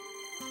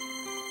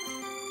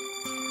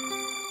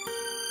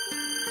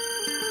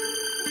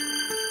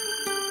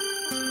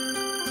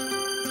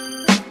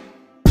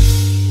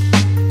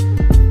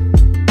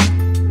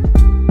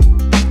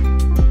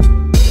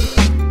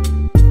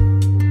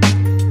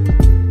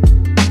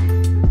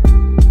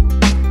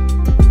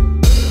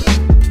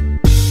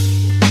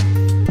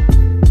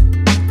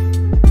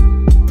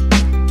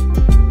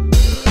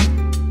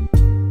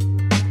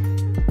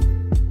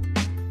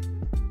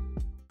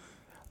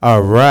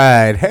All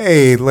right.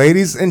 Hey,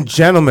 ladies and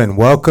gentlemen,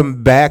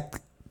 welcome back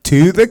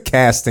to the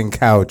casting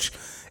couch.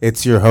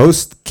 It's your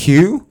host,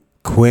 Quinn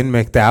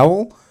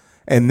McDowell,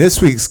 and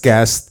this week's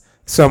guest,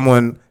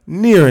 someone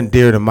near and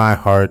dear to my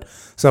heart,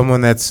 someone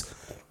that's,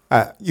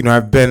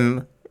 I've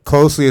been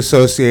closely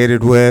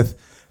associated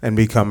with and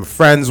become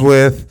friends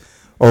with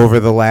over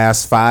the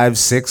last 5,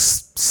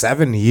 6,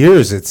 7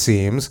 years, it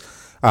seems.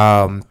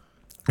 Someone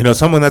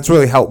that's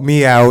really helped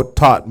me out,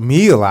 taught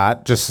me a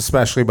lot, just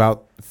especially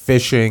about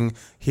fishing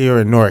here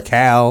in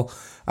NorCal.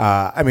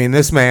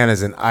 This man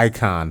is an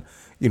icon.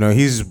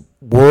 He's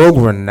world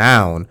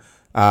renowned.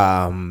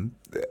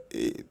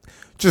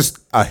 Just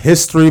a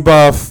history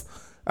buff.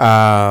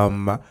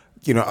 A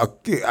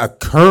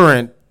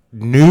current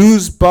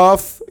news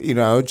buff.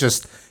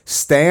 Just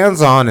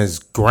stands on his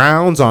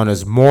grounds, on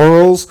his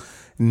morals,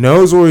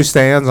 knows where he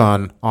stands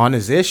on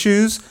his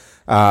issues.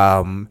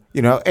 And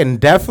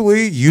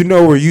definitely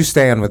where you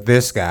stand with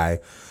this guy.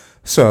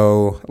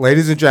 So,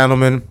 ladies and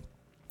gentlemen,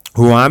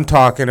 who I'm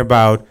talking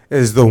about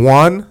is the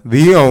one,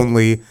 the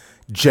only,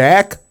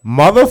 Jack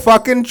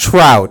motherfucking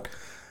Trout.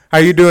 How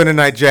you doing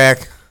tonight,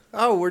 Jack?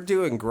 Oh, we're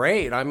doing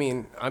great.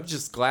 I'm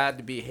just glad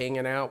to be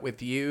hanging out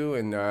with you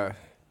and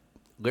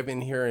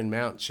living here in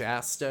Mount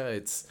Shasta.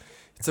 It's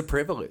a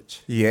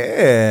privilege.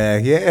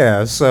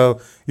 Yeah. So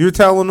you're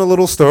telling a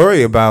little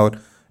story about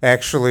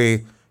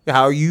actually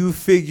how you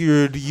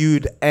figured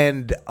you'd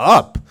end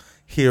up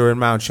here in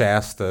Mount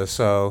Shasta.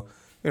 So,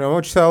 why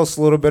don't you tell us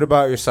a little bit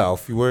about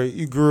yourself?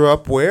 You grew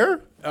up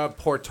where?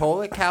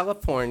 Portola,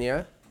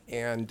 California.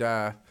 And,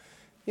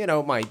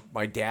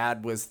 my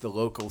dad was the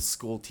local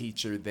school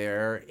teacher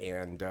there.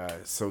 And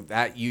so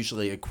that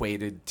usually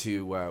equated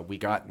to we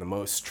got in the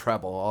most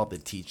trouble, all the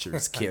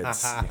teachers'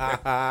 kids.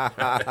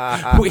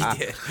 We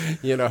did,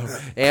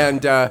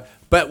 And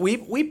but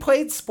we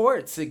played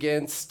sports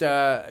against,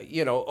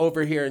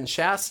 over here in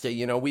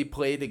Shasta. We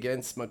played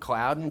against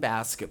McLeod in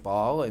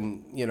basketball.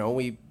 And,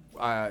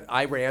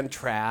 I ran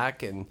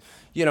track, and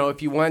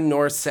if you won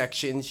North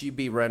sections, you'd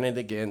be running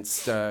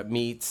against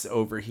meets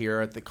over here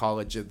at the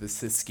College of the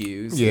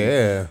Siskiyous.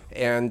 Yeah.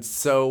 And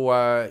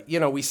so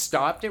we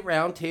stopped at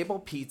Round Table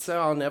Pizza.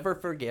 I'll never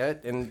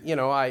forget. And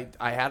I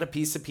had a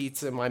piece of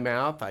pizza in my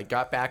mouth. I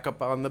got back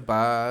up on the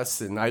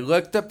bus, and I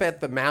looked up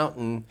at the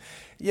mountain.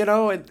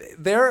 And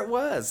there it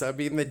was.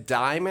 The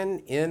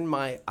diamond in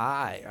my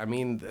eye.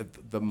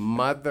 The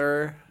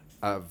mother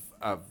of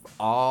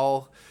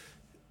all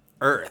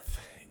Earth.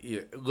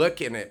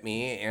 Looking at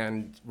me,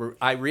 and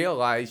I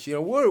realized,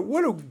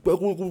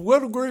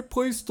 what a great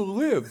place to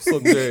live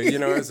someday.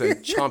 As I'm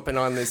chomping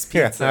on this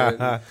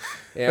pizza.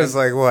 It was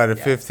like what, a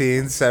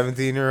 15,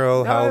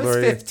 17-year-old? No, How old I was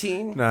were you?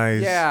 15.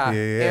 Nice. Yeah.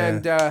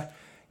 And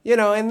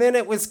and then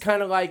it was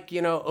kind of like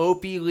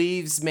Opie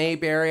leaves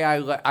Mayberry.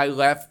 I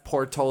left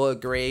Portola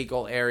Gray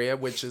Eagle area,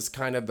 which is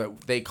kind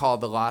of they call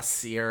the Las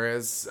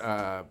Sierras.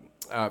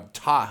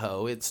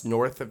 Tahoe. It's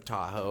north of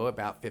Tahoe,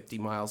 about 50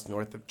 miles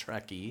north of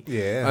Truckee.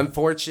 Yeah.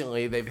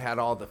 Unfortunately, they've had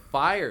all the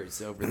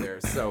fires over there.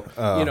 So,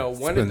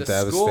 one of the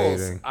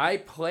schools I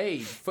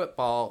played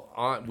football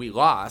on, we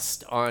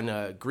lost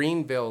on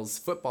Greenville's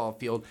football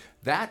field.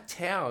 That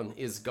town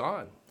is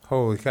gone.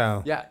 Holy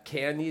cow. Yeah,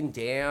 Canyon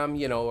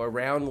Dam,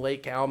 around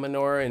Lake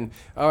Almanor. And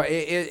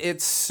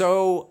it's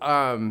so...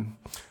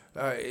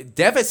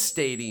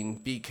 devastating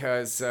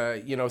because,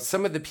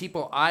 some of the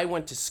people I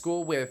went to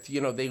school with,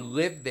 they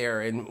lived there.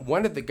 And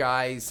one of the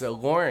guys,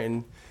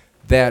 Lauren,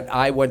 that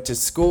I went to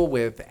school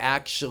with,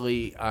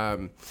 actually,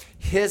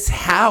 his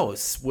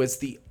house was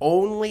the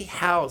only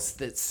house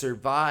that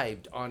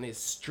survived on his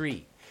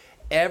street.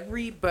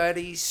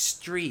 Everybody's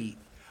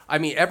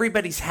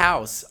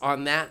house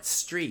on that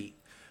street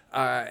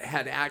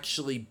had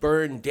actually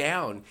burned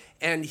down.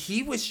 And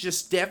he was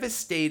just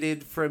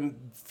devastated from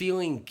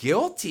feeling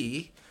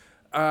guilty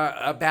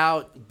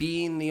about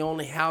being the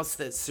only house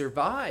that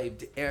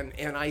survived.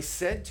 And I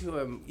said to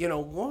him,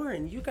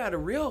 Lauren, you got to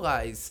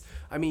realize,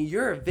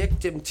 you're a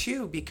victim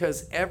too,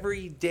 because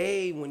every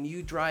day when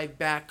you drive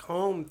back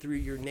home through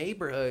your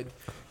neighborhood,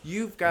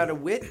 you've got to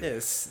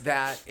witness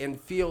that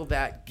and feel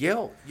that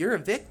guilt. You're a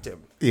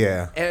victim.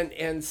 Yeah.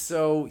 And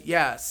so,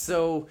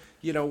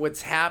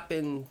 what's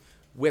happened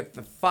with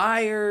the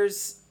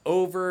fires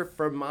over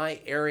from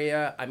my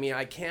area,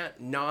 I can't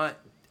not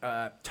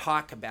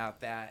talk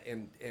about that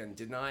and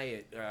deny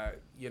it.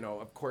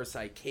 Of course,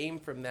 I came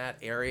from that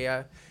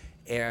area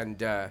and,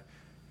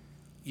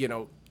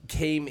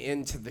 came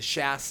into the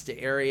Shasta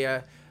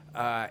area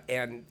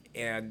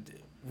and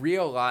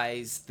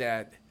realized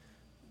that,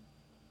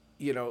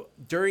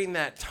 during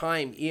that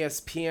time,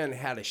 ESPN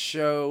had a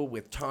show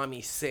with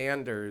Tommy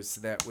Sanders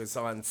that was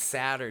on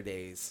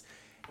Saturdays.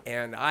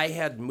 And I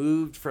had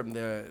moved from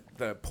the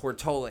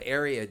Portola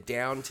area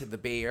down to the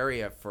Bay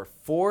Area for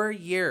 4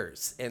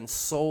 years and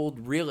sold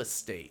real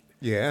estate.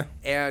 Yeah.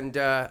 And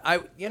I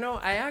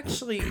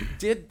actually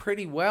did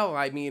pretty well.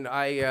 I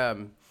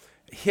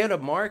hit a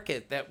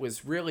market that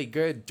was really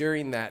good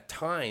during that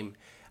time.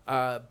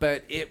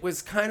 But it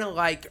was kind of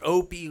like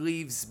Opie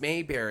leaves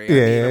Mayberry.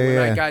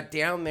 When I got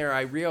down there,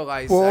 I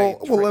realized. Well,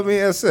 let me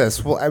ask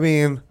this. Well, I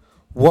mean,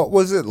 what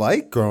was it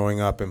like growing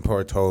up in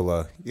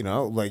Portola?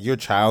 Like your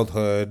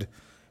childhood.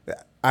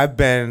 I've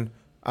been.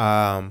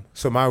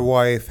 So my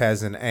wife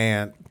has an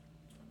aunt.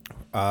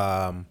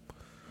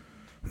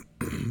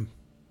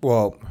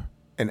 Well,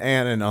 an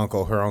aunt and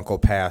uncle. Her uncle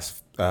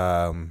passed,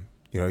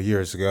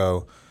 years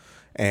ago,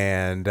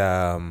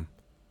 and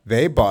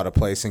they bought a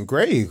place in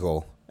Grey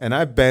Eagle, and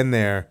I've been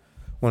there.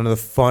 One of the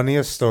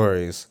funniest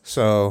stories.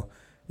 So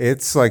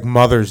it's like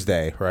Mother's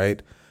Day,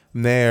 right?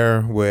 I'm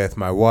there with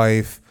my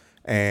wife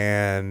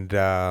and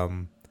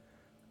her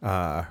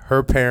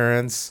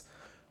parents.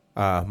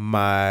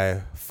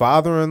 My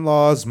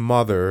father-in-law's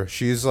mother.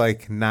 She's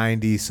like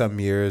 90 some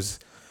years.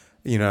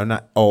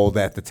 Not old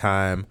at the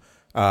time.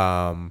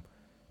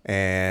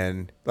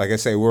 And like I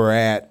say, we're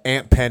at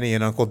Aunt Penny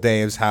and Uncle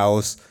Dave's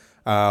house.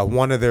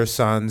 One of their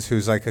sons,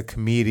 who's like a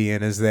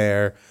comedian, is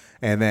there.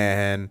 And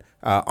then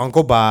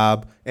Uncle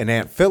Bob and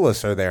Aunt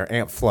Phyllis are there.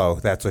 Aunt Flo,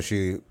 that's what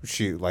she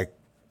like,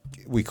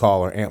 we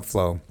call her Aunt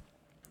Flo.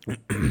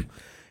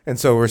 And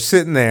so we're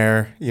sitting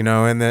there,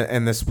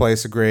 in this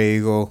place of Grey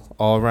Eagle,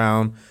 all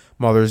around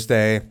Mother's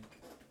Day.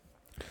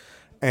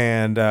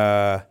 And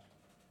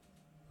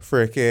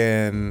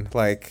freaking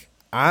like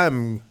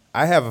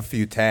I have a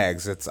few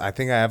tags. I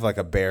think I have like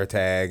a bear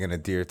tag and a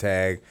deer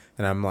tag,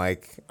 and I'm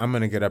like, I'm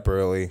gonna get up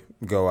early,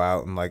 go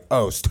out, and like,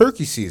 oh, it's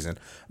turkey season.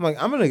 I'm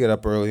like, I'm gonna get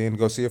up early and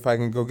go see if I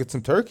can go get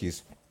some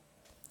turkeys.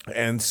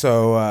 And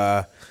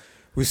so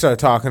we started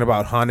talking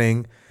about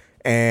hunting,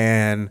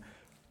 and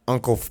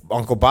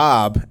Uncle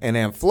Bob and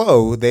Aunt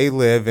Flo, they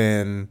live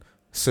in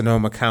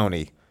Sonoma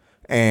County,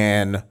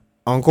 and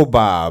Uncle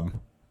Bob,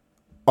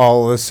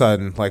 all of a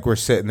sudden, like we're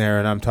sitting there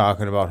and I'm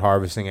talking about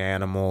harvesting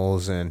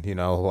animals and,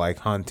 like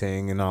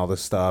hunting and all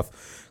this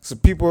stuff. So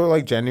people are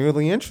like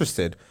genuinely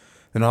interested.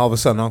 And all of a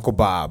sudden, Uncle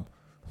Bob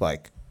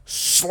like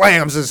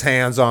slams his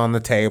hands on the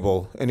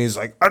table and he's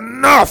like,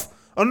 enough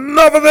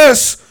of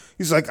this.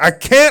 He's like, I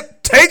can't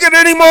take it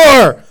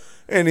anymore.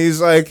 And he's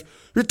like,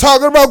 you're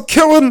talking about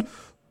killing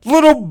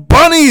little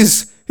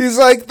bunnies. He's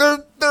like,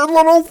 they're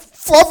little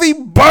fluffy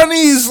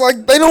bunnies.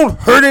 Like, they don't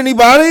hurt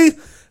anybody.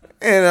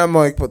 And I'm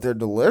like, but they're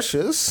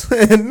delicious.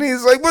 And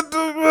he's like, what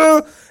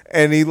the?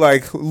 And he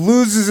like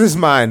loses his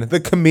mind. The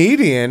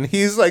comedian,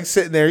 he's like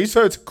sitting there. He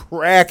starts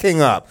cracking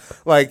up,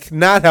 like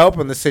not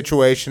helping the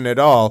situation at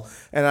all.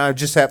 And I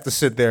just have to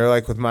sit there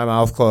like with my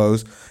mouth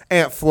closed.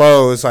 Aunt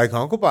Flo is like,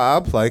 Uncle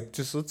Bob, like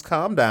just let's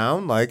calm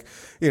down. Like,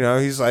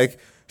 he's like,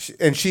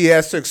 and she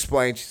has to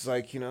explain. She's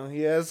like,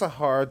 he has a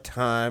hard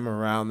time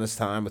around this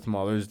time with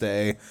Mother's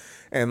Day.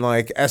 And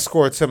like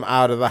escorts him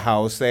out of the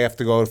house. They have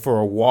to go for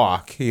a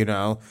walk,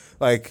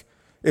 Like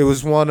it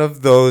was one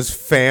of those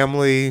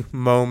family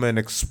moment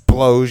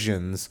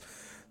explosions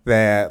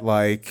that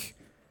like,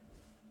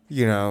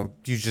 you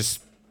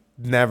just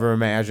never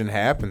imagine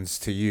happens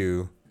to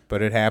you.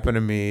 But it happened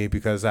to me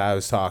because I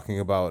was talking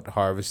about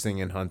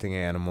harvesting and hunting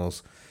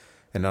animals.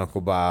 And Uncle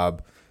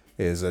Bob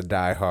is a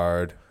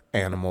diehard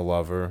animal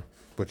lover,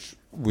 which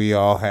we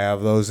all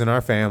have those in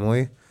our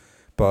family.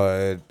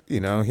 But,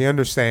 he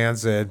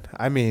understands that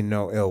I mean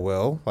no ill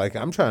will. Like,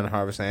 I'm trying to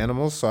harvest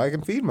animals so I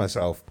can feed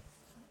myself.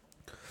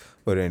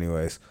 But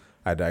anyways,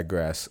 I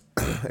digress.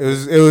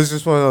 It was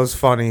just one of those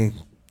funny,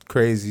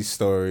 crazy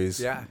stories.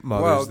 Yeah.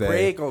 Mother's Day.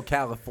 Grey Eagle,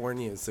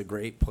 California is a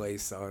great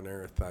place on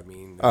earth. I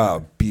mean.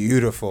 Oh,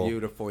 beautiful.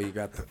 Beautiful. You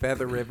got the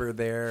Feather River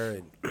there.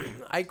 And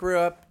I grew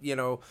up,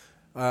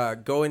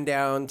 going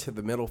down to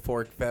the Middle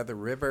Fork Feather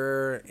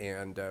River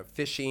and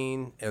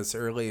fishing as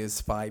early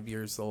as 5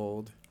 years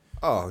old.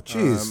 Oh,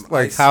 jeez.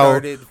 Like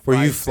how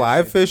were you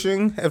fly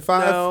fishing at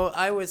 5?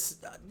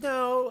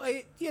 No,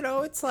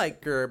 it's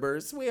like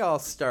Gerbers. We all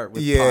start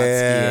with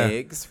Potski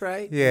eggs,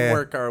 right? Yeah.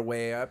 Work our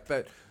way up.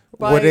 But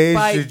what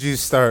age did you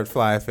start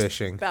fly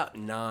fishing? About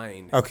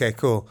 9. Okay,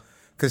 cool.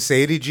 Because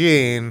Sadie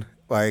Jean,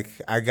 like,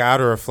 I got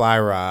her a fly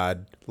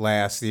rod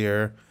last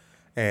year,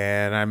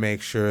 and I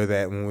make sure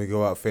that when we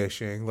go out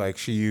fishing, like,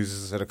 she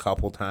uses it a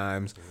couple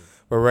times.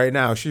 But right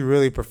now, she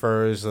really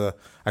prefers, I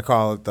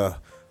call it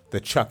the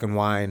chuck and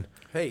wine.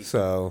 Hey,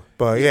 so,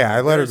 but yeah,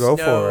 I let her go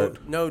for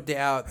it. No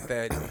doubt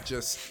that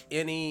just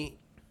any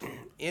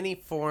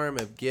form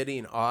of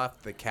getting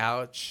off the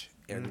couch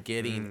and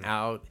getting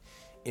out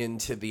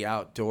into the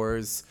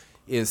outdoors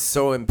is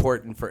so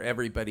important for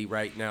everybody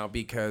right now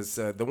because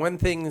the one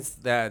thing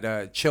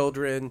that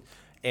children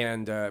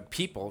and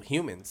people,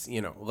 humans,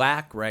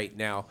 lack right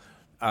now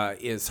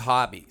is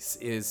hobbies,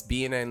 is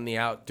being in the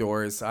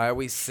outdoors. I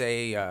always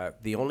say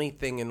the only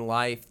thing in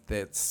life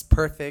that's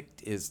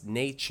perfect is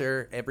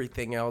nature.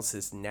 Everything else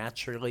is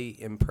naturally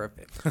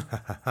imperfect.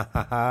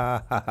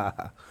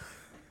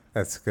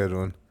 That's a good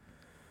one.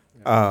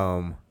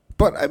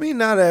 But, I mean,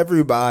 not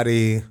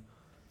everybody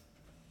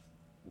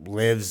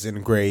lives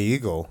in Grey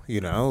Eagle,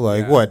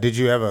 Like, what? Did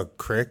you have a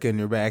creek in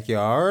your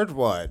backyard?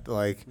 What?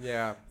 Like,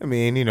 yeah. I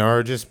mean,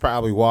 or just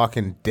probably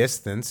walking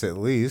distance at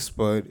least.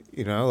 But,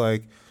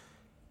 like...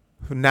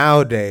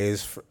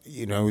 nowadays,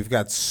 we've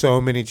got so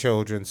many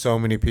children, so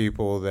many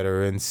people that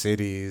are in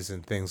cities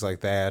and things like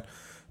that.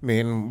 I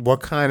mean,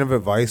 what kind of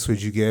advice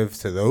would you give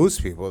to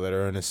those people that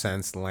are, in a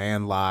sense,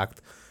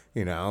 landlocked,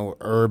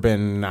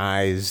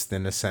 urbanized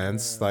in a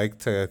sense, like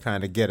to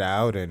kind of get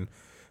out? And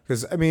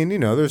because, I mean,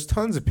 there's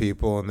tons of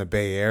people in the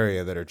Bay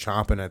Area that are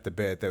chomping at the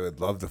bit that would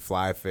love to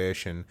fly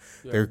fish, and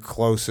their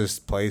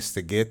closest place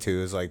to get to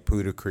is like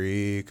Poudre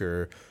Creek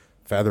or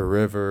Feather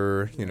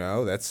River.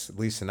 That's at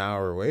least an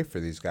hour away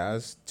for these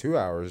guys, 2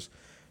 hours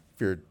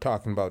if you're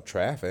talking about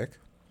traffic.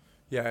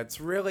 Yeah,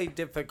 it's really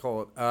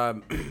difficult,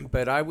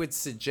 but I would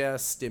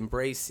suggest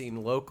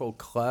embracing local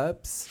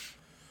clubs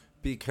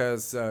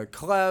because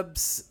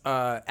clubs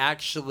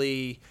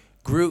actually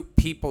group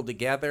people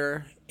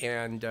together,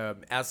 and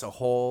as a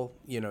whole,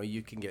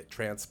 you can get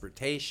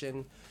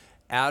transportation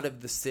out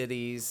of the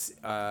cities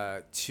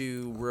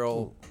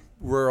to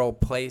rural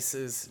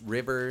places,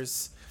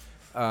 rivers,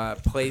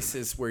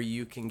 places where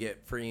you can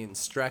get free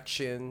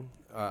instruction,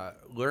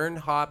 learn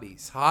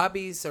hobbies.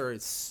 Hobbies are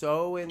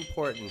so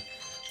important.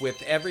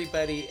 With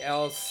everybody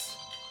else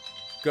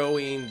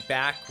going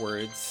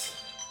backwards.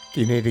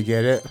 Do you need to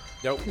get it?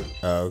 Nope.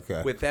 Oh,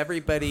 okay. With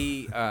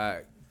everybody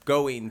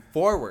going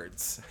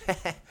forwards.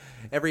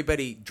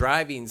 Everybody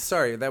driving.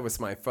 Sorry, that was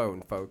my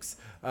phone, folks.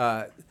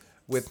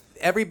 With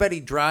everybody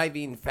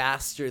driving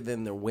faster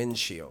than their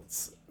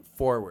windshields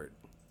forward.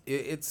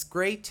 It's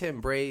great to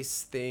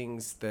embrace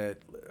things that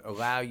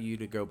allow you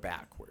to go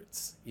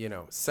backwards,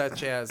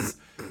 such as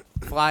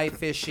fly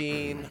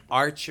fishing,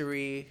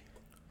 archery,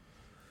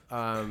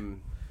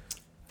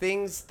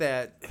 things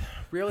that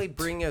really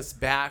bring us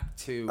back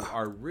to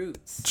our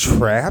roots.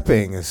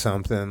 Trapping is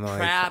something like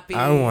Trapping,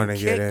 I want to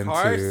get Kit into.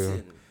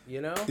 Carson,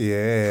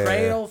 Yeah.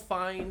 Trail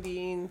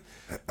finding,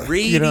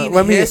 reading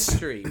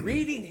history.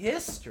 Reading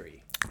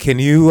history. Can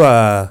you,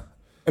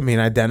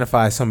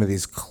 identify some of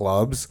these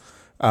clubs?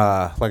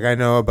 Like I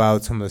know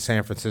about some of the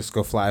San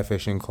Francisco fly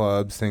fishing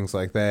clubs, things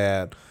like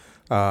that.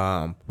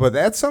 But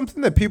that's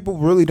something that people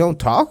really don't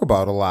talk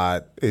about a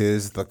lot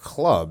is the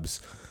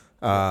clubs.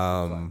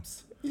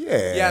 Clubs.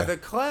 Yeah. Yeah, the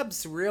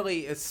clubs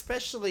really,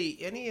 especially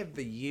any of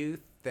the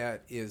youth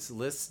that is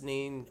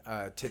listening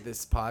to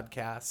this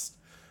podcast.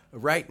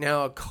 Right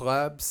now,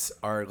 clubs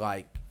are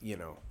like,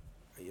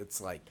 it's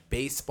like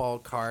baseball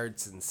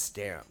cards and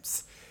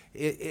stamps.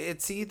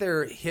 It's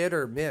either hit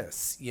or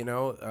miss,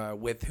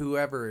 with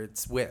whoever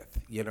it's with,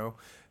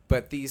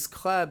 But these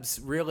clubs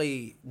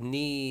really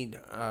need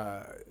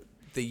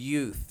the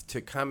youth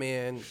to come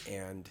in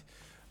and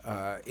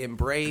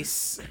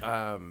embrace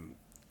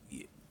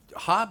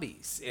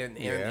hobbies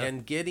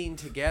and getting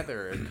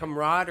together and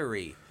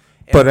camaraderie.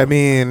 But I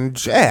mean,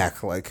 Jack,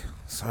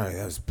 sorry,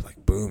 that was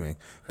like booming.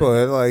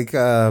 But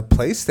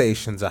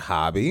PlayStation's a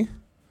hobby.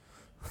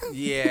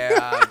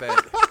 Yeah,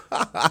 but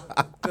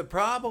the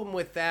problem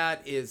with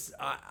that is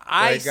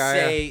I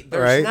say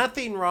there's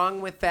nothing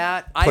wrong with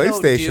that. I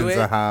don't do it, PlayStation's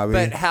a hobby.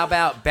 But how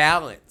about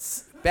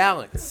balance?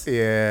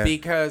 Yeah.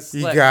 Because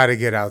you got to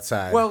get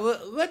outside. Well,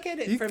 look at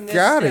it from this standpoint. You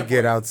got to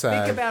get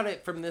outside. Think about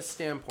it from this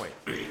standpoint.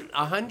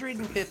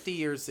 150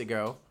 years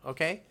ago,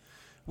 okay,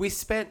 we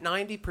spent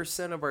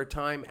 90% of our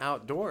time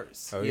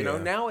outdoors.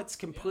 Now it's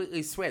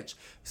completely switched.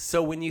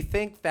 So when you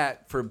think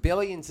that for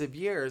billions of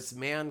years,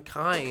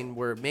 mankind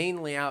were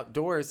mainly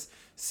outdoors.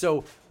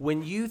 So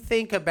when you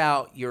think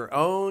about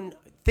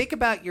think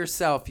about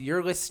yourself,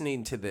 you're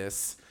listening to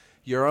this,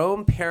 your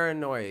own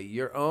paranoia,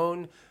 your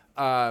own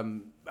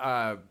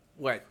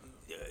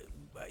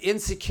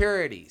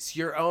insecurities,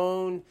 your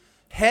own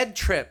head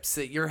trips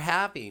that you're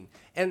having.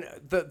 And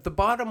the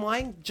bottom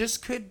line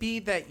just could be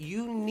that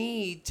you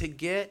need to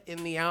get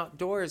in the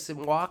outdoors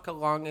and walk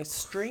along a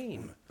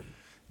stream.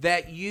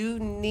 That you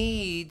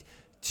need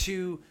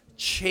to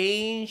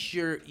change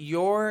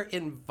your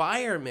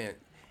environment.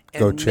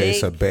 And go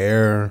chase a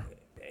bear.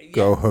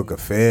 Go hook a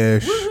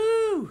fish.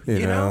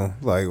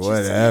 Woohoo!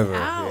 Whatever.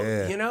 Out,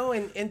 yeah.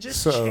 And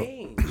just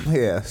change.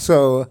 Yeah.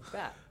 So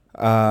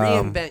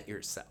reinvent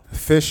yourself.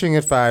 Fishing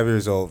at 5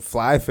 years old,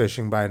 fly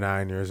fishing by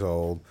 9 years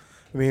old.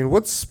 I mean,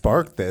 what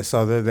sparked this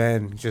other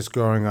than just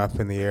growing up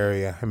in the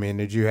area? I mean,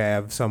 did you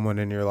have someone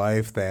in your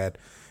life that,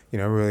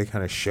 really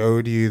kind of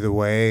showed you the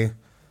way?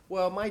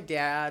 Well, my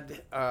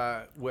dad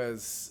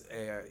was,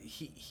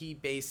 he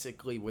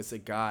basically was a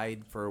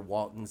guide for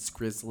Walton's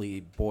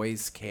Grizzly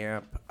Boys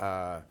Camp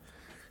out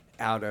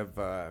of,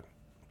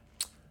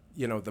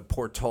 the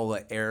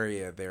Portola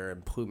area there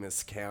in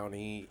Plumas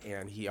County.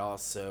 And he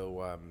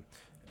also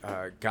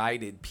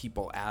guided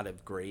people out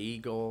of Gray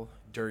Eagle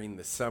during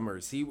the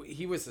summers.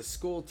 He was a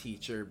school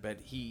teacher, but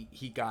he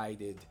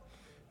guided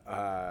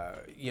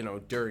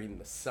during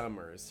the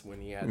summers when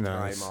he had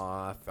time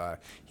off.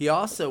 He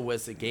also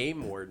was a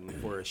game warden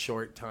for a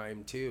short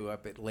time too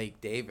up at Lake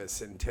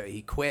Davis until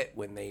he quit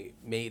when they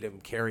made him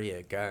carry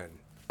a gun.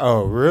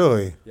 Oh,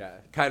 really? Yeah,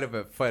 kind of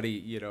a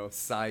funny,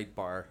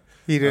 sidebar.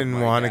 He didn't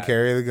want to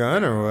carry the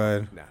gun or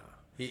what? No.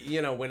 He,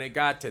 when it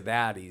got to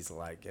that, he's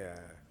like,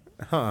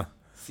 huh.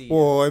 see.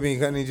 Well, I mean,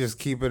 couldn't he just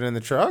keep it in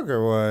the truck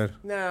or what?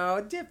 No,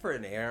 a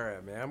different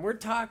era, man. We're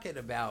talking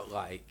about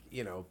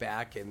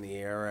back in the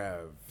era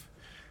of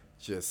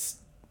just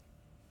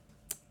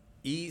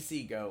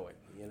easy going.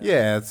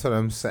 Yeah, that's what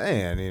I'm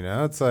saying.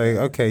 It's like,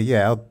 okay,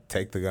 yeah, I'll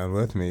take the gun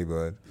with me,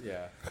 but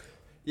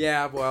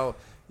yeah. Well,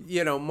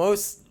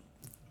 most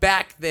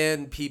back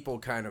then people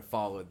kind of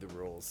followed the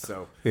rules,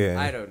 so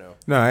I don't know.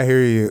 No, I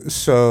hear you.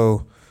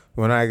 So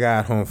when I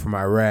got home from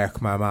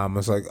Iraq, my mom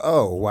was like,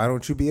 "Oh, why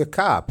don't you be a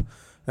cop?"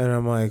 And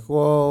I'm like,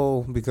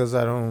 "Well, because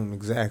I don't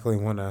exactly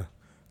want to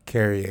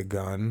carry a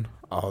gun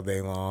all day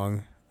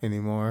long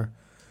anymore."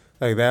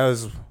 Like that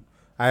was,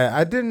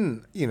 I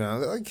didn't,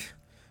 like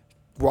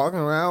walking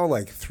around with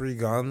like 3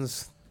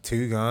 guns,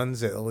 2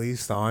 guns at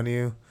least on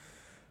you.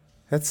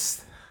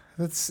 That's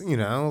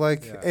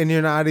and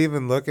you're not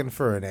even looking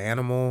for an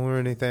animal or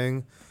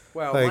anything.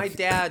 Well, my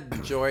dad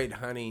enjoyed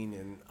hunting,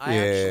 and I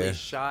actually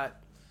shot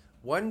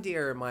one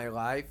deer in my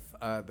life.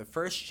 The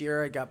first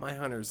year I got my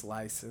hunter's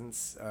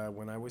license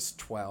when I was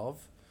 12,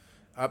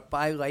 up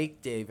by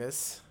Lake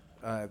Davis,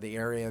 the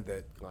area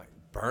that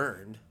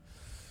burned,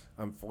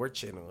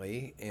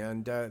 unfortunately.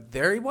 And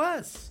there he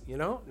was,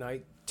 and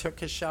I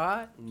took a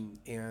shot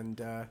and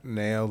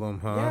nailed him,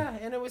 huh? Yeah,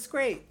 and it was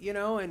great,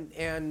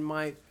 and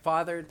my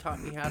father taught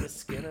me how to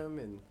skin him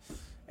and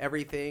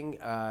everything.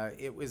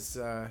 It was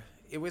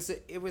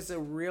a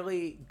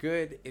really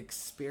good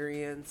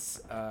experience.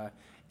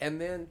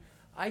 And then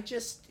I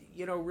just,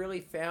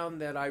 really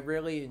found that I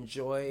really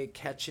enjoy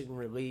catch and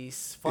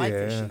release fly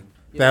fishing.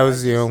 That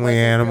was the only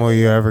animal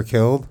you ever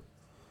killed?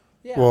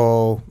 Yeah.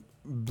 Well,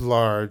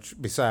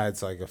 large,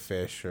 besides like a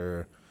fish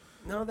or...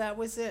 No, that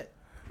was it.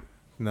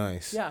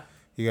 Nice. Yeah.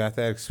 You got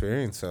that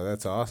experience, so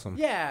that's awesome.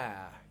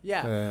 Yeah.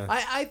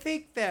 I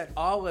think that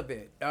all of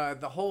it,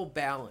 the whole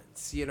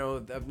balance,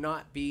 of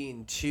not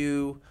being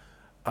too,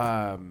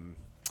 I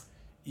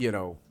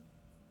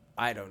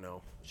don't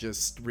know,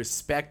 just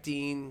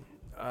respecting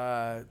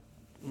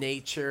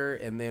nature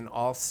and then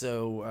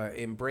also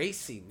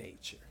embracing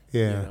nature.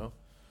 Yeah.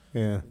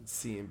 And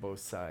seeing both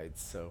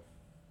sides. So.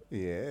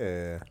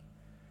 Yeah.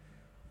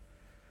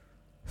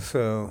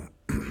 So,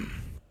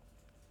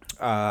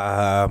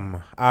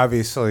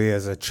 obviously,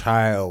 as a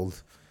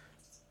child,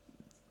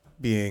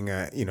 being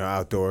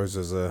outdoors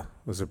was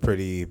a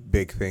pretty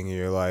big thing in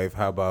your life.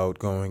 How about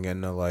going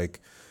into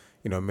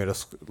middle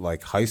school,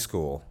 high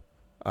school?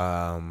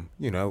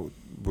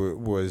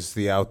 Was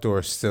the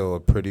outdoors still a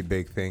pretty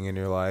big thing in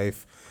your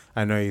life?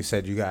 I know you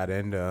said you got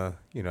into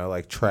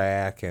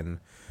track, and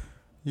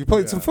you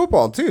played some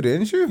football too,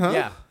 didn't you?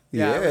 Huh?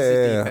 Yeah, I was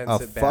a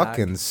defensive back.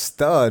 Fucking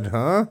stud,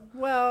 huh?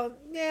 Well,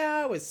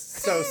 yeah, I was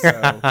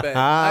so-so, but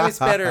I was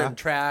better in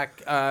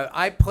track.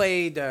 I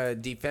played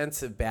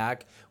defensive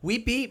back. We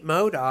beat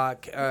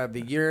Modoc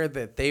the year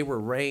that they were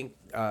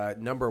ranked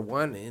number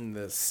 1 in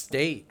the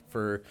state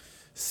for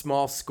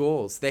small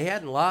schools. They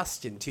hadn't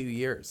lost in 2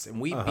 years,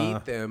 and we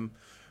beat them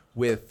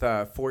with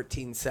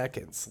 14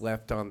 seconds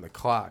left on the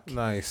clock.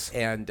 Nice.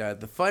 And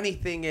the funny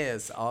thing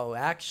is, I'll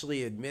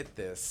actually admit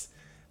this,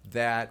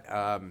 that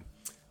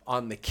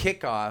on the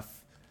kickoff,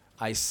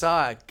 I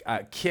saw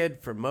a kid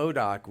from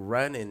Modoc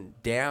running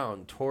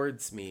down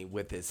towards me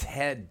with his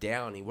head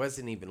down. He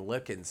wasn't even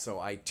looking, so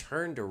I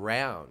turned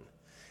around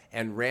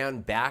and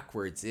ran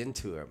backwards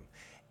into him.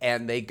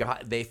 And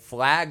they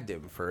flagged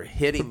him for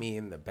hitting me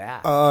in the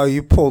back. Oh,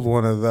 you pulled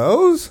one of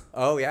those?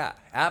 Oh, yeah,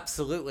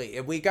 absolutely.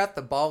 And we got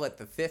the ball at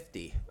the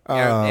 50. Oh,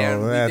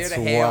 and we that's did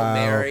a Hail wild.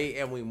 Mary,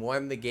 and we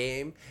won the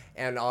game.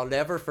 And I'll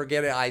never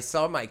forget it. I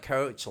saw my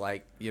coach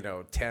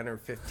 10 or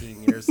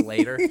 15 years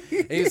later.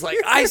 And he was like,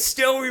 I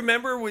still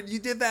remember when you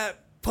did that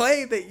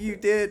play that you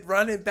did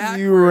running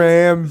backwards. You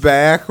ran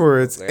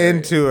backwards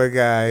Hilarious. into a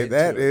guy.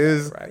 That Into a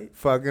is guy, right?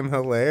 fucking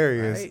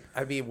hilarious. Right?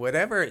 I mean,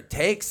 whatever it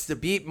takes to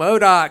beat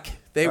Modoc.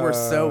 They were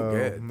so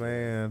good.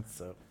 Man.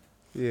 So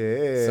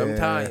Yeah.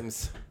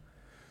 sometimes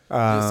you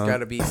just got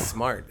to be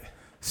smart.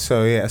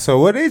 So, yeah. So,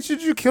 what age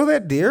did you kill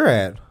that deer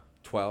at?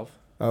 12.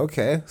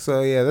 Okay.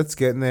 So, yeah, that's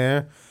getting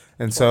there.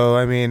 And so,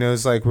 I mean, it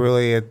was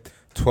really at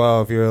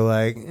 12, you were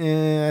like,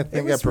 I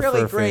think I prefer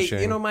really great.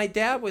 fishing. My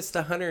dad was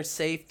the hunter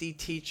safety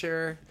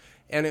teacher,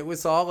 and it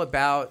was all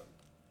about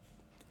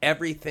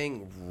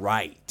everything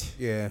right.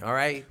 Yeah. All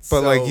right?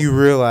 But, you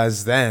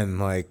realized then,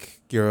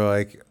 you're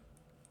like,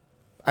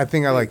 I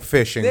think I like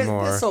fishing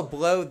more. This will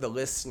blow the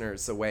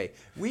listeners away.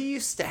 We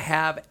used to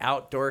have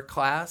outdoor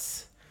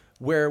class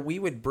where we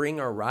would bring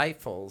our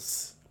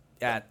rifles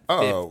at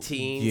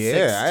 15,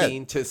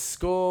 16 to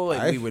school,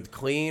 and we would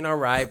clean our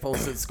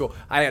rifles at school.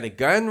 I had a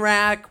gun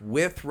rack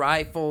with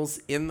rifles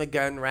in the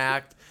gun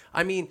rack.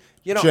 I mean,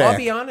 Jack, I'll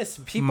be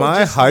honest, people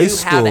just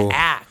knew how to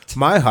act.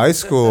 My high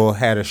school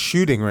had a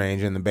shooting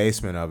range in the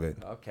basement of it.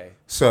 Okay.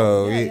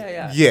 So,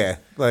 Yeah,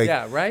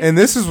 right? And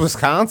this is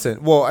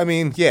Wisconsin. Well, I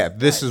mean,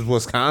 this is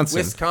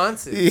Wisconsin.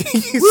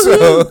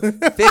 So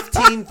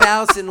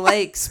 15,000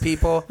 lakes,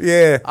 people.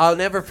 Yeah. I'll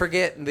never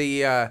forget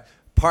the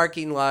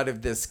parking lot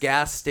of this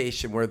gas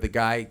station where the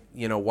guy,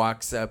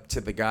 walks up to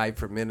the guy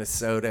from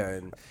Minnesota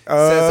and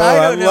says,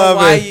 "I don't know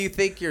why you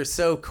think you're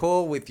so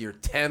cool with your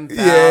 10,000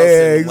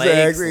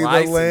 exactly.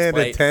 lakes The land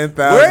plate. of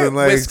 10,000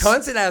 lakes.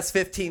 Wisconsin has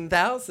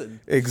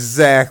 15,000.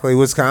 Exactly.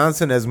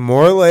 Wisconsin has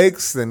more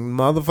lakes than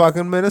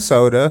motherfucking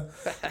Minnesota.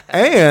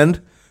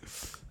 And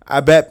I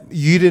bet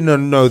you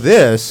didn't know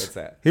this. What's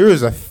that? Here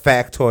is a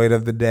factoid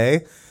of the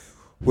day.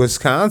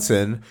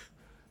 Wisconsin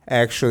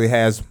actually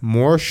has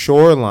more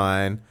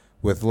shoreline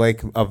with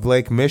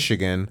Lake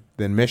Michigan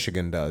than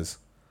Michigan does.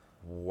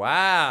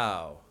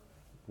 Wow.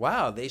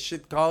 They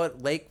should call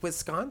it Lake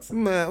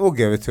Wisconsin. We'll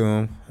give it to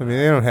them. I mean,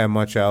 they don't have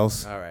much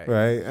else. All right.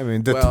 Right? I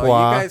mean, Detroit.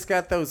 Well, you guys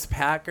got those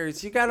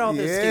Packers. You got all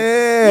this.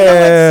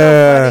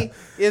 Yeah. You know what's so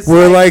funny? Is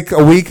we're like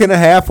a week and a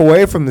half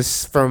away from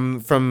this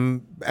from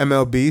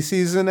MLB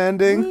season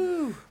ending. Woo.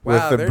 With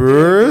Wow, the they're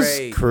Brewers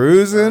doing great.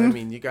 cruising. I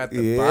mean, you got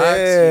the Bucks.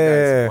 You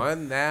guys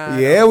won that.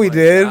 Yeah, Oh we my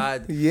did.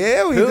 God.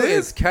 Yeah, we Who did.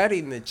 is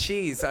cutting the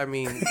cheese? I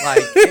mean,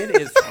 like,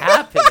 it is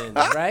happening,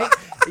 right?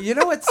 You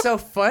know what's so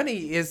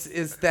funny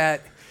is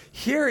that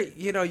here,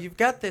 you've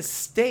got this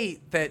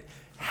state that.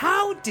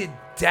 How did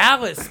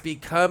Dallas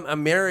become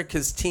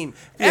America's team?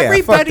 Yeah,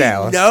 Everybody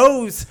fuck Dallas.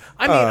 knows.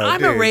 I mean,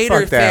 I'm a dude, Raider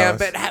fuck fan,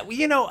 Dallas.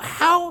 but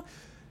how?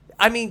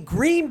 I mean,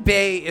 Green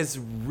Bay is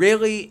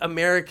really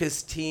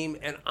America's team,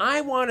 and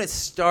I want to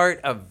start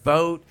a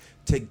vote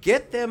to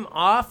get them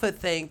off of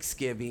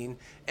Thanksgiving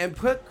and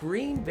put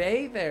Green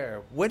Bay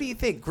there. What do you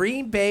think?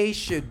 Green Bay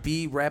should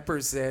be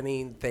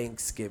representing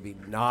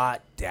Thanksgiving,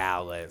 not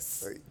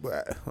Dallas.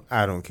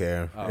 I don't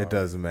care. It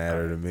doesn't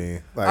matter to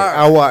me. Like All right.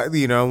 I'll watch.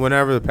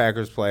 Whenever the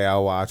Packers play,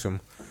 I'll watch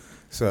them.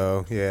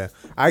 So yeah,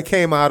 I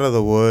came out of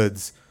the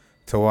woods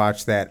to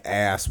watch that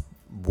ass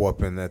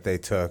whooping that they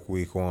took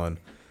week 1.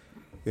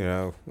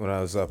 When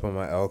I was up on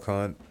my elk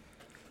hunt.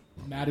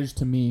 Matters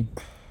to me.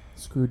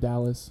 Screw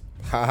Dallas.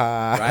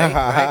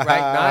 Right.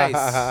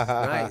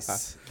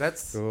 Nice.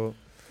 That's Cool.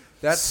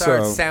 That's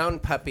our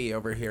sound puppy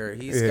over here.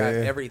 He's got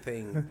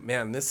everything.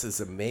 Man, this is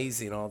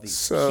amazing. All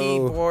these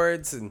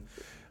keyboards. And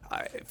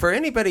for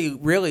anybody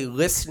really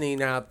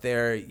listening out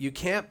there, you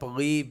can't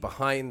believe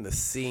behind the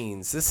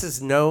scenes. This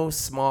is no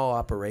small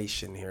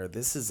operation here.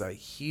 This is a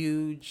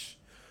huge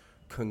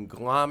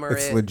conglomerate.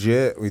 It's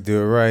legit. We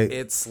do it right.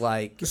 It's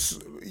like,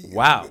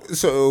 wow.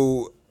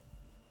 So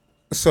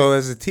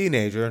as a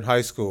teenager in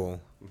high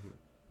school,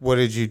 what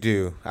did you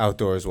do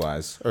outdoors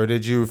wise, or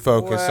did you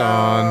focus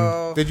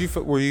on?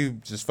 Were you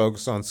just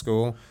focused on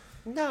school?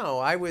 No,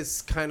 I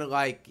was kind of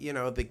like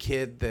the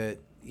kid that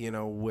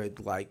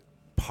would like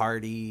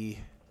party.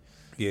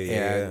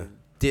 And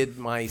did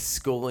my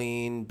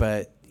schooling,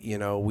 but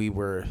we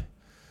were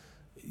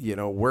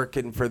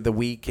working for the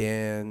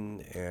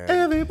weekend. And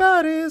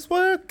everybody's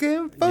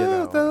working for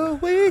the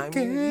weekend.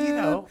 I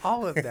mean,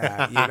 all of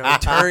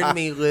that. Turn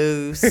Me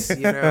Loose.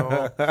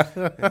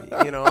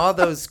 All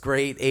those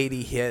great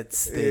 80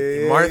 hits.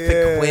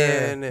 Martha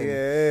Quinn. And,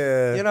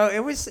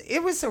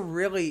 it was a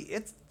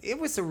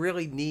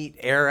really neat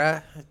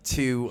era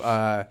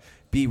to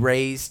be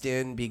raised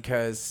in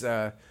because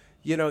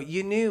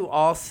you knew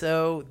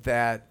also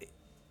that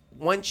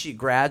once you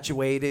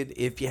graduated,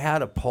 if you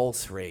had a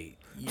pulse rate,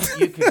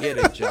 you could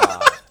get a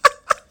job.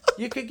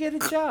 You could get a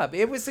job.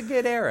 It was a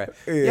good era.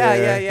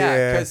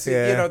 Yeah. Because,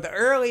 the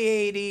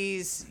early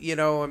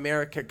 80s,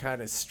 America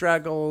kind of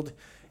struggled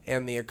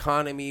and the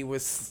economy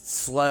was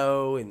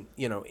slow and,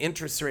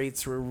 interest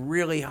rates were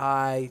really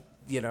high,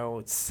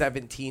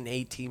 17,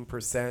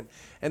 18%.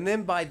 And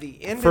then by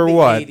the end of the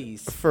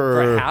 80s,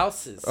 for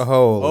houses. They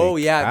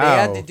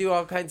had to do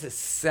all kinds of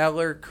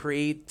seller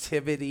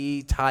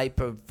creativity type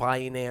of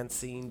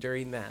financing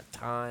during that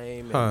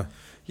time. And,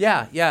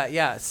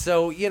 Yeah.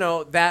 So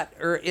that,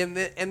 and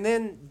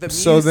then the music.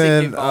 So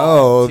then,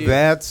 evolved too.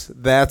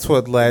 that's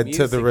what led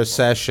to the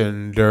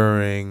recession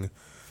during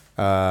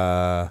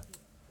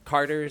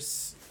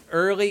Carter's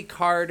early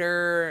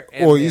Carter.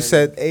 And well, you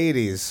said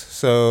 80s,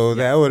 so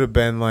that would have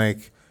been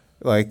like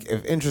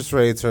if interest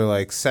rates are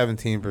like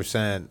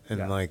 17%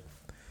 in like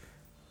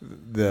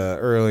the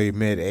early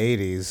mid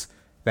 80s,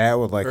 that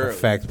would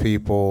affect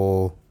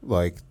people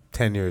like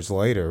 10 years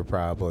later,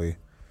 probably,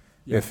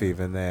 if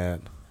even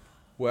that.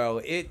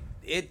 Well, it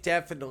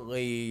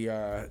definitely,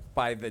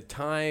 by the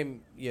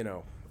time,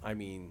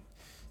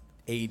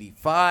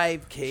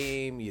 85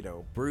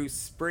 came,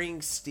 Bruce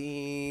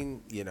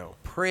Springsteen,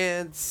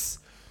 Prince,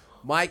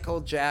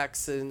 Michael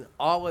Jackson,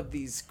 all of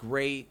these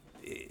great,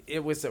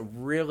 it was a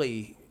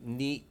really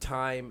neat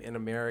time in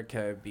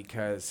America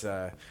because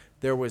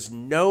there was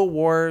no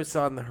wars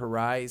on the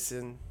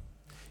horizon.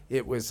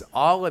 It was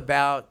all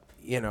about,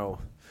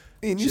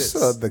 And you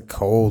saw the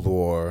Cold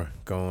War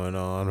going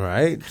on,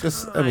 right?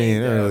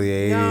 Early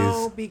 80s.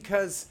 No,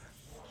 because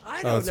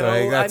I don't know.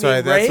 Right. That's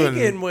right.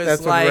 Reagan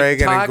was when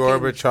Reagan and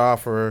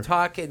Gorbachev were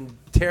talking,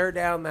 tear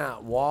down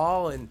that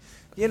wall, and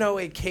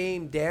it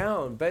came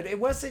down. But it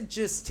wasn't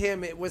just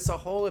him. It was a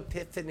whole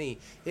epiphany.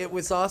 It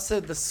was also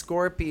the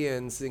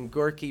Scorpions in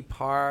Gorky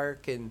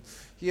Park, and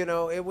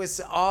it was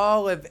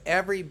all of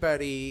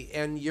everybody.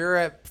 And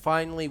Europe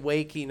finally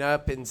waking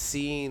up and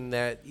seeing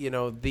that,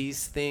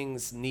 these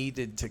things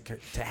needed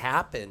to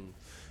happen.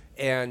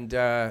 And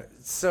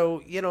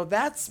so,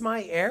 that's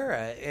my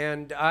era.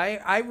 And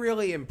I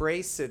really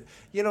embrace it.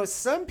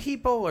 Some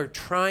people are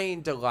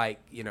trying to,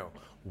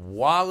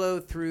 wallow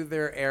through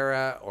their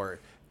era or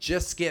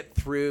just get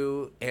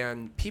through.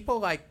 And people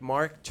like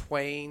Mark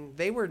Twain,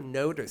 they were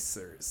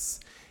noticers.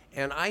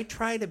 And I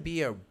try to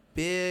be a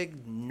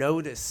big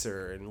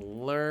noticer and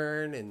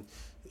learn and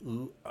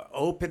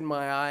open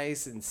my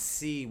eyes and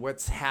see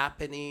what's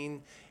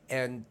happening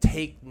and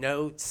take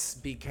notes,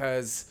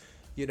 because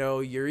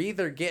you're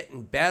either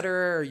getting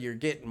better or you're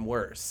getting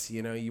worse.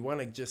 You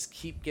want to just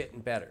keep getting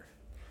better.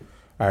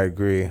 I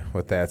agree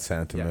with that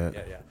sentiment.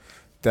 Yeah.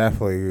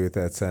 Definitely agree with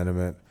that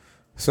sentiment.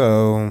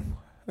 So,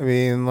 I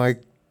mean,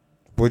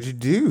 what'd you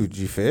do? Did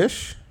you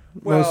fish?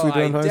 Well,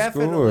 during I high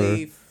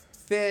definitely school,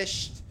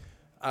 fished.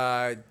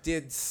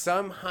 Did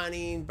some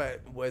hunting,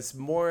 but was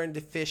more into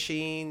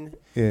fishing.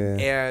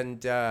 Yeah.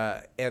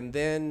 And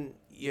then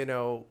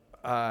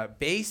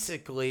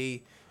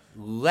basically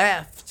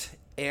left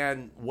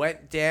and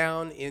went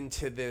down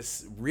into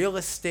this real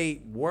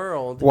estate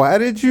world.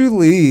 Why'd you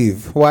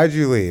leave?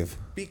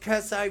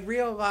 Because I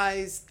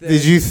realized that.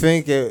 Did you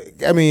think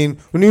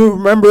when you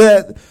remember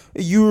that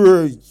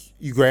you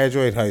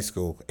graduated high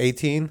school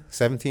 18,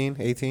 17,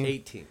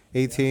 18?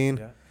 18.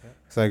 Yeah.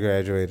 So I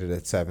graduated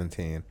at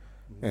 17.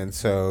 And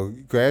so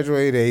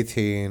graduated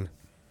 18,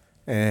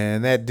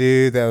 and that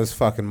dude that was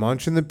fucking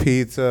munching the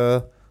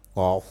pizza,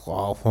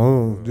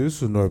 this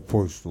is a nice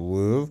place to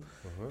live.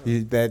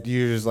 You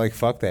just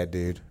fuck that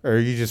dude, or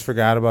you just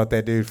forgot about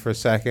that dude for a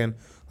second.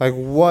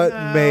 What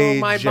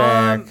made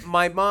Jack?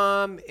 My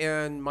mom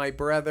and my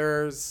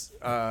brothers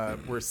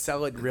were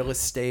selling real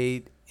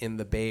estate in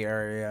the Bay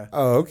Area.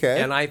 Oh,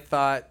 okay. And I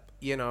thought,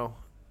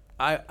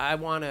 I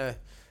want to.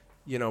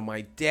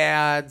 My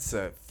dad's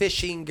a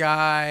fishing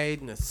guide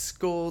and a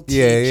school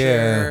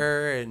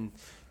teacher. And,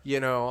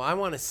 I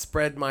want to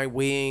spread my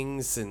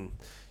wings and,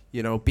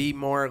 be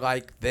more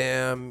like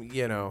them.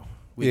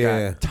 We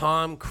got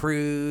Tom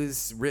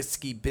Cruise,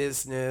 risky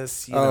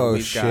business.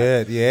 We've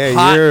shit. Got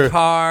hot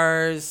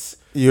cars.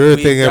 You're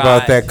thinking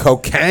about that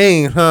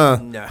cocaine, huh?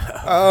 No.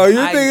 Oh,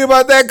 you're thinking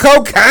about that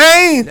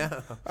cocaine?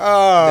 No.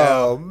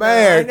 Oh, no.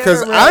 man.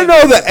 Because Really I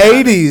know the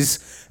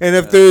 80s. And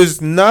if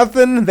there's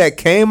nothing that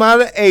came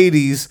out of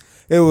 80s,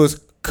 it was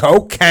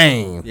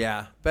cocaine.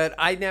 Yeah, but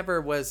I never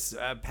was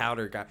a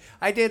powder guy.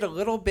 I did a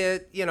little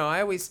bit,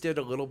 I always did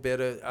a little bit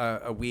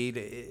of weed.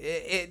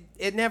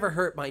 It never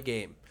hurt my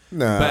game.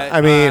 No,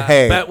 but,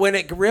 hey. But when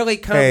it really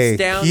comes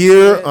down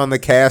here to it, on the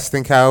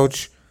casting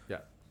couch, yeah,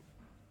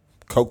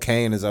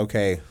 cocaine is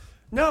okay.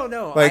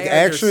 No, I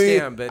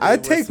actually, I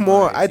take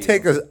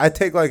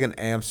an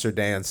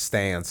Amsterdam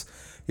stance.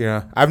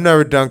 I've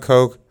never done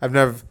coke.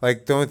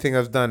 The only thing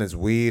I've done is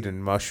weed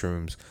and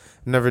mushrooms.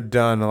 I've never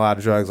done a lot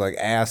of drugs like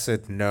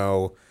acid.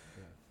 No,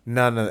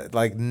 none of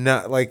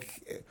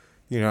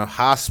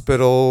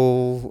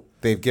hospital.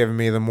 They've given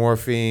me the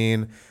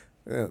morphine,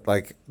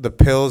 the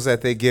pills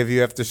that they give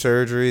you after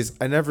surgeries.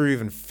 I never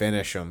even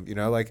finish them.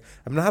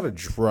 I'm not a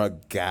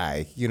drug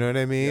guy. You know what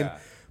I mean? Yeah.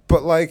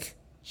 But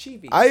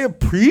I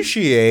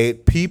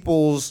appreciate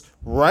people's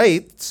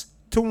rights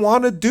to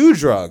want to do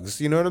drugs.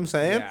 You know what I'm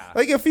saying?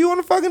 Yeah. If you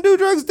want to fucking do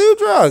drugs, do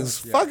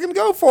drugs. Yeah. Fucking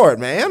go for it,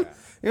 man.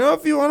 Yeah.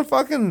 If you want to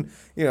fucking,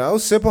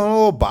 sip on a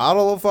little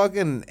bottle of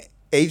fucking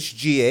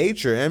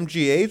HGH or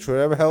MGH,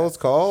 whatever the hell it's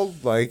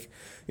called,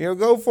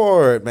 go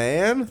for it,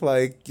 man.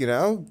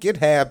 Get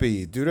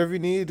happy. Do whatever you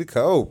need to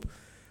cope.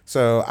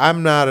 So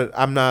I'm not a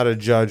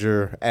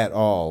judger at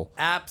all.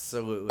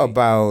 Absolutely.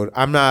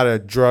 I'm not a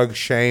drug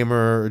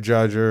shamer or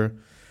judger.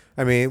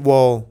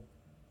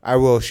 I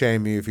will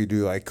shame you if you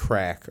do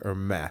crack or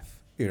meth.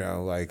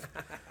 No.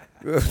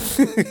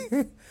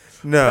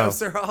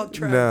 Those are all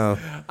drugs. No.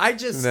 I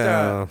just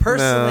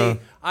personally,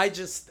 I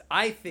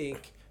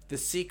think the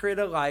secret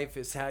of life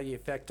is how you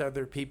affect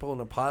other people in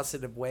a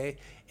positive way.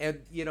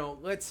 And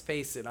let's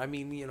face it.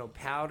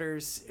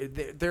 Powders,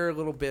 they're a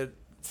little bit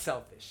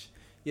selfish.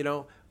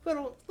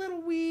 Little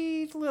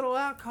weed, little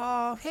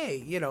alcohol.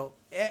 Hey,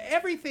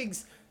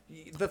 everything's.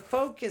 The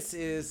focus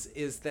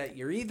is that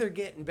you're either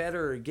getting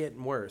better or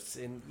getting worse,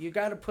 and you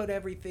got to put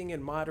everything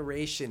in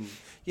moderation.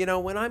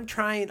 When I'm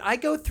trying, I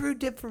go through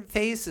different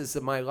phases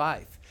of my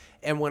life,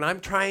 and when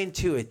I'm trying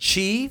to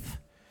achieve,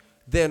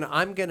 then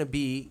I'm going to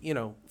be,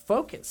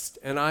 focused,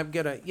 and I'm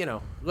going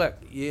to, look,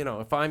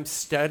 if I'm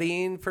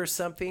studying for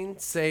something,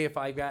 say if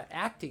I got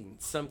acting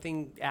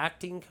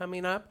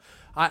coming up,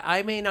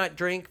 I may not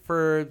drink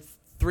for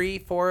 3,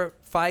 4,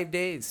 5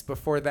 days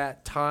before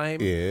that time.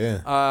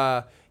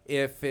 Yeah.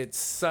 If it's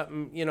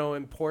something,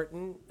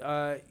 important,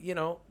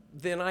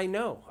 then I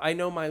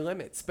know my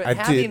limits. But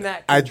that control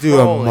I do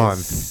a month.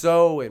 Is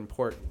so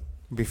important.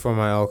 Before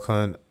my elk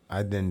hunt,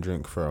 I didn't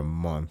drink for a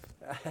month.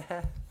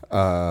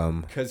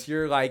 Because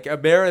you're like a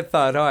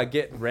marathon,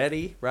 getting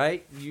ready,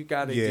 right? You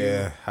got to do.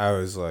 Yeah, I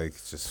was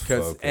just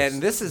focused.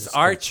 And this is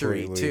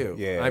archery too.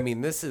 Yeah.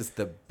 This is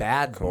the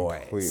bad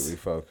boys. Completely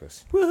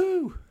focused.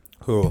 Woohoo!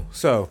 Cool.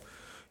 So,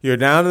 You're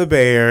down in the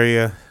Bay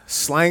Area,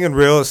 slanging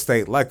real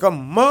estate like a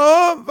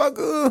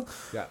motherfucker.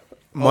 Yeah.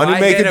 Money I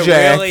making hit a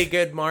Jack. really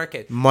good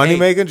market. Money Hey,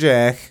 making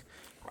Jack.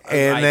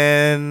 And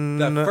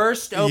the then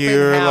first open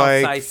you're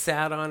house like, I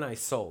sat on, I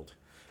sold.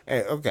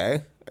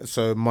 okay,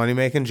 so money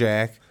making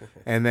Jack.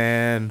 And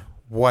then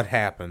what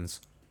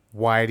happens?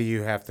 Why do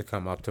you have to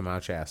come up to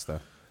Mount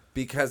Shasta?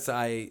 Because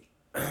I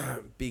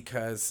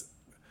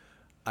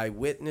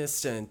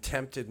witnessed an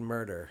attempted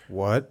murder.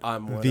 What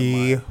On one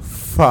the of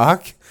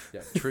fuck?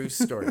 Yeah, true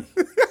story.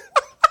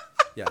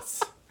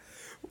 Yes.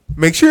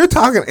 Make sure you're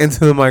talking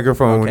into the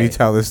microphone when Okay. you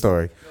tell this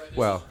story.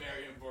 Well,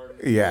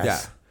 Yes. yeah.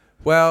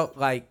 Well,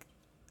 like,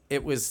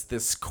 it was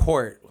this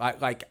court.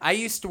 Like, I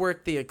used to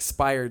work the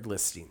expired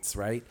listings,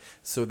 right?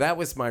 So that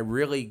was my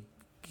really,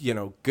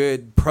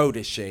 good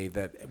protege,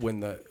 that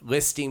when the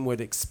listing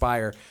would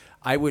expire,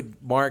 I would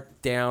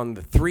mark down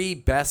the 3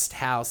 best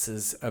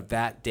houses of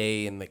that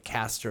day in the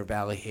Castro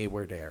Valley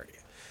Hayward area.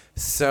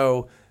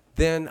 So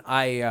then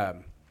I,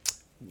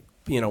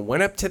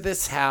 went up to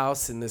this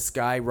house, and this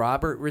guy,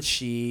 Robert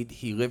Rashid,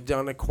 he lived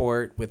on a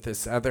court with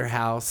this other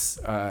house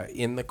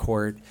in the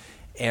court.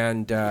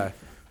 And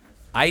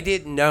I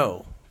didn't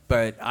know,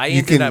 but I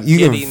ended up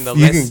getting the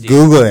listing. You can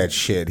Google that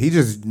shit. He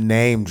just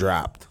name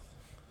dropped.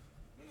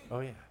 Oh,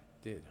 yeah,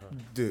 did, huh?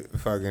 Dude,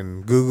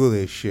 fucking Google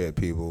this shit,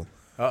 people.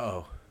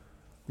 Uh-oh.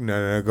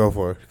 No, go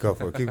for it. Go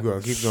for it. Keep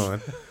going. Keep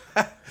going.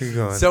 Keep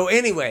going. So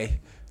anyway,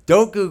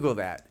 don't Google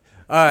that.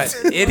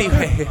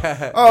 Anyway.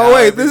 Oh,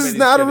 wait, this is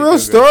not a real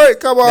story?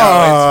 Come on.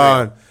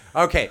 No, it's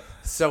real. Okay,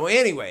 so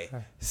anyway,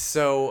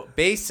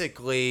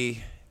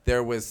 basically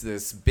there was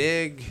this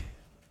big,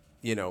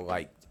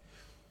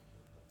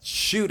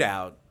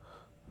 shootout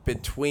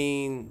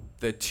between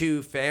the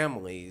 2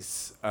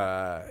 families,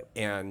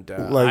 and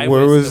Like,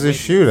 where was the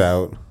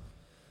shootout?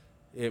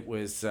 It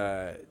was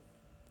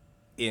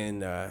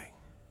in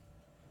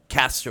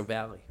Castro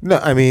Valley. No,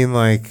 I mean,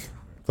 like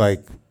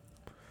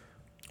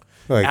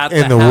At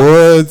in the the house.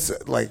 woods,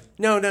 like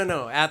No,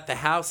 at the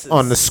houses.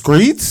 on the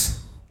streets?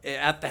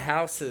 At the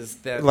houses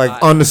that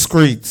Like on the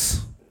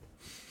streets.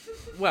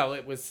 Well,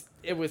 it was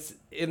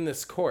in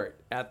this court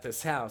at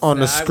this house. On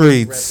the that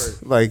I was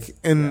streets. Like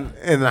in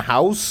the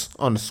house?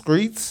 On the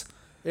streets?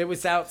 It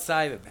was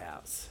outside of the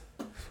house.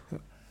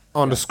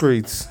 On the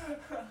streets.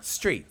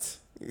 Streets.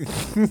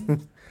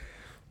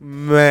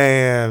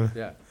 Man.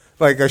 Yeah.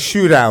 Like a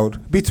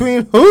shootout.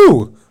 Between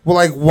who? Well,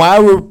 like, why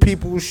were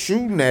people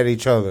shooting at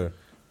each other?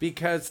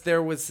 Because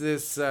there was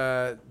this,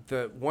 the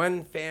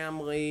one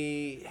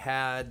family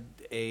had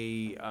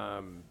a,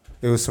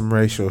 It was some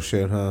racial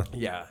shit, huh?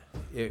 yeah.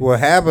 What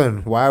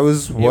happened? What It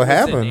was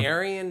happened? an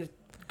Aryan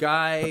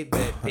guy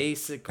that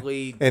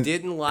basically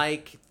didn't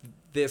like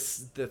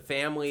the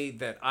family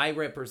that I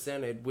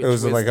represented, which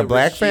Was it like a the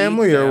black Rashid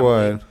family or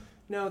what?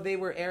 No, they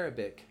were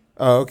Arabic.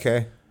 Oh,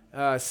 okay.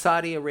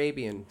 Saudi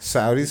Arabian.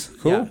 Saudis?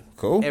 Cool. Yeah.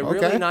 Cool. A okay.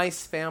 really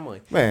nice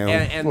family. Man,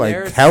 and like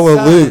their hella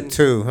son, loot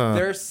too, huh?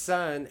 Their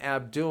son,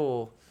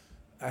 Abdul,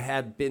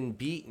 had been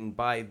beaten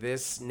by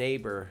this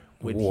neighbor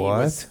when he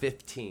was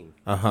 15.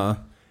 Uh-huh.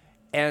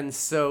 And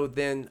so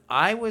then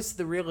I was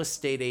the real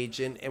estate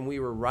agent, and we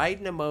were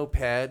riding a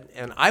moped,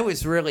 and I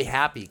was really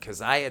happy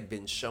because I had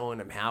been showing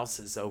him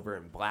houses over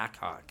in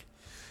Blackhawk.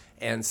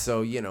 And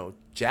so,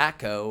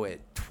 Jacko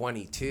at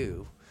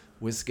 22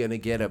 was going to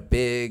get a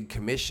big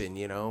commission,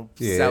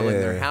 selling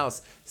their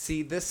house.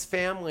 See, this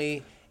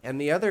family and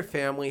the other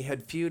family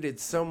had feuded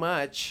so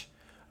much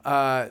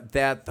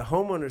that the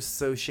homeowners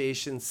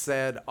association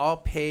said, I'll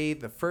pay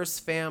the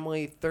first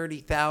family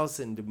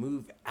 $30,000 to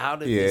move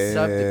out of the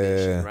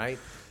subdivision, right?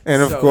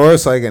 And of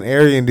course, like an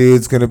Aryan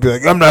dude's gonna be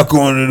like, I'm not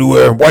going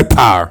anywhere. White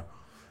power.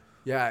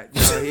 Yeah,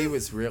 no, he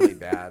was really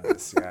bad,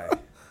 this guy.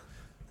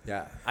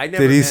 Yeah, I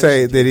never.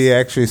 Did he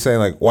actually say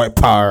like white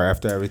power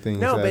after everything?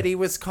 No, he said? but he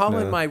was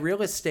calling my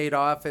real estate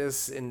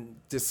office and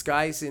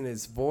disguising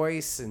his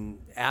voice and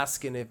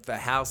asking if the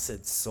house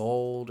had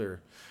sold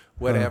or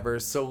whatever.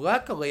 So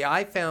luckily,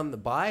 I found the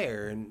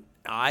buyer and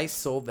I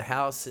sold the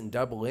house and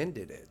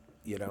double-ended it.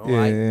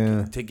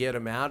 To get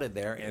him out of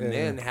there, and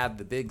then had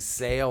the big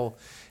sale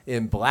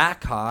in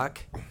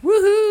Blackhawk.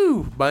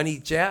 Woohoo! Money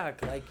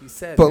Jack, like you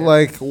said. But man.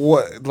 like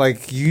what?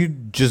 Like you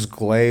just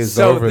glazed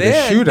So over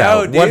then- the shootout.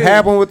 no, dude. What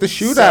happened with the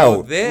shootout?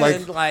 So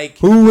then, like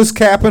who was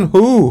capping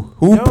who?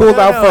 Who pulled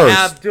out first?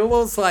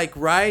 Abdul's like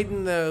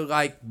riding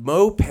the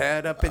moped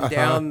up and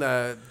down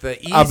the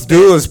east.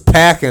 Abdul is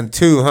packing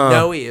too, huh?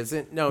 No, he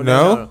isn't.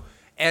 No.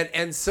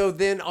 And so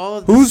then all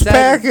of Who's a sudden,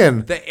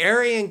 packing? The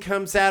Aryan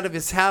comes out of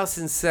his house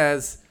and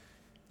says,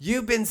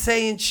 "You've been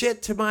saying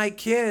shit to my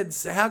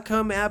kids. How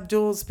come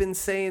Abdul's been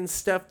saying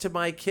stuff to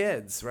my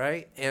kids,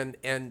 right?" And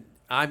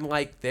I'm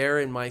like there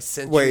in my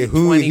Century Wait,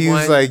 who? 21. He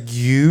was like,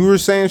 you were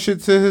saying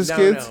shit to his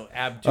kids? No,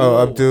 Abdul.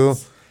 Oh, Abdul.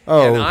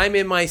 Oh, And I'm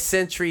in my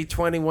Century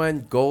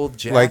 21 gold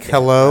jacket. like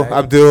hello. right?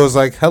 Abdul was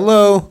like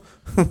hello.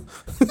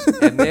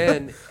 And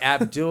then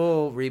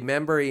Abdul,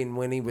 remembering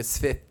when he was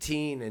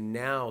 15 and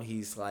now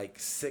he's like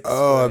 6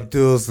 Oh, foot,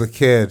 Abdul's the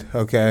kid. he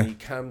Okay.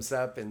 comes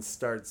up and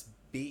starts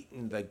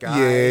beating the guy.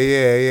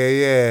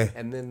 Yeah.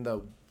 And then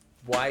the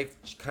wife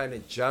kind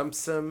of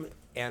jumps him,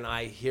 and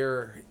I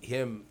hear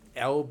him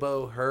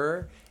elbow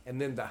her,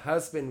 and then the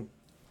husband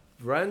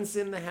runs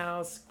in the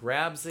house,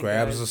 grabs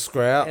Grabs gun, a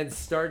scrap. and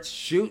starts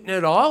shooting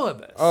at all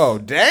of us. Oh,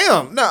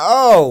 damn. No,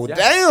 oh, Yeah.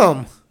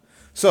 damn.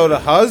 So the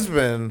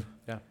husband...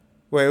 Yeah.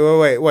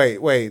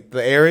 Wait.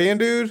 The Aryan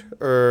dude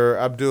or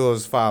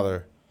Abdullah's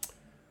father?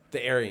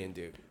 The Aryan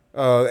dude.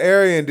 Oh, the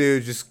Aryan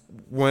dude just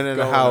went in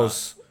the Going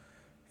house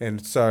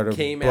and started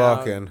Came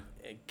bucking.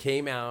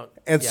 out.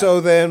 And yeah.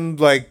 so then,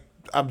 like,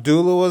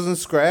 Abdullah wasn't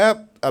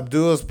scrapped?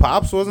 Abdullah's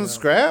pops wasn't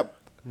scrapped?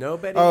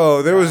 Nobody.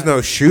 Oh, there was no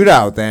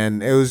shootout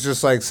then. It was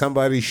just like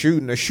somebody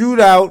shooting. A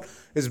shootout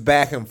is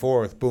back and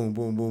forth. Boom,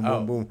 boom, boom, Oh,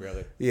 boom, boom.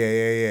 really?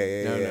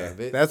 Yeah.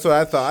 No, That's what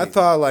I thought. I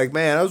thought, like,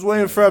 man, I was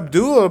waiting for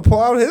Abdullah to pull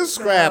out his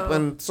scrap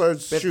and start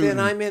But shooting. then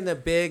I'm in the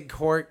big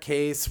court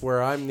case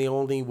where I'm the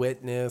only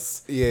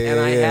witness. Yeah, And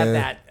I yeah. had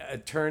that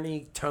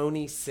attorney,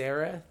 Tony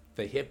Serra,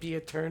 the hippie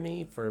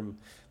attorney from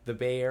the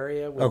Bay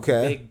Area with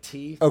Okay. big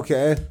teeth.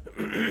 Okay.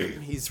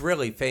 He's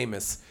really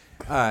famous.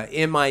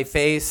 In my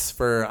face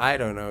for, I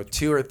don't know,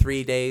 2 or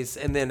 3 days.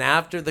 And then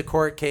after the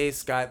court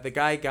case, the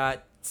guy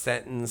got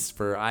sentenced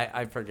for,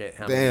 I forget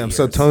how many Damn, years.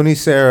 so Tony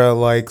Serra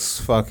likes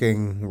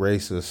fucking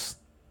racist.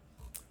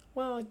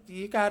 Well,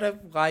 you gotta,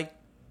 like,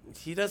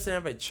 he doesn't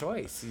have a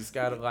choice. He's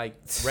gotta, like,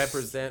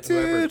 represent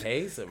whoever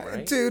pays him,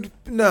 right? Dude,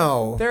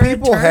 no. They're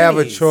People have a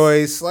attorneys.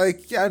 choice.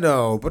 Like, I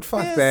know, but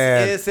fuck This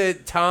that.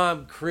 isn't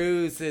Tom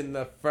Cruise in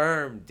The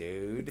Firm,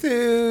 dude.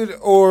 Dude,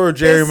 or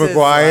Jerry This is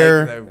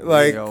Maguire. like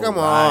Like, the come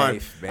real on.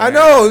 life, I man.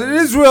 know, it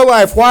is real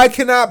life. Why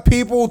cannot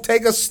people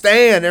take a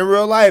stand in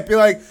real life? Be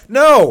like,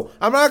 no,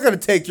 I'm not going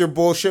to take your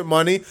bullshit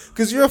money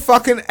because you're a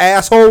fucking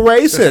asshole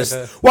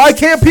racist. Why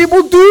can't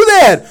people do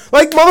that?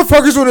 Like,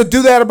 motherfuckers want to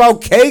do that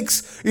about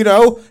cakes, you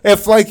know?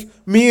 If, like,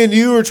 me and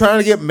you are trying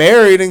to get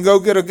married and go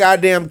get a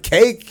goddamn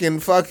cake in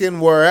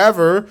fucking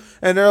wherever,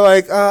 and they're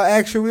like,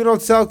 actually, we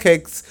don't sell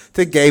cakes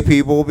to gay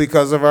people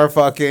because of our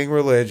fucking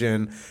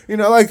religion. You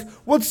know, like,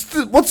 what's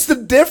the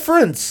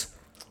difference?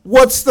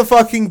 What's the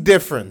fucking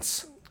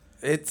difference?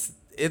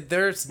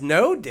 There's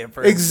no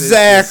difference.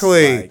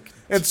 Exactly. It's just like,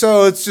 And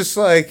so it's just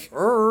like,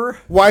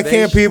 why they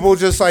can't people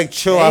just like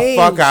chill the change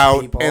fuck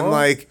out people. and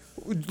like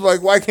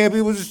why can't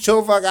people just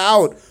chill the fuck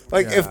out?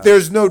 Like Yeah. if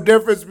there's no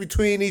difference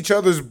between each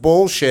other's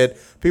bullshit,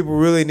 people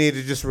really need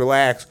to just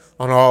relax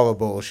on all the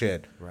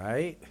bullshit.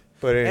 right?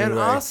 But anyway, And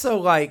also,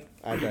 like,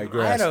 I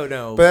digress. I don't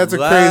know. But that's a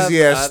love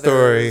crazy ass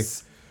story.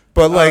 others.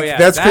 But like Oh, yeah,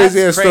 that's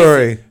crazy ass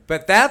story.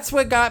 But that's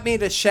what got me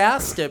to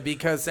Shasta,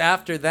 because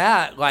after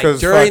that, like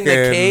 'Cause during the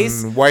fucking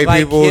case, white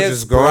like, people his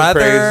just going brother,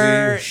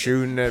 crazy,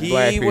 shooting at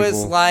black people. He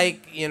was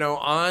like,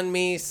 on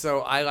me, so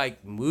I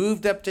like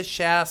moved up to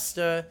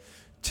Shasta,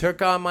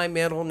 took on my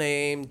middle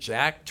name,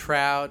 Jack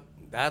Trout.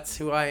 That's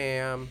who I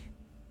am.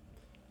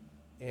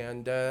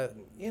 And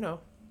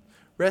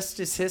rest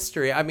is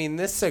history. I mean,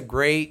 this is a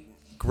great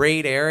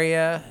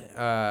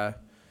area.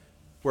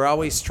 We're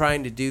always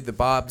trying to do the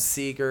Bob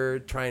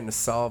Seger, trying to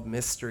solve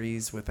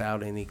mysteries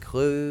without any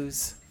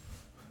clues.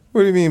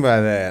 What do you mean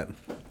by that?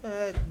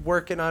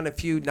 Working on a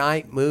few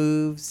night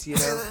moves,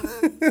 Arc.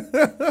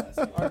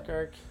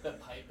 The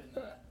pipe and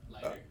the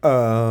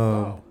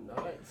lighter.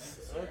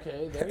 Nice.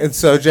 Okay. And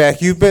so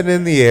Jack, you've been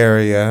in the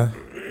area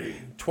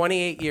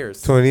 28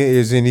 years. 28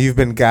 years, and you've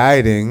been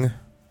guiding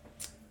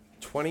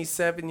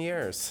 27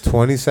 years.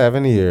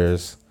 27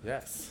 years.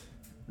 Yes.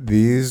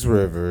 These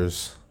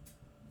rivers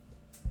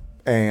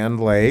and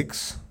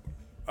lakes.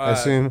 I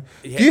assume.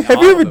 yeah, Have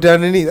all you of ever them.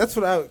 done any? That's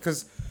what I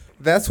because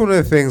that's one of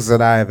the things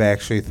that I've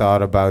actually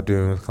thought about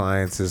doing with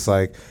clients is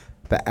like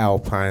the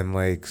alpine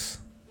lakes.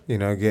 You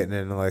know, getting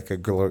into like a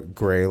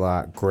gray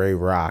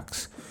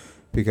rocks,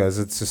 because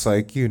it's just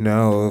like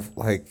if,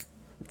 like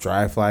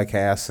dry fly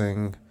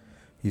casting,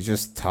 you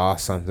just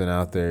toss something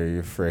out there,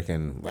 you're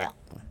freaking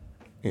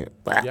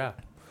Yeah.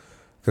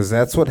 Because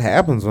that's what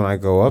happens when I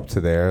go up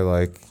to there,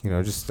 like,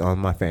 just on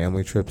my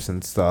family trips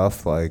and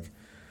stuff, like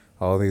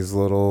all these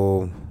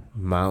little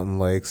mountain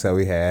lakes that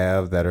we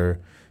have that are,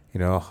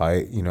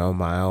 hike, a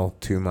mile,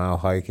 2 mile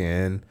hike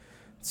in.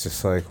 It's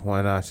just like,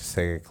 why not just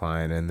take a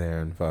client in there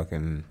and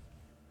fucking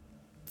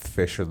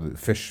fish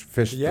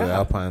the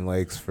alpine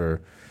lakes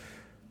for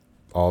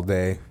all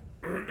day,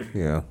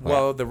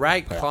 Well, the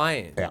right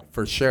client, Yeah.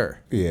 for sure.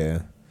 Yeah.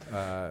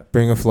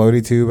 Bring a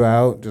floaty tube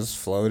out, just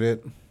float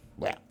it.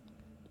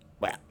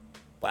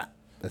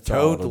 That's all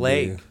Toad it'll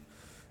Lake. be.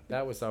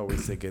 That was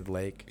always a good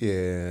lake.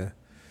 Yeah.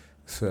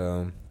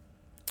 So,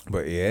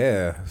 but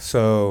yeah.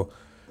 So,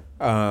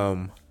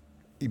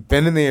 you've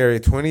been in the area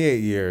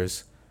 28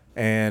 years,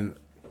 and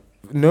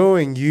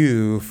knowing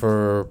you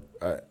for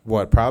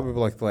probably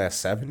like the last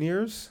 7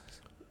 years,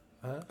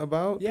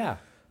 about. Yeah.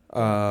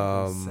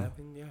 7,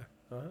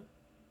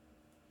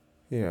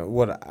 yeah.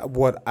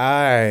 What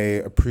I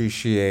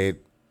appreciate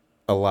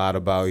a lot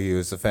about you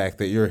is the fact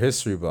that you're a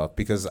history buff,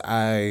 because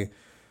I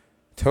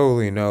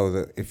totally know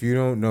that if you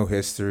don't know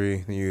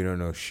history, then you don't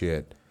know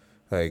shit.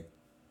 Like,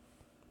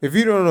 if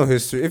you don't know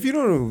history, if you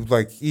don't know,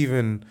 like,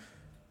 even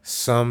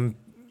some,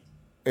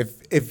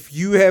 if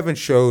you haven't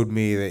showed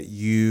me that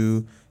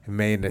you have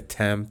made an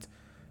attempt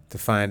to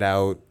find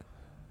out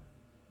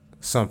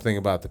something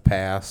about the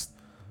past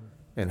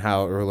and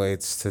how it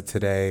relates to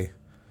today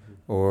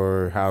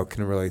or how it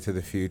can relate to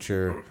the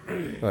future,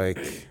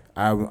 like,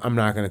 I'm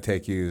not going to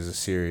take you as a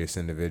serious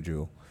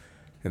individual.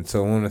 And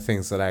so one of the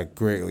things that I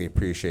greatly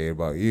appreciate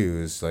about you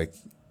is, like,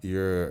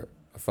 you're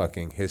a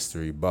fucking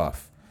history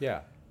buff.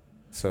 Yeah.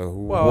 So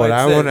what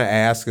I want to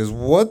ask is,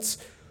 what's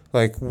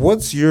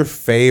your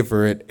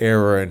favorite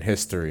era in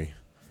history?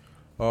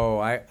 Oh,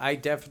 I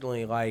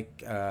definitely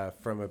like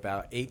from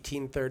about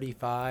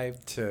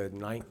 1835 to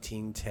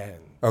 1910.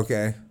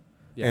 Okay.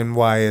 Yeah. And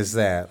why is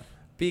that?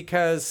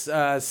 Because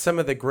some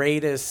of the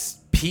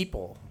greatest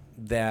people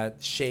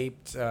that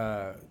shaped,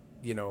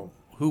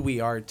 who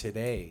we are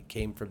today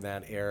came from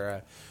that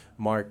era.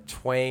 Mark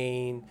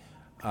Twain,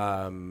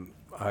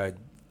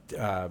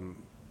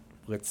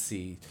 let's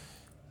see,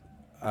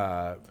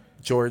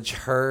 George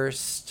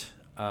Hurst,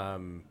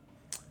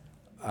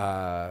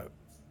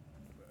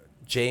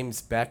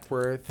 James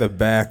Beckworth. The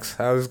Becks.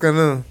 I was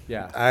gonna.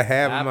 Yeah, I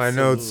have my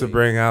notes to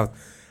bring out.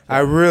 I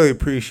really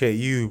appreciate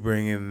you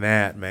bringing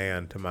that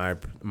man to my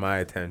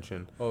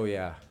attention. Oh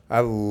yeah. I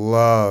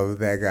love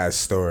that guy's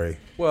story.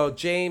 Well,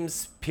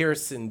 James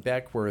Pearson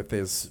Beckworth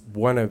is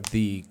one of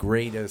the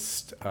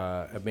greatest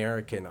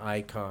American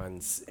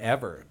icons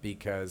ever,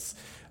 because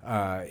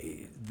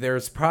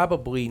there's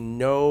probably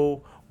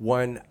no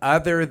one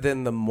other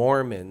than the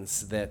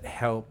Mormons that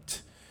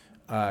helped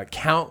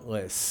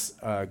countless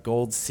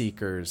gold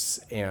seekers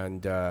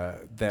and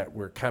that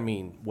were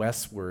coming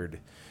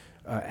westward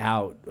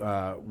out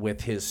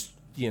with his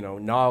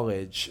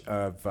knowledge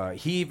of.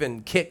 He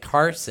even Kit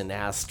Carson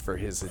asked for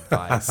his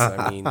advice.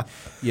 I mean,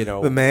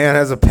 the man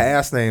has a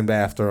pass named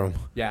after him.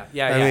 Yeah,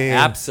 I mean,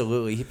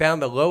 absolutely. He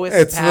found the lowest.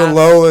 It's pass, the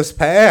lowest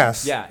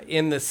pass. Yeah,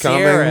 in the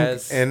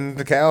Sierras,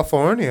 into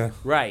California.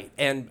 Right,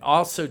 and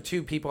also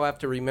too, people have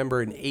to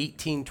remember in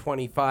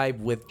 1825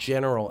 with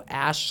General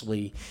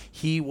Ashley,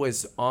 he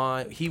was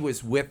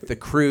with the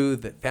crew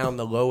that found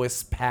the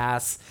lowest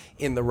pass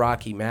in the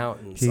Rocky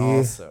Mountains.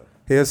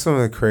 He has some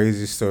of the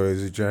crazy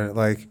stories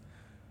of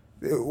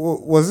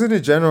was it a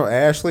General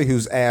Ashley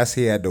whose ass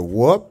he had to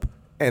whoop,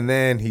 and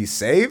then he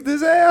saved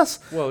his ass?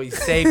 Well, he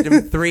saved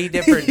him 3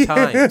 different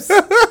times.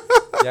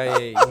 Yeah,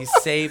 he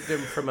saved him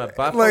from a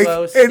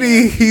buffalo. And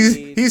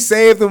he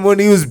saved him when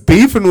he was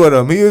beefing with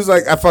him. He was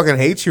like, "I fucking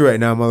hate you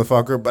right now,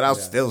 motherfucker, but I'll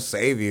still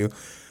save you."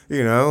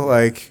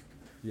 That's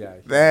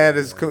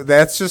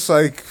just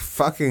like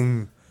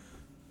fucking.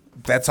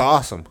 That's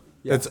awesome.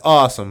 Yeah. It's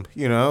awesome.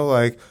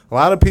 A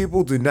lot of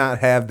people do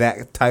not have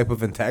that type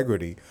of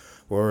integrity.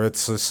 Or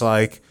it's just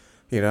like,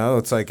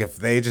 it's like if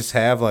they just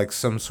have like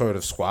some sort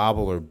of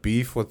squabble or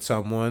beef with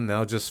someone,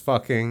 they'll just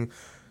fucking,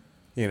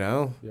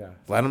 let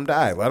them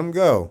die, let them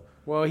go.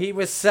 Well, he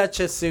was such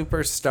a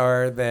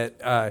superstar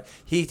that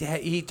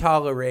he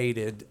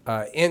tolerated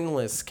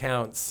endless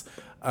counts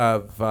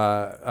of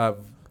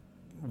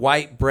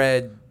white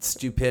bread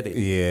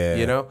stupidity.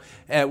 Yeah.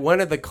 And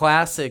one of the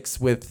classics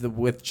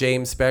with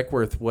James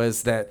Beckworth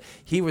was that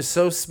he was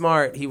so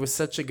smart, he was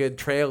such a good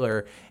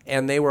trailer,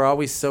 and they were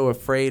always so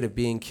afraid of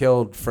being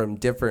killed from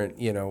different,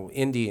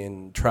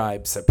 Indian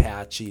tribes,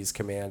 Apaches,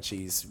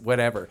 Comanches,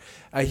 whatever.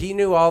 He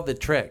knew all the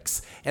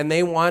tricks, and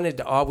they wanted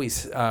to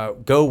always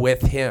go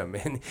with him.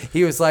 And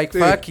he was like,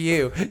 "Fuck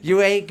you.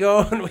 You ain't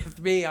going with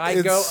me.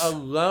 I go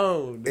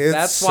alone.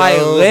 That's why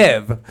I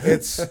live."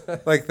 It's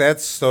like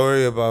that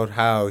story about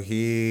how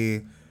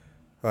he,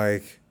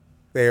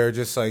 they are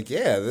just like,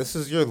 "Yeah, this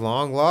is your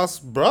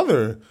long-lost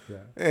brother." Yeah.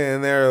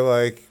 And they're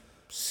like,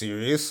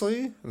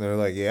 "Seriously?" And they're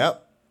like,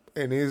 "Yep."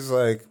 And he's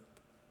like,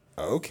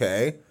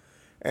 "Okay."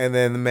 And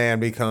then the man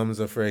becomes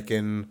a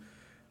freaking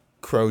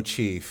Crow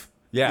chief.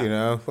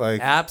 Yeah.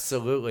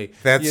 Absolutely.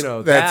 That's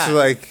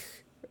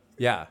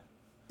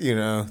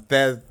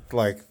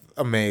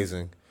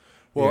amazing.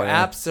 Well,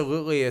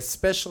 absolutely,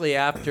 especially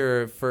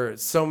after for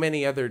so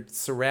many other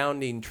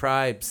surrounding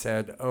tribes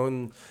had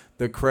owned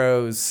the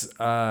Crows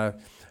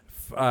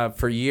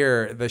for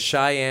years. The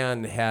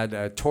Cheyenne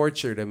had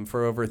tortured him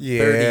for over 30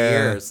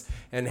 years,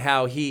 and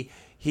how he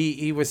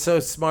was so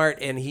smart,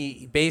 and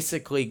he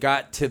basically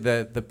got to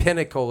the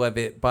pinnacle of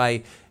it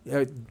by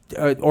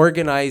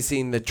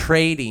organizing the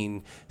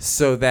trading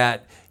so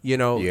that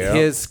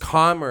his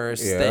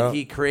commerce that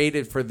he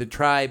created for the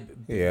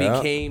tribe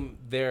became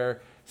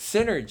their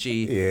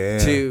synergy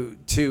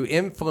to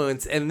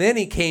influence. And then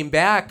he came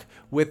back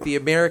with the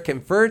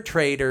American fur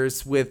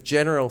traders with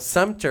General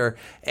Sumter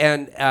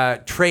and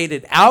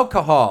traded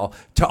alcohol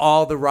to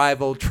all the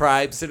rival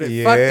tribes, and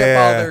it fucked up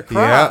all their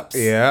crops.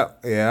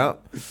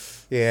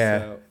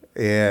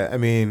 I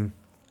mean,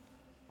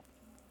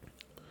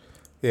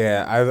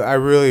 I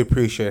really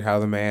appreciate how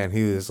the man,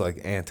 he was like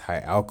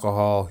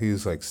anti-alcohol. He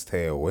was like,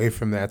 stay away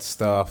from that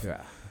stuff.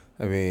 Yeah.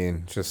 I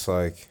mean, just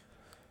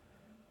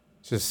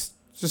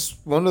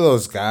one of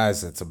those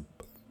guys that's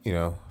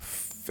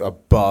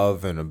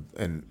above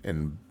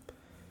and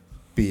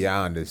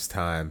beyond his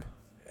time.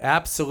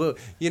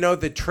 Absolutely.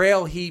 The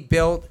trail he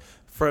built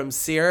from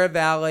Sierra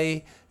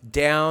Valley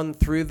down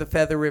through the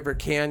Feather River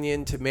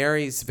Canyon to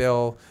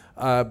Marysville.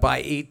 By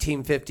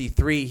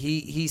 1853,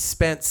 he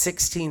spent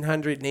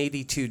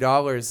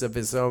 $1,682 of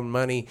his own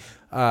money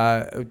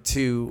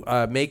to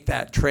make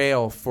that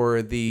trail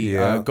for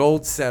the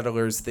gold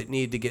settlers that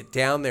need to get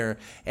down there.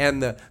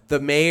 And the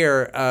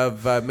mayor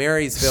of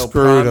Marysville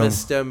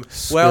promised him.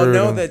 Well,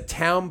 no, the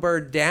town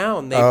burned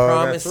down. They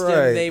promised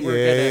him they were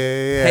going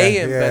to pay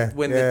him, but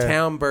when the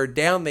town burned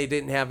down, they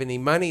didn't have any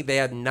money. They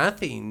had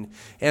nothing,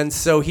 and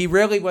so he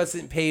really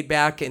wasn't paid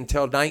back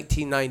until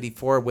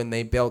 1994 when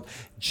they built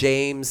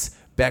James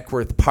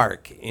Beckworth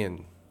Park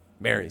in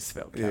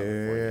Marysville,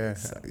 California.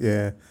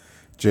 Yeah.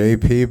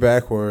 J.P.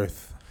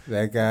 Beckworth,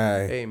 that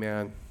guy. Hey,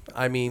 man.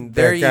 I mean,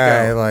 there you go.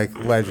 That guy, like,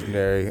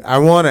 legendary. I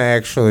want to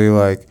actually,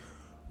 like,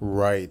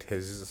 write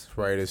his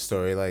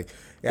story. Like,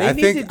 I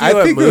think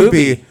it would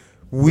be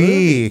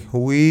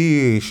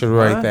we should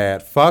write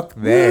that. Fuck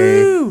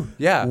they. Woo!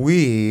 Yeah.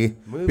 We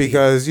movie.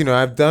 Because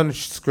I've done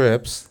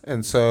scripts,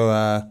 and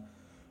so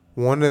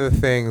one of the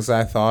things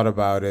I thought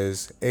about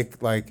is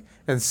it like.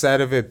 Instead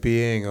of it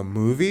being a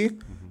movie,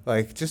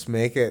 like, just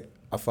make it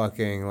a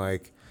fucking,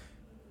 like,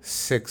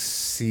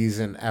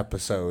 6-season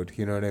episode,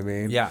 you know what I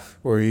mean? Yeah.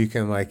 Where you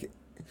can, like,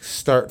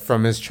 start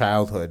from his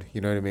childhood,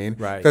 you know what I mean?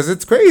 Right. Because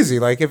it's crazy,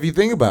 like, if you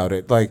think about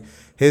it. Like,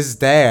 his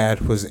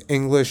dad was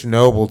English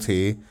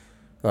nobility,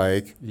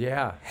 like,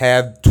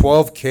 had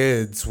 12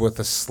 kids with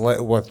in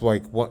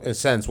a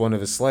sense, one of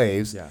his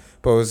slaves,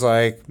 but was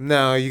like,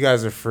 no, you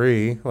guys are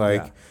free,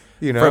 like...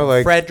 From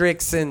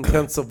Frederickson,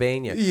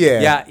 Pennsylvania.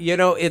 Yeah,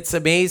 it's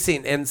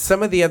amazing. And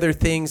some of the other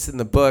things in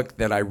the book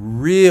that I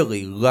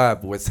really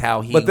love was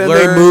how he But then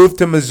they moved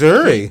to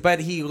Missouri. But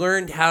he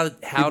learned how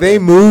they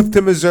moved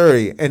to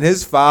Missouri, and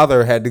his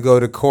father had to go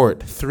to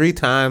court 3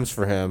 times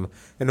for him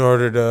in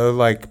order to,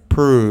 like,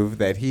 prove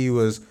that he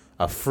was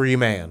a free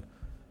man.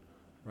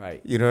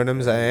 Right. You know what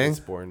I'm saying? He was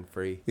born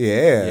free.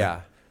 Yeah.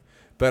 Yeah.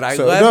 But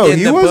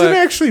he wasn't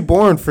actually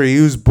born free. He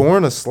was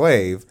born a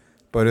slave.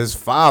 But his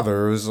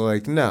father was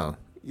like, no,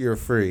 you're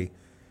free.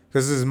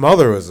 Because his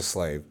mother was a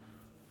slave,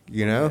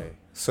 Okay.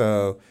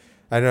 So,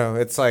 I know,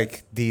 it's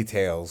like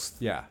details.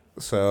 Yeah.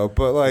 So,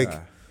 but like,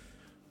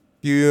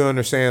 you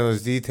understand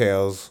those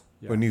details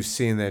when you've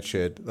seen that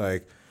shit.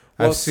 Like,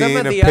 I've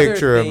seen a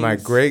picture of my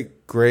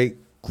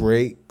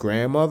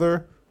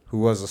great-great-great-grandmother who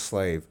was a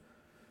slave.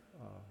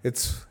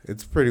 It's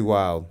pretty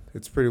wild.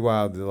 It's pretty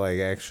wild to, like,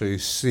 actually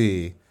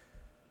see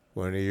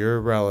one of your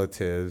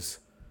relatives...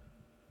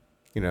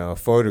 a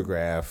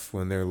photograph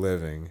when they're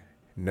living,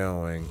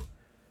 knowing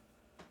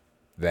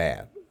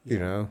that,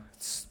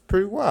 it's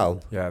pretty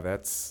wild. Yeah,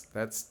 that's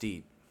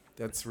deep.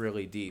 That's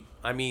really deep.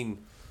 I mean,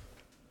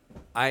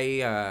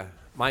 my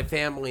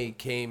family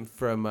came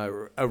from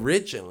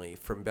originally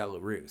from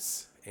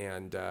Belarus,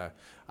 and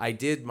I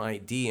did my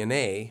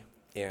DNA,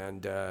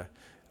 and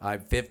I'm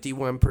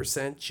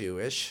 51%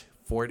 Jewish,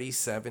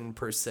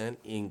 47%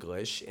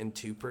 English, and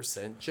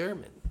 2%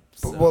 German.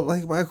 But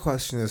my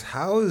question is,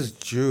 how is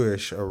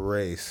Jewish a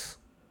race?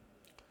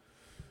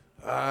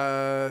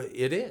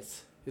 It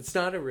is. It's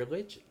not a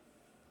religion.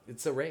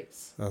 It's a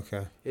race.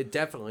 Okay. It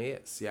definitely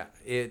is. Yeah.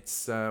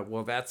 It's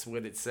that's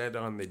what it said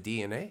on the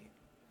DNA.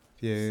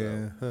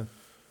 Yeah.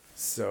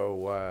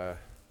 So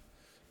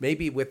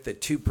maybe with the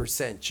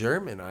 2%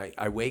 German,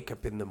 I wake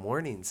up in the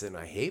mornings and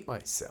I hate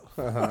myself.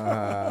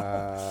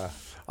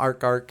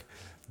 Ark.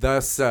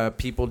 Thus,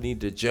 people need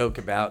to joke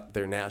about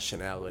their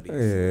nationalities.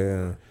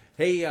 Yeah.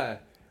 Hey,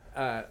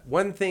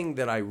 one thing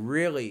that I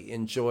really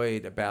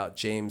enjoyed about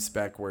James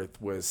Beckworth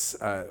was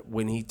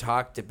when he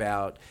talked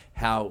about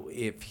how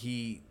if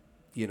he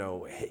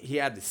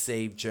had to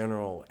save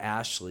General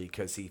Ashley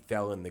because he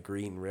fell in the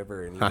Green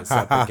River and he was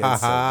up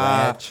against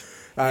a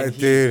ledge.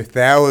 Dude,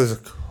 that was a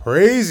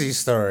crazy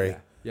story.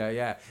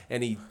 Yeah.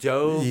 And he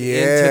dove into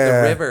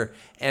the river,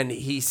 and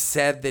he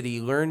said that he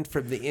learned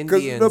from the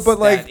Indians. But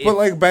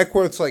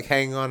Beckworth's like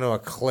hanging onto a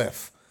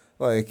cliff,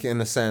 like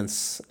in a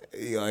sense.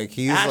 Like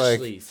he's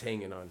Ashley's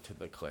hanging onto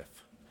the cliff.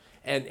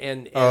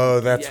 And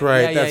that's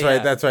right. And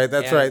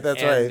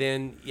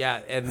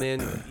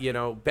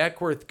then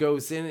Beckworth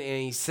goes in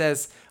and he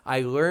says,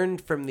 I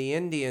learned from the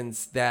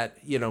Indians that,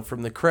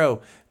 from the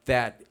Crow,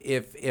 that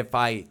if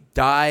I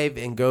dive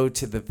and go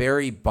to the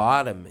very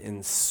bottom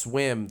and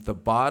swim the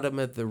bottom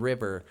of the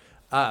river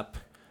up,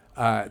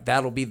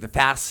 that'll be the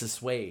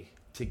fastest way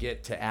to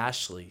get to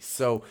Ashley.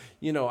 So,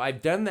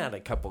 I've done that a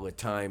couple of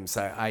times.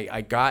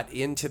 I got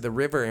into the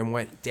river and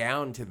went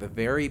down to the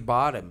very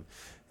bottom.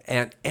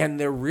 And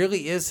there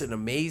really is an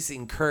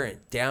amazing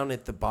current down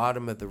at the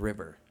bottom of the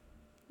river.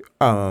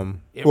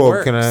 It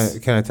works.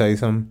 Can I tell you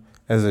something?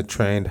 As a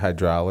trained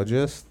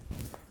hydrologist,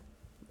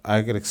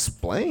 I could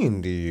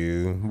explain to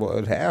you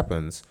what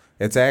happens.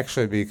 It's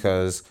actually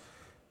because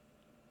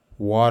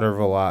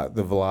the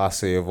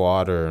velocity of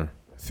water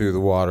through the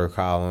water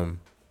column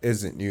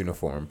isn't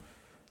uniform.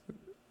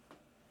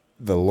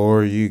 The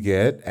lower you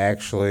get,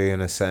 actually,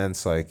 in a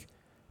sense, like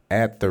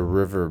at the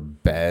river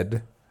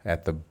bed,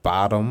 at the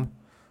bottom,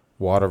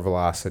 water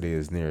velocity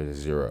is near to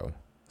zero.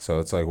 So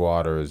it's like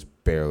water is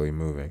barely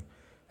moving.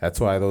 That's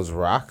why those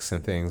rocks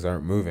and things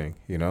aren't moving.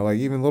 You know, like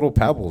even little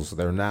pebbles,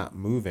 they're not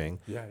moving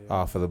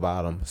off of the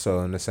bottom. So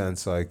in a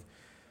sense, like,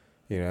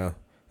 you know,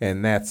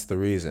 and that's the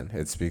reason.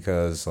 It's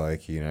because,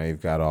 like, you know,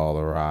 you've got all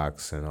the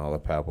rocks and all the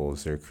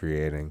pebbles. They're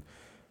creating,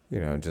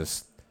 you know,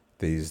 just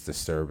these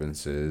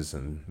disturbances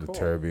and the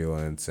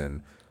turbulence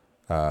and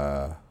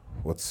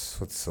what's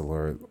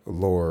the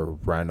lower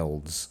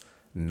Reynolds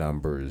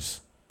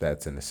numbers.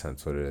 That's in a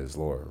sense what it is,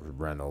 lower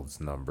Reynolds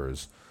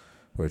numbers,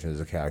 which is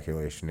a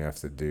calculation you have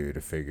to do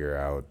to figure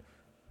out,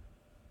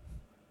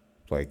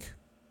 like,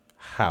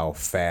 how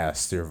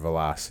fast your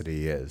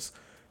velocity is.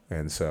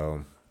 And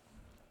so,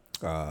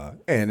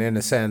 and in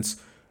a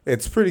sense,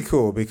 it's pretty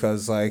cool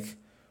because, like,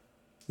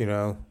 you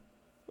know,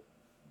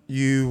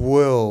 you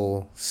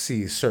will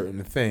see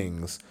certain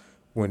things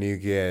when you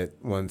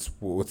get ones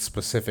with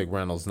specific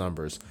Reynolds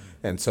numbers.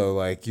 And so,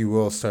 like, you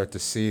will start to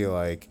see,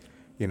 like,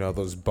 you know,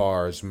 those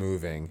bars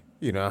moving.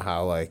 You know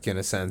how, like, in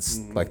a sense,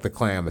 like the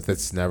Klamath,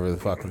 it's never the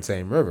fucking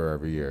same river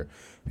every year.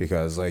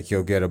 Because, like,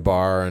 you'll get a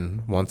bar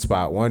in one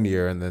spot one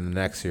year, and then the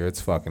next year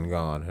it's fucking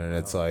gone. And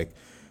it's like,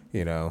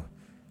 you know,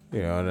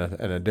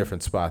 in a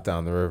different spot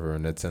down the river.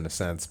 And it's in a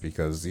sense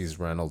because these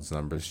Reynolds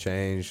numbers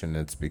change, and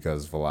it's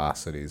because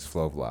velocities,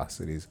 flow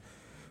velocities.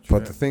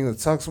 But the thing that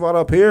sucks about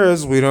up here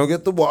is we don't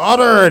get the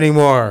water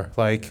anymore.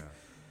 Like,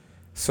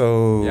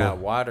 so. Yeah,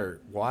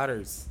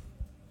 water's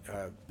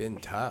been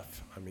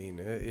tough. I mean,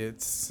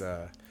 it's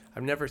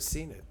I've never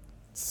seen it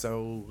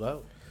so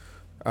low.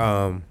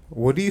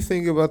 What do you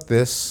think about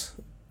these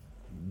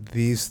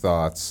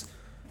thoughts?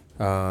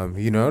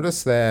 You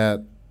notice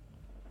that,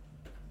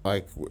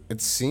 like,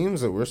 it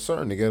seems that we're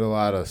starting to get a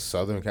lot of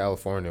Southern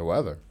California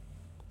weather.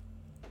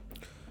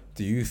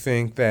 Do you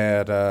think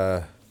that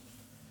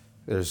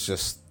there's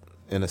just,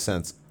 in a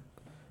sense,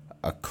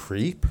 a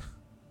creep?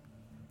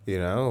 You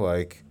know,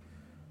 like,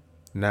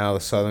 now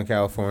Southern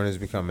California is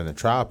becoming the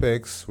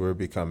tropics. We're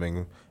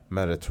becoming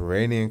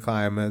Mediterranean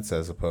climates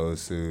as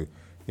opposed to,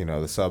 you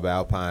know, the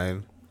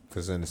subalpine.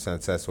 Because in a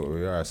sense, that's what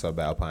we are,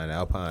 subalpine,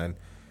 alpine.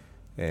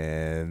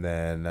 And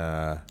then,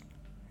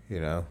 you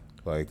know,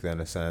 like, then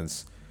in a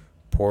sense,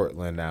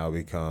 Portland now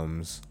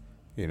becomes,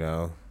 you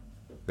know,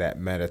 that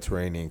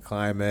Mediterranean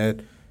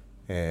climate.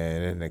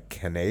 And in the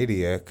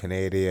Canada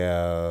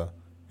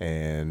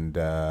and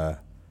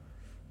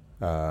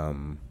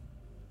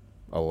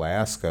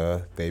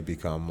Alaska, they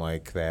become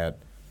like that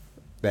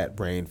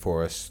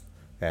rainforest,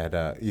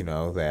 that you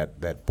know,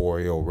 that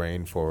boreal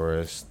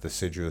rainforest,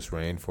 deciduous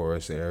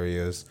rainforest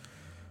areas,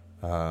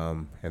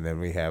 and then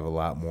we have a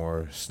lot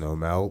more snow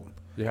melt,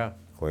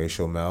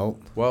 glacial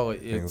melt, Well,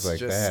 things it's like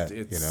just that.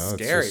 it's You know,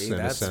 scary. it's just, in a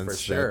That's sense, for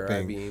sure. that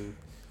thing, I mean,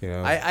 you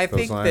know, I those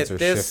think lines that are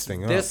this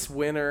shifting up. this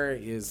winter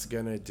is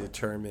going to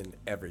determine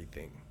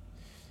everything.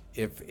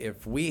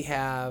 If we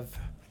have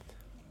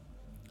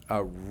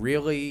a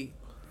really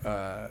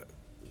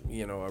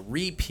you know, a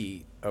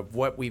repeat of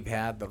what we've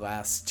had the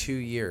last 2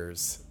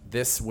 years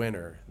this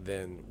winter,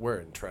 then we're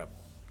in trouble.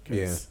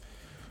 Yeah.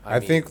 I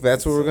mean, think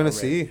that's what we're going to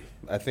already- see.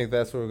 I think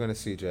that's what we're going to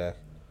see, Jack.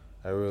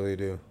 I really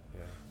do.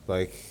 Yeah.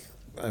 Like,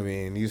 I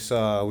mean, you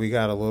saw we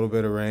got a little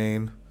bit of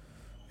rain,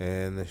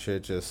 and the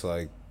shit just,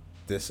 like,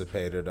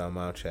 dissipated on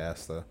Mount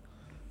Shasta.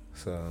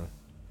 So,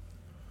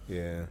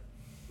 yeah.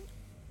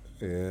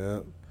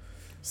 Yeah.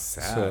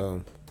 Sad.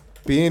 So,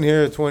 being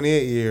here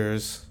 28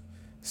 years,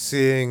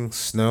 seeing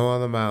snow on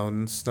the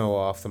mountain, snow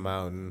off the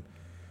mountain,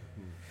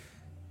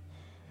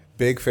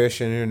 big fish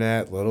in your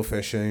net, little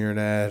fish in your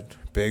net,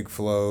 big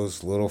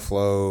flows, little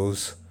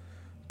flows,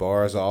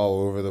 bars all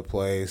over the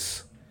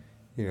place.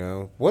 You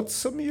know, what's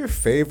some of your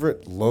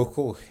favorite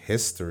local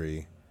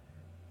history?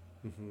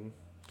 You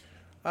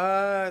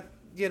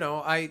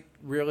know, I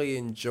really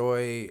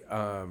enjoy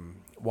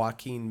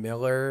Joaquin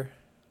Miller.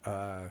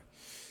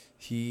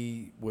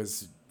 He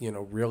was, you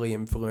know, really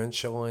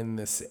influential in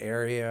this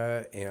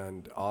area,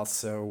 and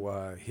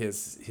also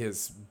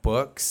his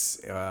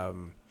books,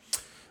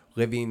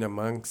 Living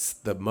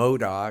Amongst the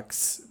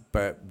Modocs,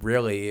 but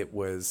really it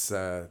was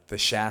the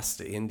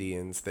Shasta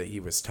Indians that he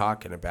was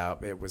talking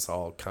about. It was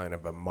all kind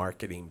of a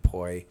marketing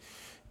ploy,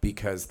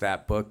 because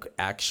that book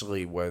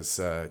actually was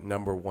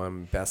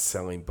 #1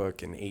 best-selling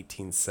book in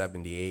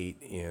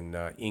 1878 in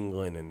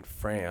England and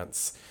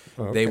France.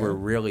 Okay. They were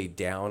really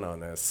down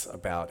on us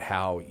about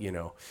how, you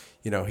know,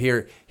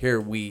 here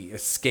we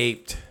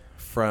escaped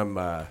from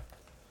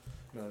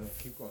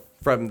Keep going.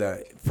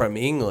 from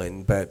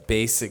England, but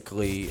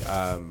basically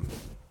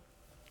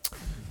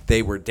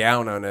they were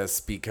down on us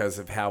because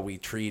of how we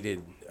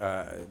treated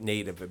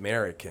Native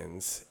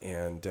Americans,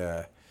 and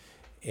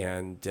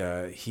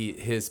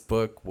his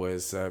book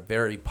was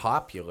very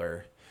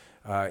popular.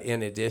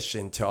 In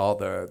addition to all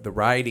the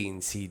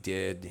writings he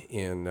did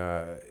in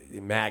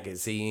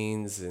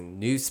magazines and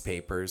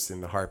newspapers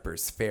in the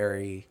Harper's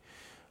Ferry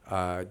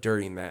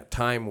during that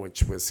time,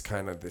 which was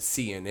kind of the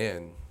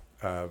CNN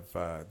of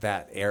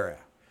that era.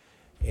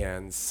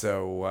 And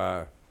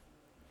so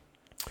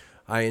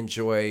I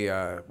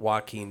enjoy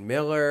Joaquin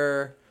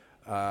Miller.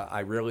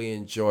 I really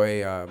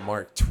enjoy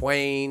Mark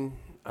Twain.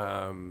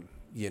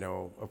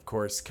 of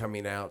course,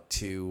 coming out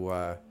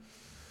to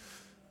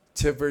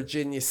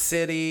Virginia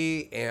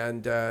City,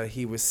 and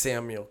he was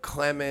Samuel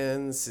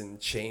Clemens and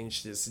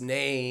changed his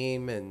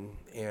name,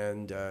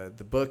 and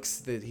the books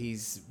that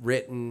he's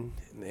written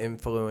and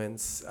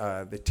influence,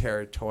 the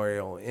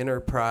Territorial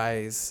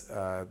Enterprise,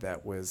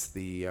 that was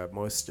the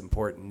most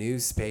important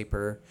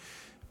newspaper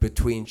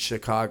between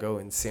Chicago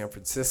and San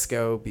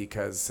Francisco,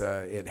 because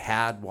it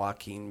had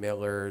Joaquin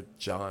Miller,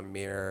 John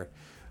Muir,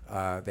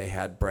 they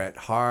had Bret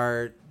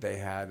Hart, they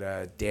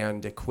had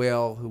Dan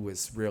DeQuille, who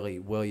was really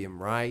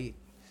William Wright.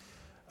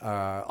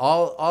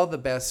 All the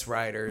best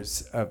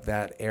writers of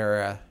that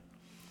era,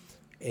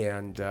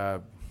 and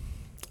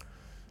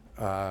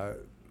I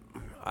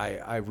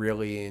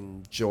really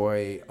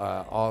enjoy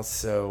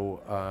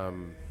also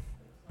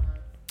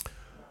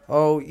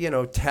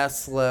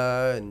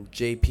Tesla and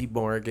J.P.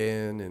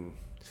 Morgan, and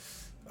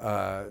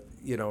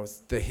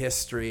the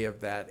history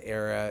of that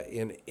era.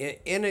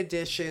 In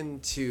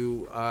addition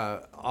to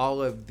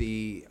all of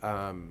the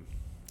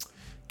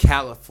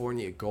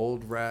California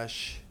Gold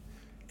Rush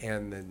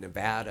and the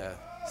Nevada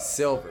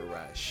Silver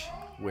Rush,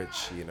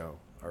 which,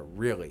 are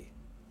really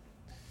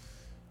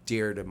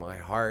dear to my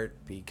heart,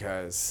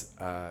 because,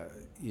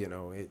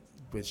 it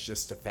was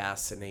just a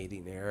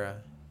fascinating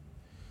era.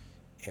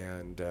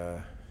 And,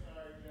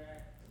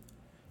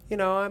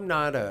 I'm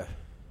not a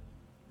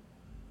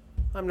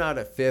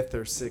fifth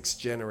or sixth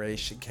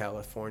generation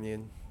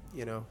Californian,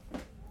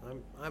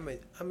 I'm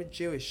a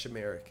Jewish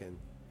American,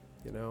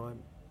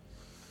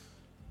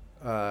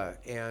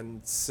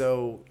 and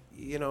so,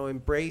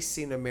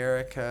 embracing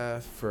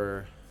America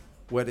for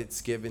what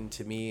it's given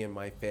to me and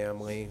my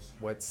family,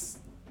 what's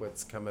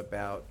come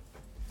about,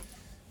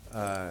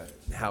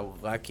 how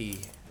lucky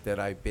that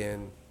I've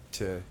been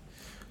to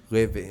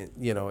live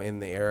in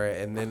the era,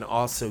 and then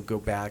also go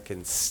back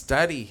and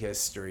study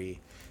history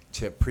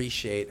to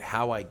appreciate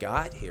how I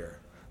got here.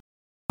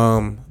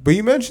 But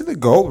you mentioned the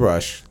gold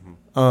rush.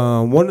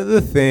 One of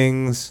the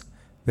things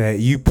that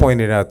you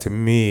pointed out to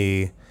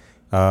me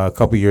a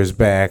couple years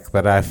back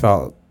that I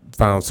found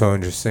so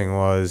interesting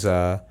was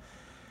on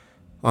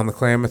the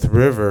Klamath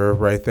River,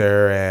 right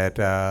there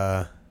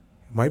at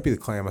might be the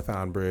Klamath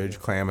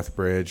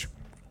Bridge,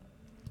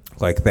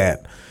 like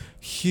that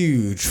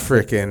huge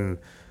freaking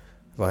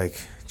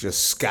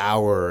just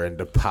scour and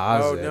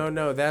deposit. Oh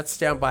no, that's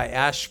down by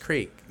Ash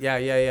Creek.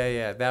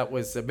 Yeah. That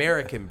was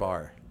American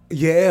Bar.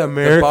 Yeah,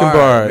 American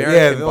bar.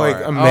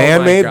 Like a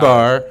man-made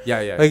bar.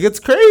 Yeah. Like, it's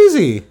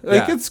crazy.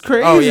 It's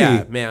crazy. Oh,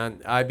 yeah,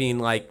 man. I mean,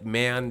 like,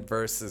 man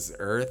versus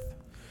earth,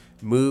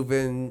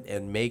 moving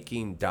and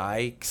making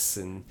dikes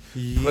and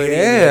putting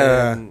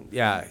in.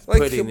 Yeah.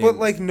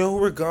 But no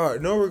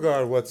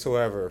regard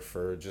whatsoever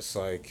for just,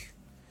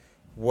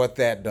 what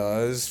that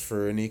does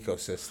for an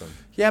ecosystem.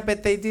 Yeah,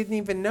 but they didn't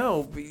even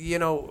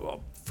know.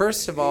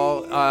 First of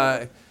all,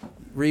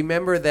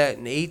 remember that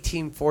in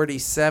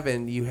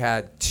 1847, you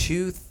had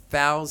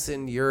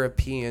 2,000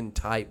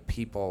 European-type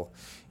people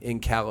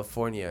in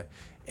California.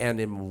 And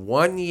in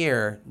 1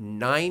 year,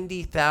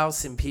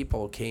 90,000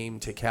 people came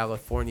to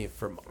California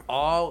from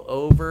all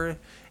over.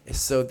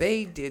 So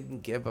they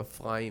didn't give a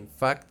flying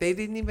fuck. They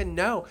didn't even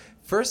know.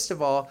 First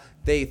of all,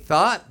 they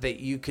thought that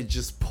you could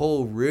just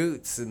pull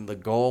roots and the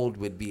gold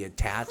would be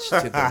attached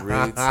to the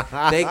roots.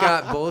 They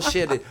got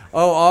bullshitted.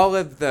 Oh, all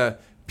of the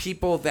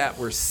people that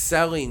were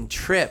selling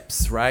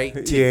trips, right,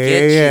 to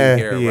get you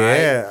here, right?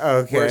 Yeah,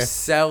 okay. Were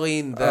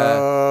selling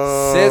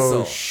the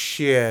sizzle. Oh,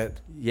 shit.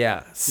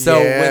 Yeah. So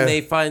when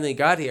they finally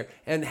got here,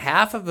 and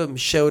half of them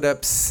showed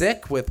up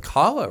sick with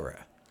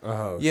cholera.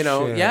 Oh, shit.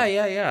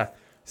 Yeah.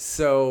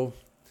 So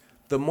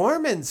the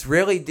Mormons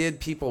really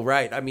did people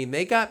right. I mean,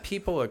 they got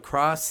people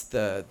across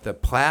the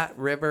Platte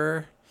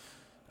River.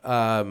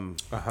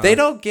 They're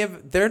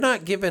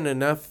not given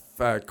enough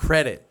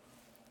credit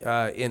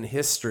in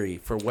history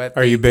for what.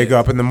 Are you big did.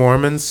 up in the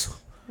Mormons?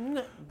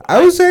 No, I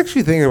was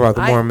actually thinking about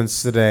the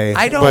Mormons today,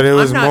 but it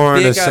was more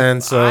in a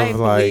sense of I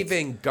believe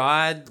in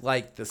God,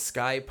 like the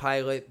Sky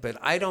Pilot, but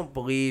I don't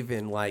believe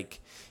in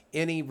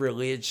any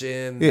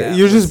religion. Yeah,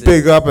 you're just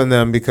big up in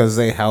them because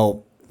they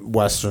help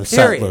Western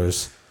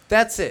settlers.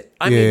 That's it.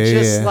 I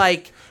mean,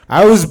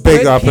 I was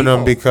big up in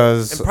them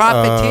because and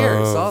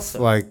profiteers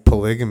also, like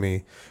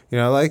polygamy.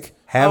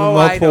 Having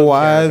multiple I don't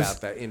wives.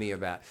 Care about any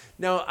of that.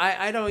 No,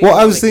 I don't. Well,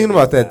 I was thinking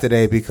about that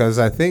today because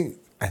I think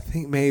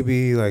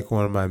maybe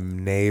one of my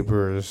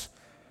neighbors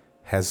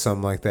has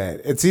something like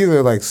that. It's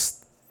either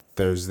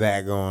there's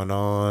that going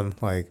on,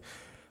 a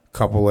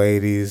couple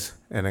ladies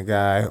and a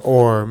guy,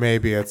 or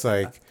maybe it's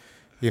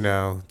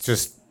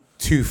just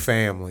two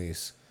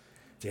families.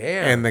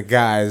 Damn. And the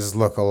guys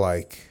look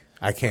alike.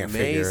 I can't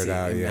figure it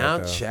out yet.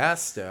 Mount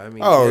Shasta. I mean,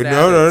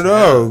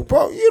 no.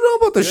 Bro, you know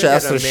about the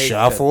Shasta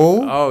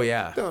Shuffle?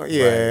 Yeah.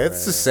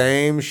 It's the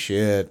same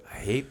shit. I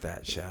hate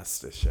that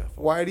Shasta Shuffle.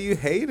 Why do you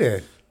hate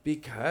it?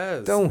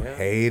 Because don't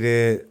hate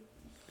it.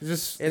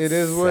 It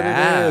is what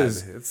sad. it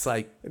is. It's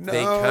they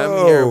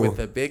come here with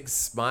a big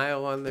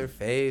smile on their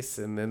face,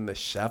 and then the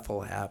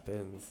shuffle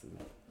happens.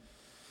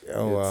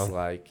 Oh, It's well.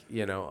 like,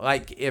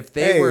 like if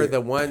they Hey. were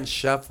the ones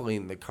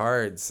shuffling the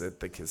cards at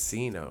the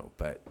casino,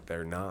 but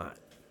they're not.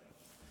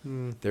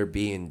 They're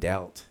being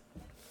dealt.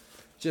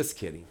 Just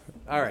kidding.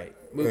 All right,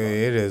 move on.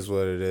 It is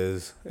what it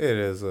is. It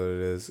is what it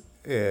is.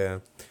 Yeah.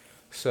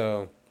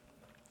 So,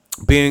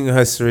 being a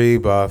history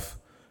buff,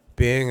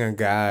 being a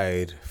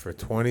guide for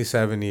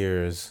 27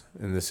 years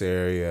in this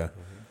area,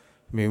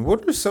 I mean,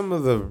 what are some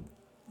of the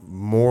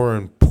more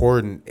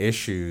important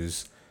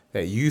issues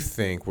that you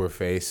think we're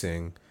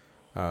facing,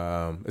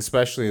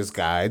 especially as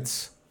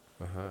guides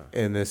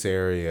in this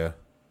area?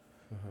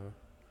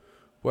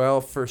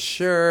 Well, for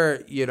sure,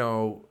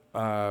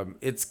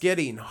 it's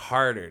getting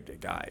harder to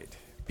guide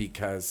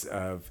because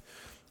of,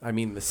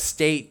 the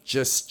state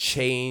just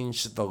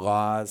changed the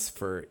laws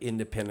for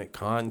independent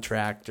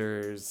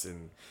contractors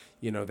and,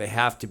 they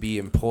have to be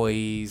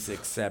employees,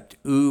 except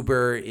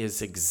Uber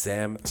is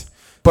exempt.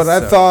 But I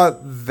So- thought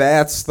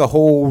that's the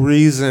whole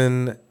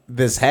reason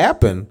this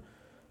happened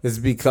is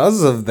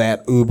because of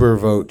that Uber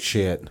vote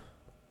shit.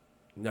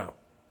 No.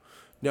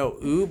 No,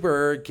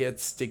 Uber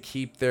gets to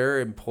keep their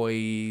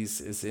employees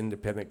as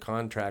independent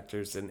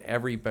contractors, and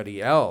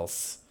everybody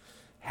else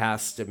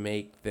has to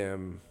make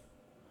them.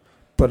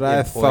 But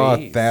I thought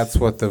Employees. that's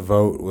what the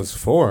vote was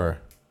for.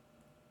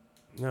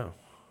 No.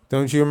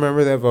 Don't you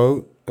remember that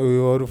vote that we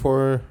voted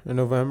for in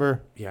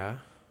November? Yeah.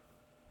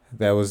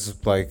 That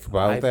was like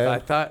about I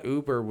that? thought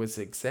Uber was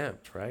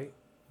exempt, right?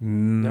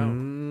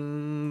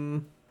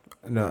 No,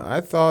 I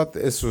thought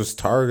this was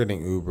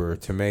targeting Uber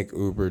to make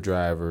Uber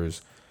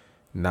drivers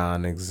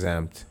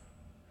non-exempt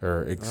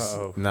or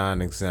Uh-oh.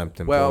 non-exempt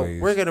Well,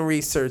 employees. we're going to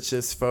research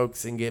this,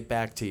 folks, and get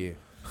back to you.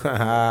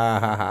 And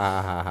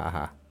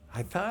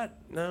I thought,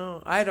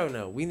 no, I don't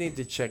know. We need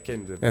to check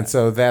into that.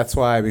 so that's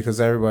why, because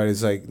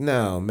everybody's like,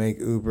 no, make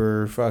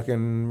Uber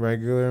fucking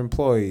regular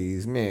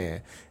employees,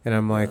 man. And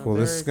I'm like, well,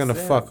 this they're is going to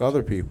exempt. fuck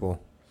other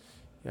people.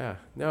 Yeah.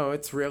 No,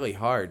 it's really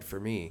hard for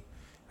me.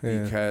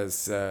 Yeah.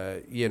 Because,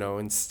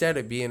 instead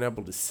of being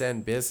able to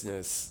send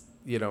business,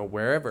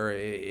 wherever,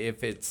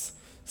 if it's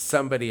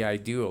somebody I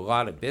do a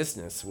lot of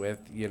business with,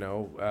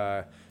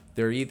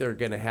 they're either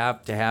going to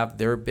have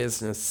their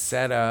business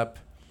set up,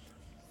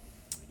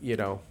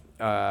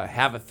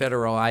 have a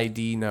federal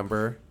ID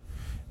number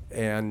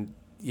and,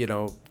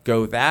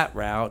 go that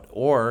route,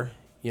 or,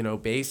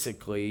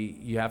 basically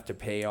you have to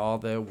pay all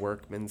the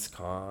workman's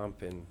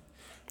comp and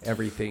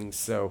everything.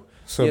 So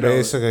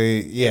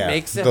Basically, yeah,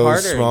 makes it those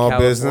harder in small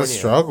business California.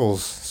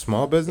 struggles.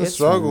 Small business it's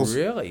struggles.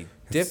 really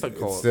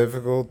difficult. It's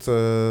difficult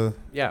to.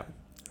 Yeah.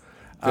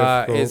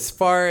 Difficult. As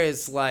far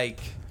as like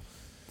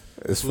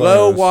As far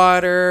low as-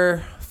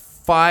 water,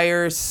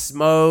 fire,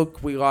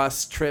 smoke, we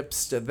lost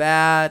trips to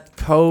that.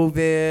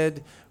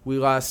 COVID, we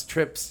lost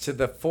trips to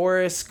the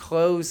forest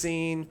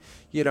closing.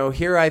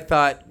 Here I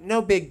thought,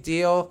 no big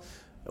deal.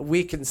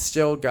 We can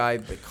still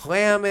guide the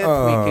Klamath.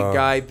 We can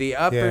guide the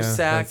upper yeah,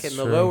 Sac that's and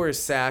the true. lower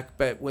Sac.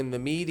 But when the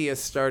media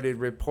started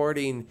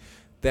reporting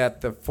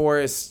that the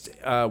forest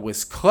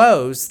was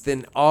closed,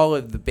 then all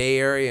of the Bay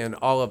Area and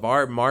all of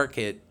our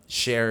market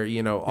share,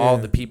 all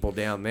Yeah. the people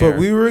down there. But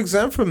we were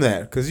exempt from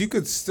that because you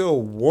could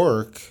still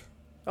work.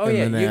 Oh in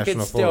yeah, the you National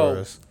can still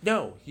Forest.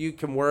 no. You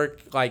can work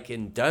like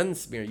in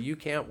Dunsmuir. You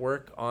can't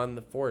work on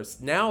the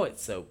forest. Now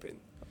it's open.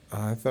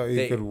 I thought you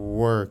They- could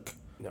work.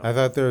 No. I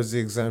thought there was the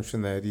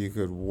exemption that you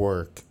could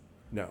work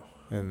No,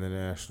 in the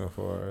National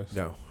Forest.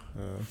 no,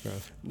 Oh, okay.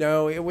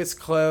 no. It was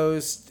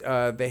closed.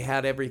 They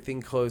had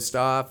everything closed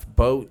off.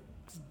 Boat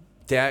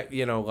deck.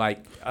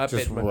 Like up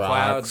Just at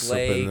rocks McLeod up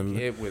Lake. in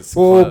the- It was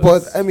Well,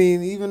 closed. but I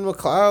mean, even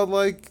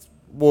McLeod,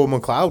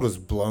 McLeod was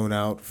blown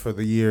out for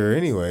the year,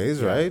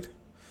 anyways, Yeah. right?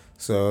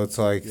 So it's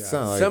like it's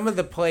not like Some of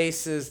the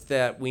places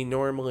that we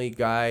normally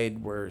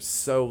guide were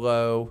so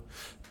low,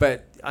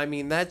 but I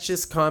mean that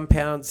just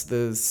compounds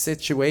the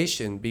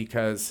situation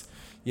because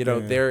Yeah.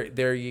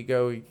 there you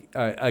go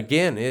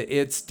again.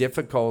 It's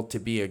difficult to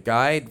be a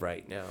guide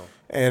right now.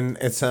 And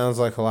it sounds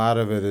like a lot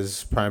of it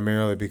is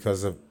primarily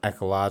because of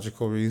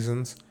ecological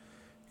reasons.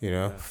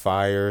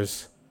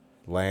 Fires,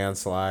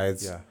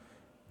 landslides,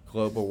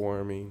 Global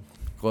warming,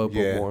 global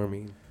Yeah.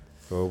 warming.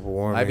 global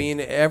warming. I mean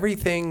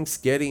everything's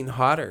getting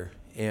hotter,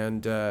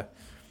 and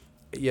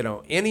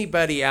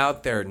anybody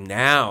out there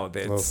now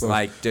that's Well,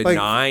 like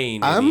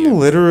denying. any I'm of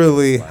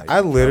literally, like, I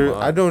literally,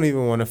 come on. I don't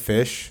even want to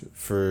fish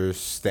for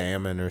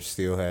salmon or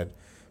steelhead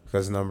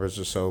because numbers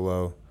are so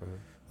low.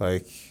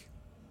 Like,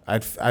 I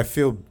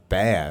feel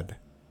bad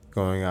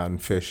going out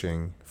and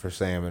fishing for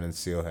salmon and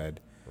steelhead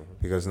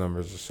because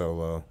numbers are so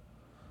low.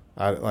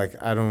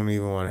 I don't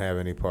even want to have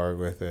any part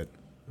with it.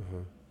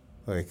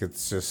 Like,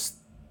 it's just,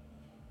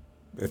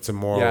 it's a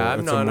moral. Yeah,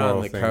 I'm it's a not moral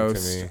on the thing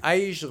coast. To me. I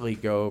usually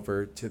go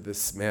over to the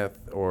Smith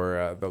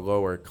or the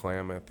lower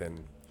Klamath,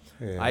 and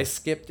Yeah. I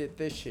skipped it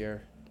this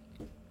year.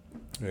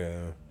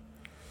 Yeah.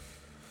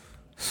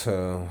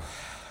 So,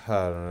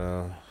 I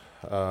don't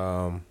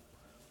know.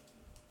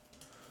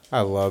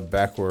 I love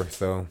Beckworth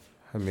though.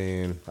 I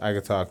mean, I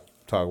could talk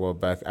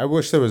about Beck. I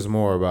wish there was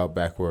more about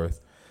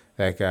Beckworth.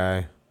 That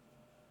guy,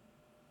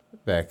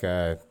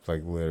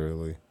 like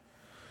literally.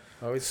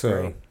 Always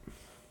So, great.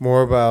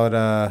 more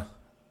about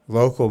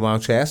local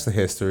Mount Shasta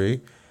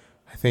history.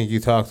 I think you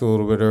talked a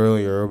little bit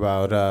earlier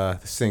about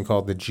this thing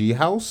called the G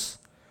House.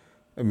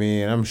 I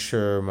mean, I'm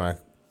sure my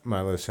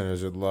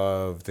listeners would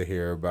love to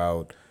hear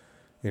about,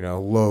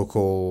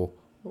 local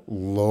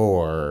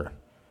lore.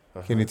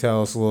 Can you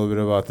tell us a little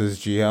bit about this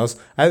G House?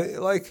 I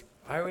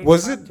already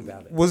talked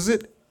about it. Was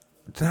it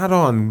not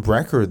on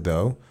record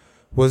though?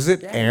 Was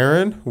it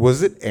Aaron?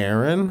 Was it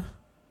Aaron?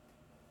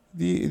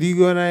 Do you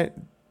go and I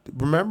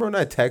remember when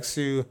I text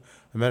you?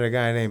 I met a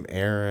guy named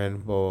Aaron,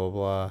 blah blah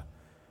blah,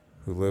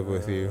 who lived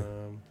with you.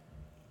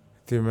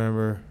 Do you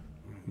remember?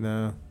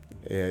 No.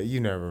 Yeah, you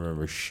never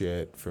remember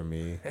shit from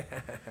me.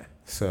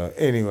 So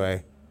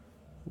anyway,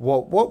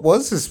 what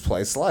was this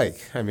place like?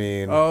 I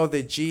mean,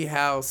 the G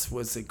House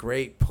was a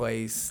great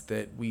place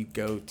that we'd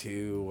go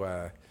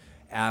to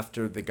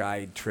after the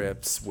guide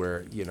trips,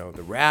 where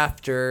the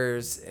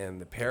rafters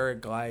and the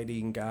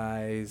paragliding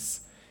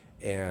guys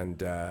and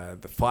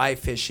the fly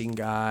fishing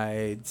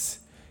guides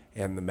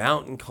and the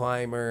mountain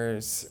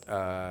climbers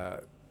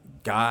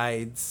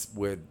guides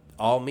would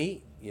all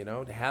meet,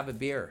 to have a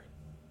beer.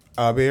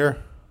 A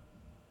beer.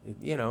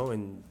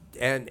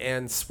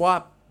 And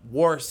swap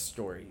war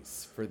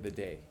stories for the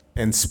day.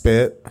 And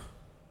spit.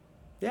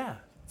 Yeah.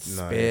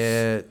 Nice.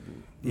 Spit,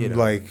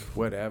 like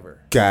whatever.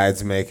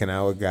 Guides making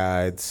out with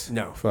guides.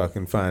 No.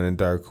 Fucking finding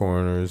dark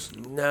corners.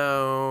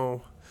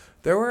 No.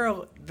 There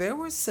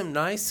were some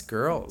nice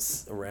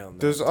girls around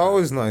there. There's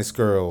always nice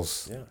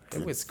girls. Yeah,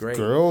 it was great.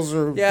 Girls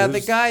are... Yeah, the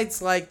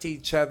guides liked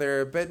each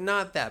other, but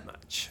not that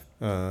much.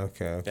 Oh,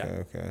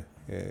 okay.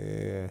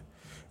 Yeah.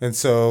 And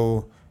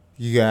so...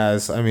 You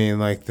guys, I mean,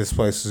 like, this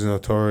place is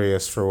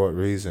notorious for what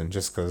reason?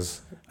 Just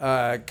because?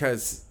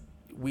 Because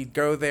we'd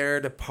go there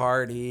to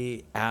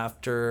party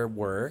after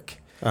work,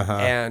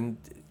 and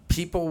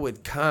people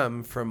would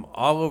come from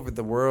all over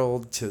the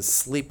world to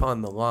sleep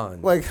on the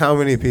lawn. Like, how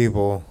many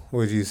people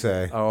would you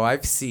say? Oh,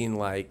 I've seen,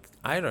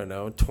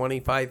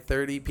 25,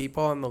 30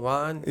 people on the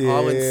lawn,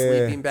 all in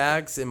sleeping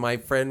bags, and my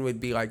friend would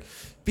be like,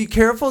 be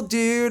careful,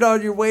 dude,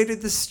 on your way to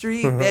the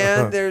street,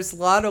 man. There's a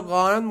lot of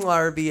lawn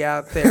larvae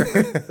out there.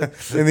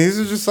 And these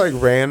are just,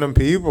 random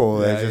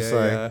people.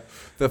 Yeah.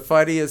 The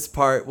funniest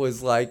part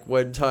was,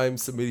 one time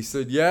somebody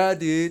said, yeah,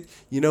 dude,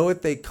 you know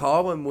what they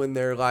call them when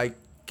they're,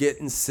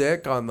 getting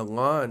sick on the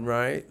lawn,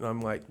 right? And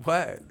I'm like,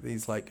 what? And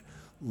he's like,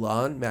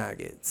 lawn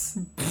maggots.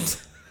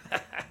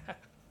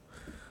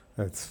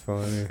 That's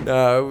funny.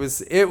 No,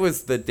 it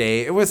was the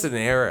day. It was an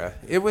era.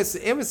 It was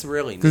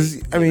really neat.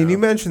 Because you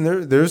mentioned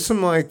there's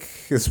some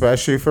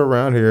especially for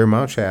around here in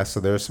Mount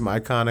Shasta, there's some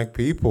iconic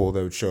people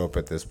that would show up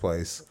at this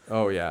place.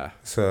 Oh yeah.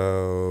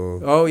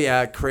 So. Oh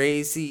yeah,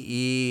 Crazy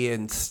E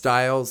and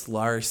Styles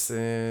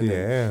Larson.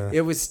 Yeah.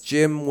 It was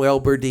Jim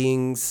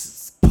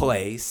Wilberding's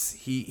place.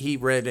 He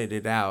rented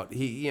it out.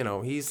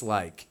 He's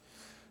like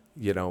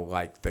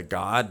the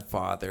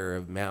godfather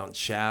of Mount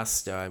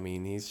Shasta. I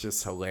mean, he's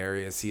just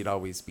hilarious. He'd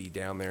always be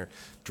down there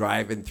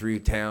driving through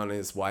town in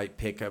his white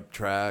pickup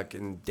truck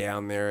and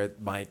down there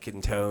at Mike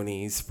and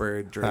Tony's for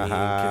a drink.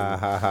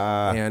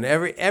 And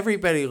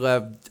everybody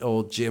loved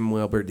old Jim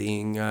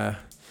Wilberding.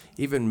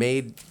 Even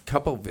made a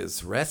couple of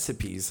his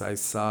recipes I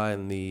saw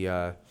in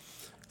the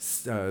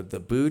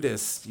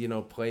Buddhist,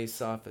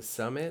 place off of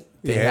Summit.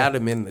 They had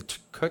him in the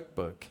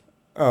cookbook.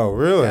 Oh,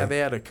 really? Yeah, they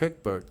had a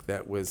cookbook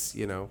that was,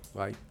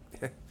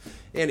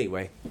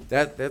 anyway,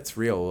 that's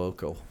real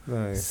local.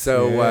 Nice.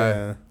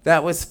 So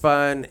that was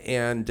fun,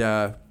 and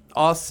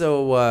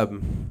also,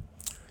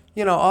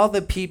 all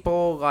the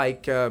people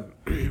like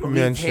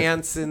Leaf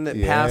Hansen that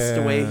passed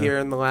away here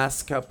in the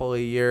last couple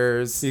of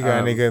years. You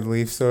got any good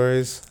Leaf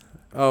stories?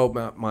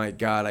 Oh, my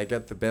God, I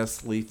got the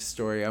best Leaf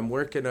story. I'm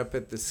working up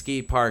at the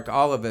ski park.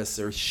 All of us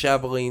are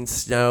shoveling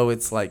snow.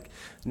 It's like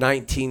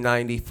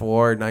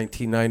 1994,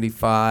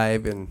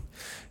 1995, and,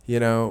 it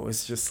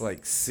was just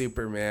like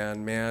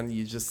Superman, man.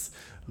 You just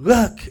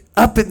look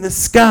up in the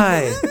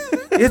sky.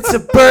 It's a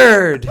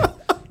bird.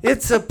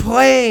 It's a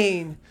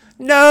plane.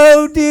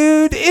 No,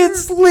 dude,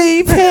 it's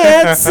Leaf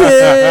Hansen.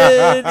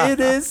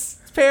 It is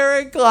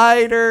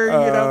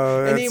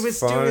paraglider, and he was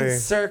doing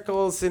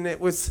circles, and it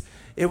was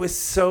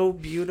so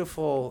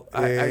beautiful.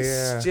 I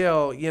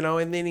still,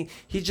 and then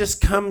he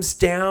just comes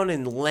down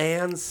and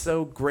lands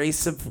so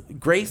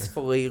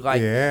gracefully,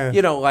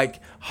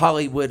 like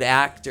Hollywood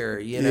actor,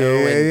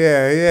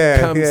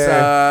 and comes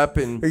up,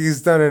 and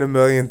he's done it a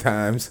million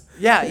times.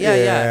 Yeah,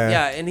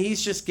 and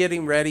he's just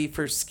getting ready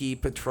for ski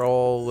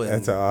patrol. And,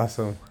 that's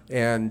awesome.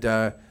 And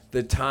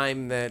the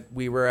time that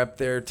we were up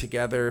there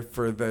together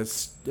for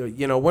this,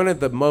 one of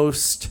the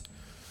most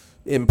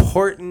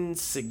important,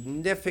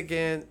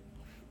 significant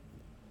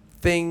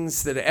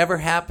things that ever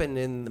happened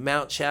in the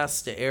Mount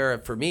Shasta era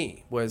for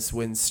me was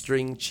when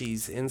String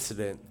Cheese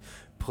Incident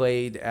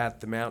played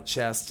at the Mount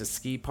Shasta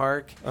Ski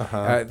Park.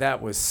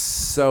 That was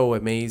so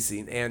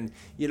amazing. And,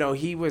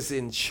 he was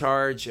in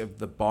charge of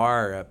the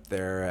bar up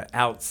there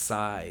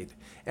outside.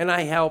 And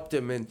I helped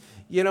him. And,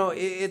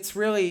 it's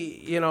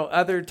really,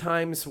 other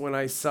times when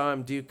I saw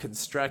him do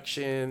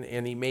construction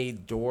and he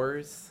made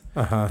doors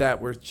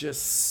that were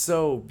just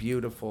so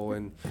beautiful.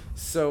 And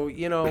so,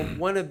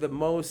 one of the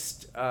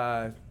most,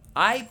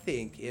 I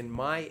think in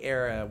my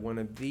era, one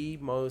of the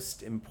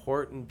most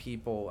important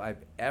people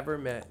I've ever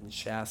met in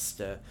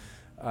Shasta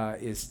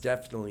is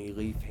definitely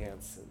Leif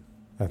Hansen.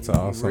 That's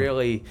awesome. He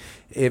really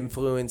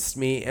influenced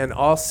me. And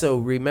also,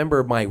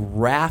 remember my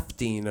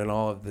rafting and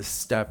all of this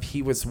stuff.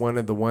 He was one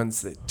of the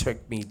ones that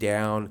took me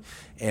down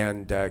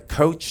and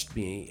coached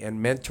me and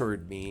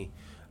mentored me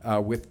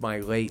with my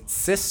late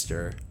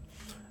sister.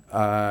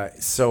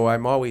 So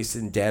I'm always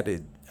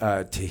indebted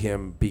to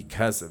him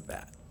because of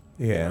that.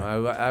 Yeah.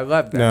 I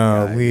love that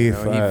guy. Leif,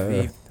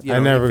 I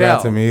never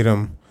got to meet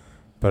him,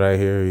 but I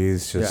hear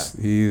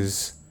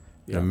he's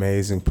an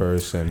amazing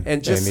person.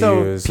 And just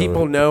so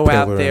people know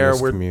out there,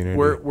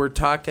 we're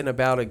talking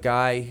about a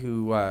guy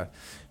who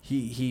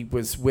he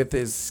was with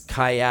his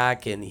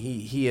kayak, and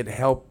he had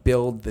helped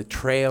build the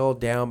trail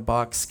down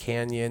Box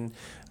Canyon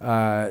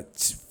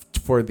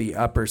for the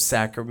upper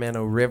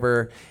Sacramento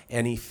River,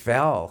 and he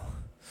fell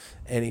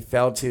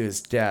to his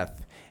death.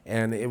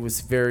 And it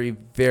was very,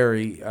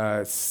 very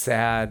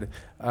sad.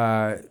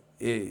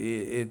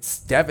 It's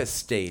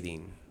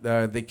devastating.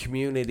 The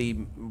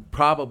community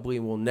probably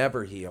will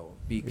never heal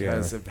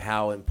because of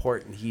how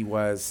important he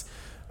was,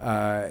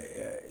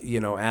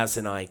 as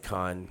an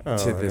icon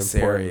to this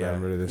area.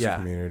 Member to this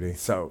community.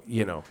 So,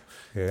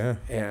 Yeah.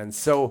 And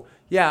so,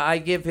 I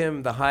give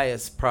him the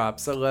highest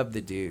props. I love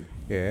the dude.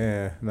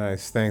 Yeah,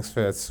 nice. Thanks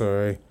for that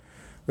story.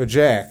 But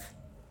Jack,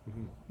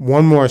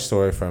 one more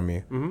story from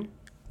you. Mm-hmm.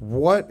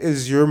 What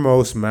is your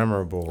most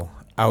memorable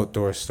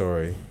outdoor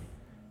story?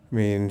 I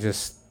mean,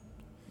 just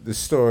the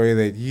story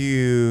that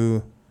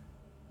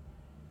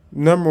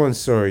number one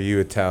story you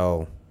would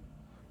tell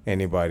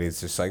anybody. It's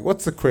just like,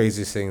 what's the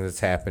craziest thing that's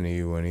happened to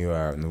you when you were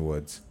out in the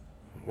woods?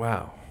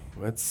 Wow.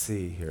 Let's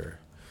see here.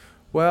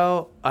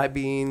 Well, I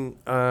mean,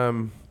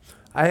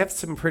 I have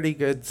some pretty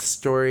good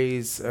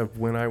stories of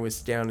when I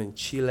was down in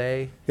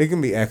Chile. It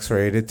can be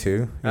X-rated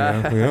too.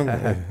 I've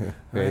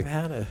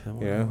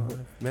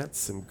met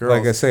some girls.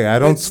 Like I say, I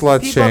don't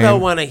slut shame. People don't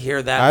want to hear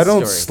that. I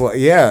don't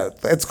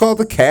it's called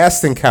the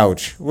casting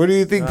couch. What do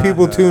you think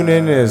people tune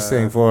in to this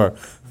thing for?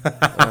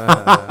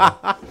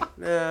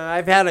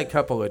 I've had a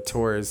couple of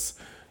tours,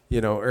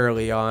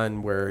 early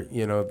on where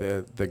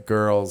the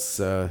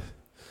girls.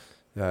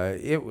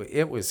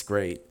 It was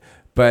great,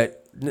 but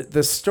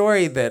the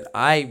story that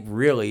I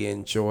really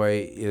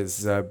enjoy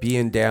is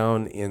being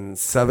down in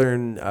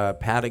southern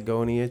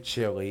Patagonia,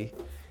 Chile,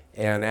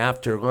 and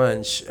after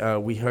lunch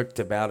we hooked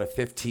about a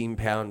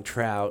 15-pound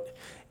trout,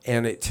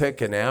 and it took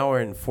an hour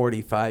and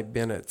 45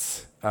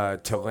 minutes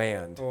to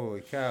land.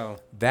 Holy cow.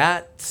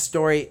 That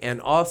story,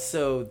 and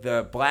also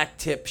the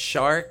black-tip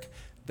shark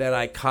that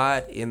I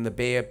caught in the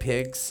Bay of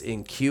Pigs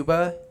in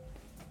Cuba,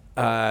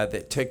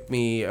 that took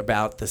me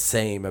about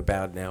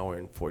an hour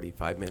and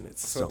 45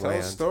 minutes to land. Tell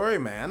a story,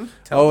 man.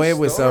 It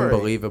was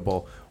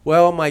unbelievable.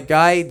 Well, my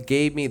guide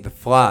gave me the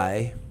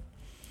fly,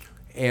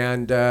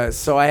 and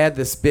so I had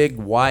this big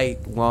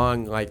white,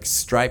 long, like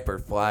striper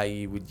fly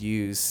you would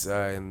use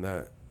in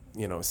the,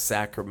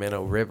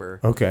 Sacramento River.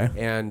 Okay.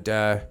 And,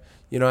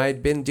 I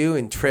had been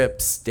doing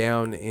trips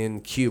down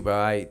in Cuba.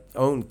 I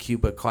owned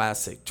Cuba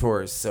Classic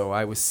Tours, so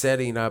I was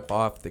setting up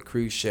off the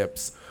cruise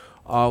ships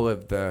all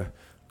of the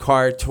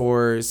car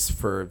tours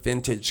for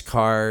vintage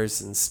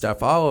cars and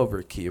stuff all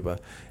over Cuba.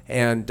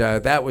 And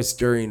that was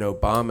during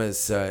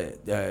Obama's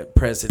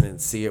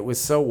presidency. It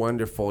was so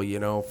wonderful,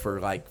 for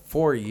like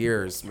 4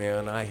 years,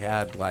 man.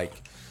 I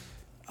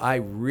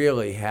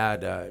really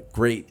had a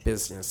great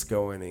business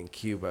going in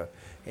Cuba.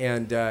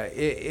 And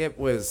it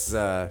was,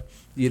 and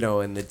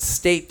the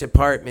State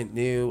Department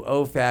knew,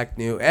 OFAC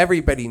knew,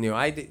 everybody knew.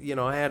 I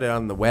had it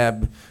on the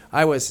web.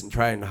 I wasn't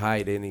trying to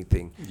hide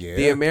anything. Yeah.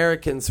 The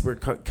Americans were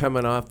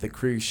coming off the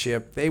cruise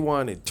ship. They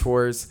wanted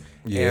tours.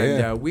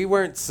 Yeah. And we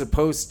weren't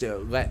supposed to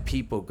let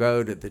people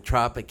go to the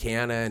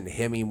Tropicana and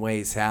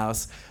Hemingway's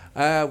house.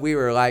 We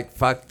were like,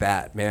 fuck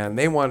that, man.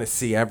 They want to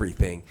see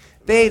everything.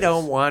 They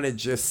don't want to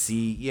just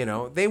see,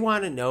 they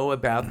want to know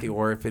about the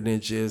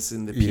orphanages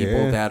and the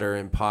people that are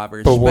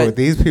impoverished. But what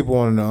these people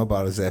want to know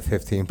about is that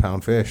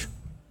 15-pound fish.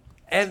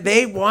 And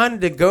they wanted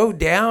to go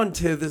down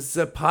to the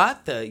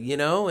Zapata,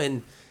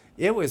 and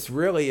it was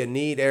really a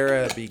neat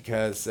era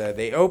because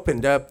they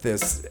opened up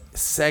this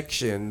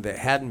section that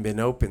hadn't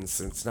been opened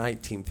since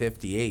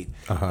 1958.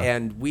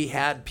 And we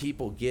had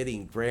people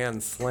getting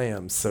grand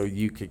slams so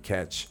you could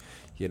catch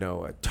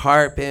a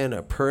tarpon,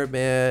 a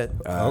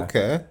permit,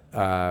 bonefish.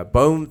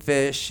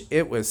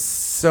 It was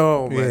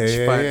so much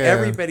fun. Yeah.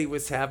 Everybody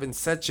was having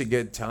such a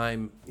good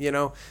time.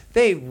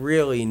 They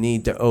really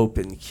need to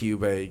open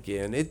Cuba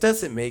again. It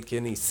doesn't make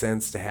any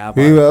sense to have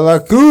Viva la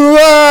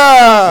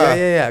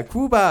Cuba!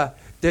 Cuba.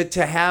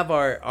 to have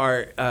our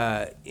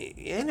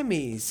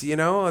enemies,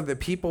 the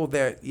people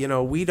that,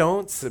 we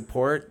don't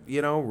support,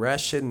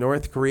 Russia,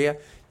 North Korea,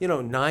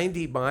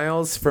 90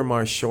 miles from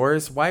our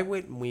shores. Why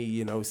wouldn't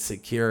we,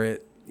 secure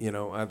it,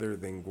 other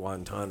than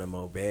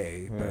Guantanamo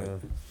Bay? But,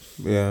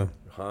 Yeah.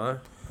 huh?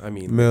 I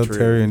mean,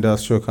 Military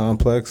industrial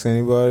complex,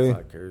 anybody?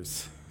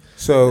 fuckers.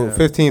 So, Yeah.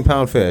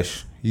 15-pound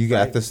fish. You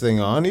got Right. this thing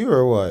on you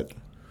or what?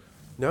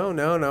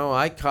 No.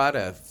 I caught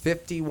a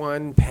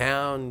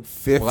 51-pound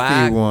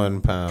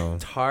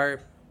 51-pound.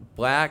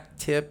 black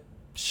tip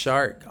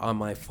shark on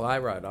my fly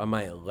rod, on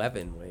my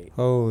 11 weight.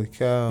 Holy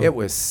cow. It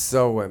was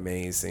so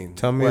amazing.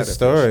 Tell me What a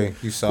story.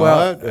 fish. You saw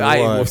Well, it? Or I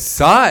what?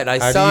 saw it. I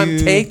How saw do him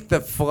you- take the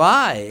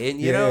fly, and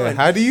and,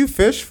 how do you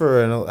fish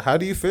for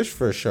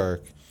a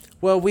shark?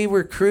 well, we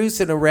were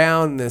cruising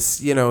around this.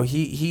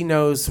 He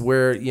knows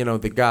where.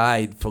 The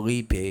guide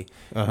Felipe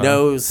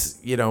knows.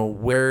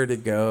 Where to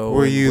go.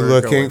 Were and you we're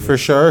looking going. for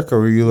shark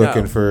or were you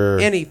looking No, for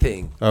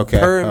anything? Okay,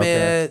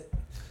 Permit.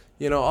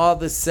 All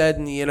of a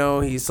sudden,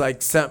 he's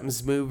like,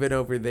 something's moving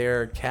over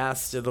there.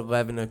 Cast at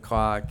 11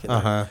 o'clock. And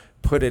I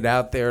put it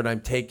out there, and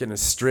I'm taking a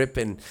strip,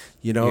 and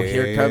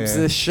here comes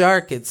the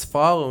shark. It's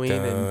following,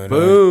 and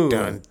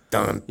boom.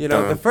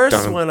 The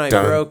first one I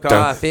broke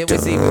off, it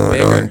was even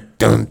bigger.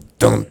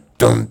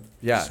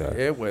 Yeah, So-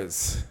 it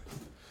was.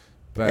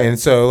 But And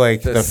so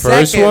like The the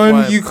first second one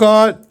one- you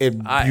caught,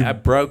 I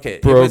broke it.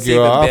 It broke was you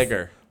even off?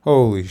 bigger.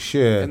 Holy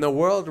shit. And the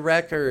world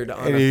record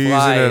on And a you're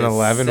fly using an is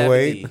 11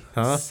 weight?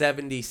 Huh?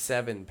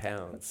 77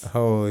 pounds.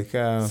 Holy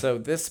cow. So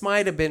this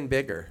might have been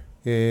bigger.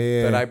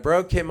 Yeah. But I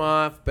broke him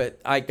off, but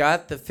I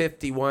got the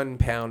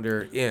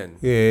 51-pounder in.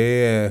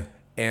 Yeah.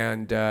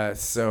 And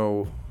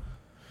so,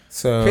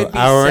 So Could be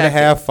hour and a second.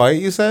 half fight,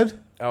 you said?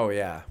 oh,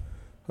 yeah.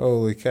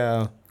 Holy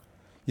cow.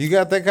 You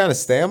got that kind of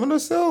stamina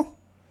still?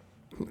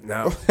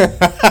 No.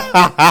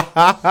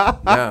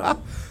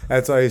 No.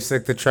 That's why you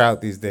stick to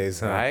trout these days,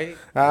 huh? Right?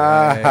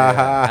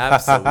 Yeah,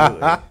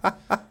 absolutely.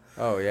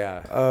 Oh,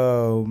 yeah.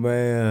 Oh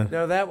man.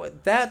 No,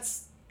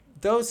 that's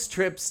those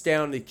trips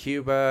down to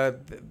Cuba.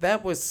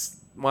 That was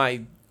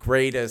my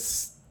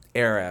greatest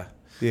era.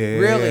 Yeah.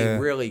 Really,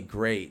 really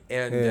great.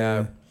 And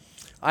Yeah.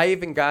 I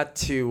even got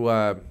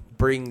to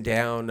bring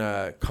down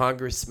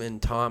Congressman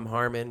Tom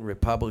Harmon,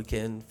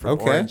 Republican from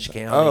Okay. Orange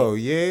County. Oh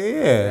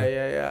yeah.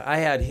 Yeah. I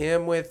had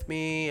him with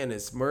me and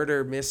his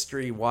murder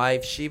mystery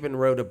wife. She even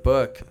wrote a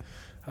book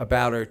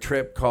about her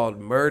trip called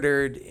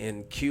Murdered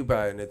in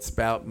Cuba, and it's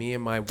about me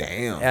and my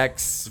Damn.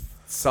 ex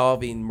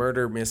solving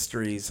murder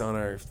mysteries on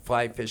our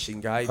fly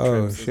fishing guide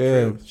Oh, trips. It's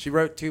shit. true. She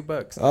wrote 2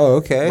 books. Oh,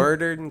 okay.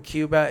 Murdered in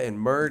Cuba and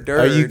Murdered.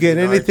 Are you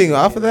getting in anything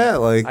off of Argentina.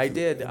 that? Like I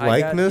did.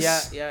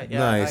 likeness? Yeah.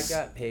 Nice. I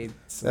got paid.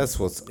 some- That's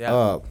what's Yeah.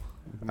 up.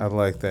 I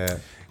like that.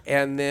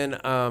 And then,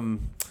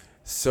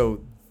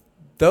 so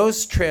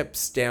those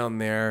trips down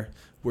there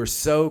were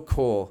so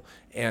cool.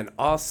 And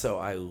also,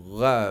 I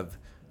love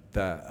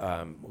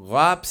the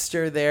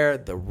lobster there,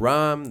 the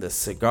rum, the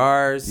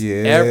cigars,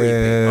 Yeah.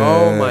 everything.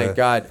 Oh my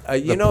God!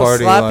 The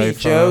party Sloppy life,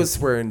 huh? Joes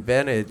were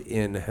invented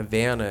in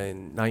Havana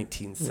in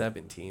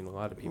 1917. A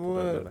lot of people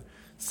don't know What? that.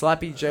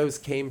 Sloppy Joes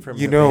came from.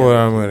 You know where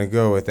Havana. I'm gonna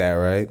go with that,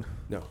 right?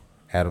 No.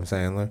 Adam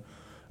Sandler.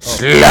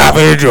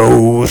 Sloppy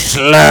Joe,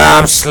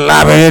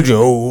 sloppy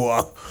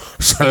Joe,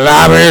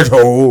 sloppy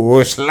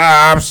Joe,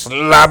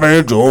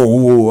 sloppy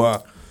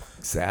Joe.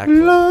 Exactly.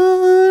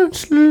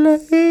 Lunch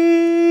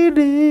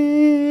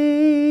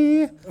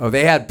lady. Oh,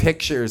 they had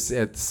pictures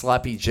at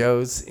Sloppy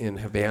Joe's in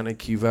Havana,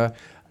 Cuba,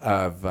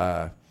 of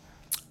Frank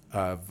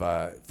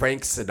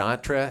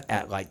Sinatra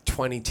at like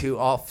 22,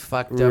 all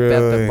fucked up at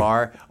Really? the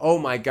bar. Oh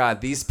my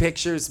God, these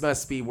pictures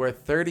must be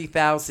worth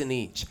 $30,000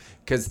 each,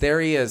 because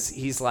there he is.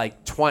 He's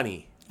like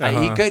 20. He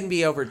Uh-huh. couldn't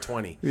be over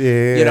 20.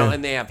 Yeah.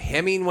 And they have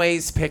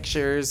Hemingway's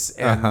pictures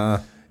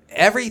and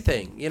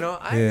everything.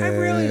 I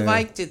really Yeah.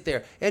 liked it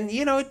there. And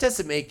it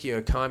doesn't make you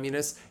a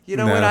communist. You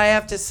know No. what I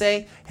have to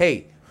say?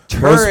 Hey,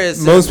 Most,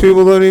 tourism. most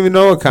people don't even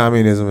know what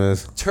communism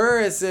is.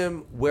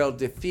 Tourism will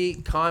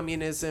defeat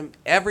communism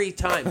every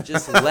time.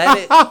 Just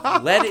let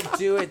it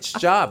do its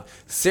job.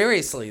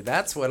 Seriously,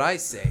 that's what I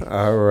say.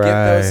 All right.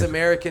 Get those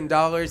American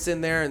dollars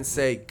in there and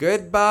say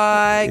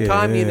goodbye, Yeah.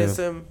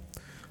 communism.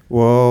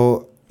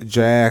 Well,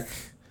 Jack,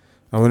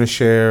 I want to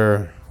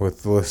share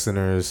with the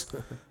listeners.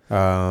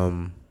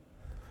 I've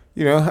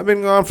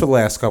been gone for the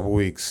last couple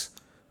weeks.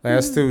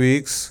 Last 2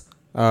 weeks,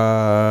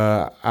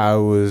 I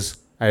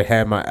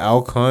had my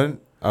elk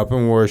hunt up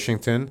in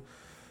Washington,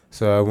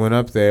 so I went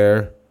up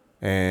there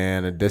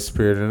and I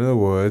disappeared into the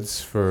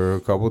woods for a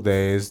couple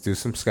days, do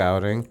some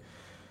scouting,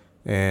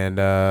 and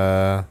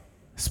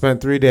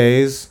spent 3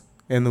 days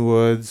in the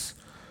woods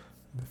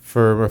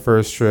for my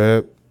first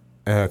trip.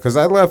 Because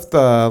I left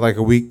like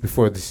a week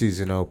before the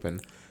season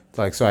opened,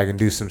 like so I can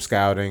do some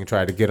scouting,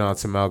 try to get on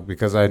some elk,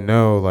 because I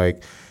know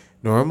like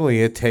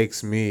normally it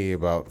takes me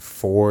about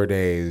 4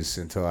 days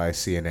until I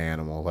see an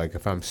animal. Like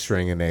if I'm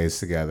stringing days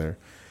together,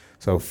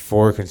 so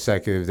 4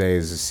 consecutive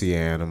days to see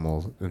an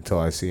animal until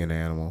I see an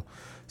animal.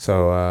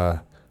 So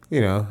I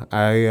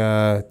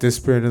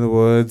disappeared in the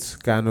woods,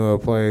 got into a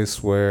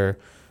place where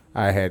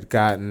I had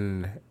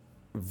gotten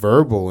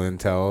verbal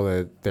intel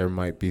that there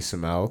might be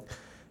some elk,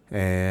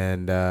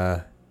 and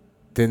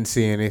didn't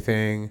see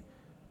anything.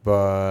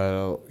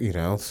 But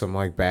some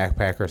like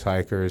backpackers,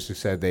 hikers who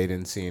said they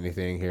didn't see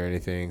anything, hear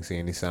anything, see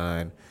any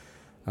sign.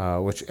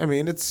 Which I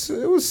mean, it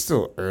was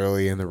still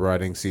early in the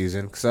rutting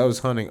season because I was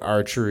hunting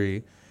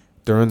archery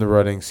during the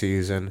rutting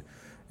season,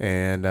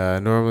 and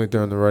normally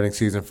during the rutting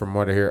season, from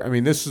what I hear, I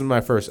mean, this was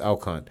my first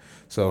elk hunt,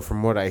 so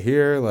from what I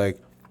hear,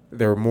 like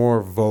they're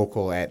more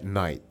vocal at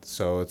night.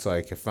 So it's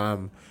like if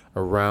I'm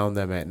around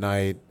them at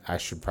night, I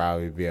should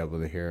probably be able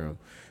to hear them,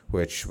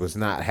 which was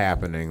not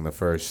happening the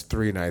first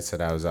 3 nights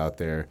that I was out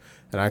there,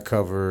 and I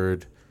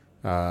covered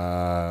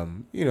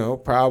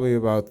probably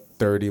about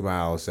 30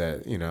 miles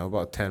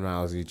about 10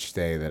 miles each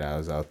day that I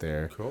was out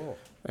there. Cool.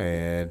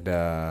 And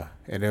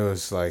it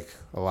was like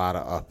a lot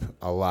of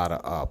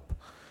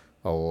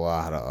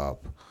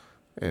up.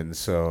 And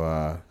so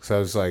I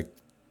was like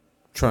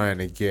trying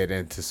to get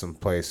into some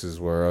places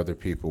where other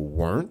people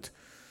weren't,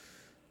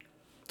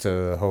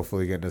 to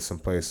hopefully get into some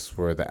places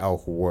where the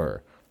elk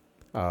were.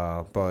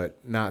 But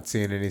not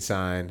seeing any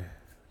sign.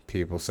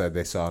 People said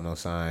they saw no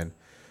sign.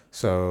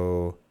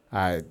 So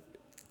I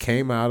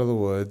came out of the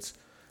woods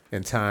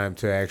in time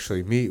to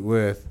actually meet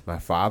with my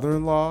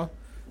father-in-law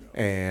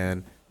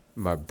and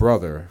my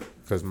brother,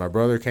 because my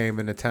brother came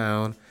into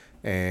town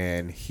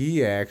and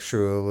he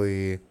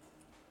actually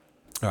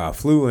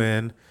flew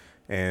in.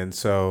 And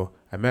so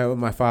I met with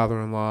my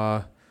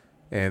father-in-law,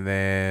 and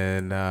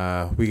then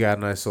we got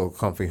a nice little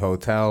comfy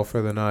hotel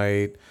for the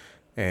night,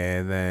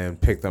 and then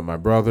picked up my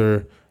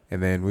brother,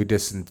 and then we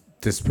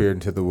disappeared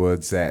into the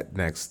woods that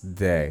next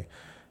day.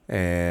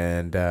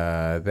 And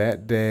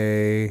that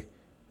day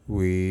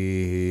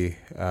we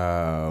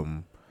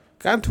got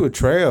into a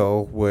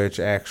trail which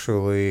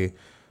actually,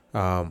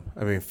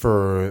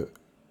 for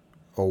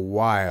a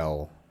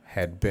while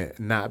had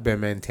not been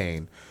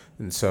maintained.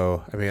 And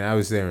so, I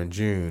was there in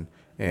June,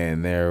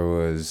 and there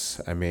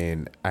was,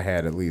 I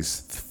had at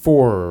least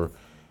 4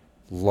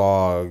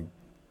 log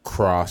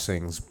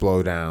crossings,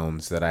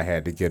 blowdowns that I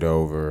had to get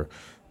over,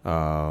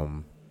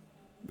 within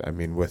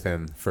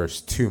the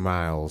first 2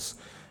 miles,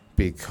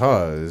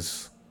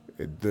 because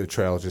the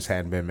trail just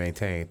hadn't been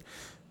maintained.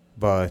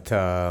 But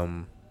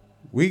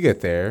we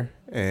get there,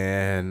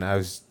 and I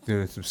was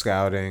doing some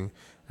scouting.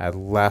 I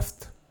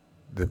left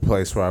the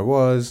place where I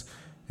was,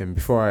 and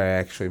before I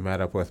actually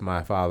met up with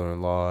my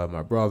father-in-law and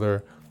my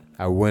brother,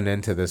 I went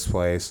into this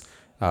place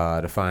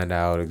to find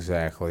out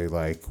exactly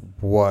like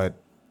what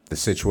the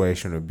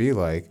situation would be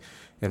like,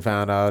 and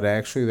found out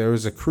actually there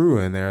was a crew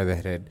in there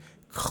that had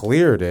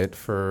cleared it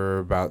for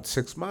about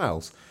 6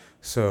 miles.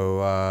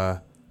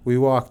 So we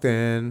walked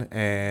in,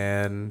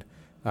 and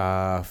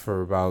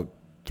for about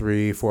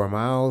 3-4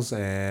 miles,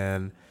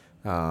 and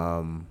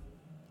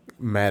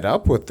met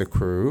up with the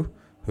crew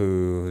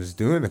who was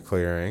doing the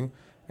clearing.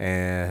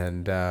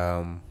 And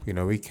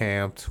we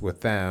camped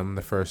with them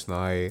the first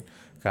night,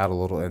 got a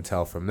little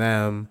intel from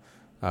them,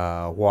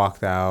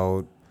 walked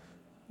out,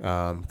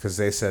 because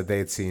they said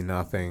they'd seen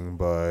nothing,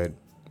 but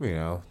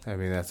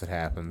that's what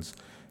happens.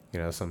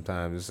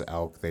 Sometimes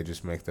elk, they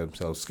just make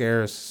themselves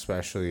scarce,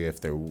 especially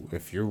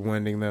if you're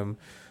winding them,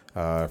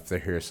 if they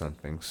hear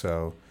something.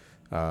 So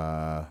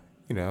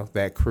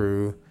that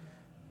crew,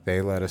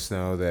 they let us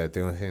know that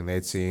the only thing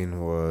they'd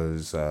seen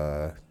was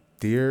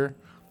deer,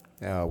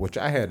 which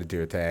I had a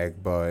deer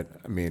tag, but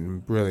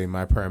really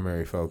my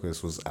primary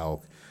focus was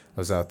elk. I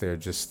was out there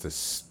just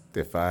to,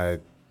 if I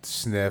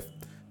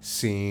sniffed,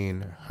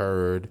 seen,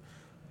 heard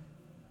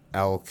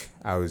elk,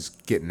 I was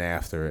getting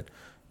after it.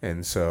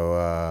 And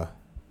so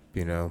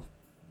we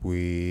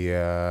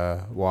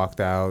walked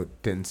out,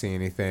 didn't see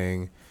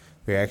anything.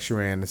 We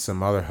actually ran into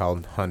some other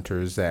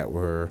hunters that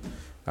were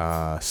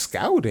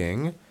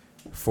scouting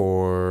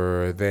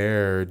for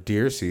their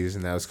deer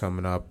season that was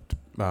coming up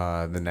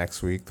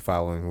the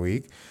following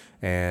week.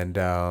 And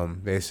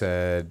they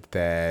said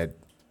that,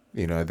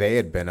 they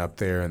had been up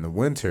there in the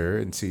winter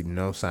and seen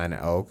no sign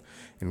of elk,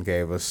 and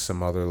gave us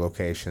some other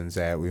locations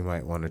that we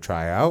might want to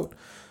try out.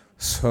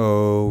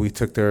 So we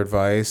took their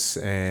advice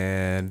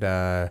and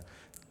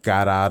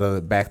backed out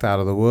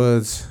of the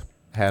woods,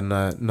 had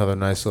another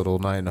nice little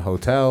night in a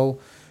hotel,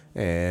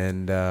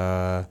 and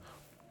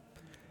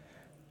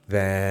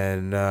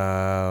then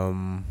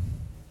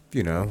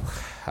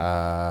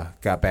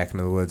got back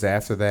into the woods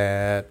after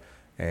that,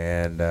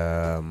 and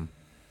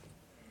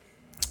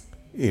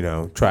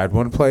tried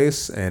one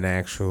place, and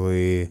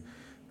actually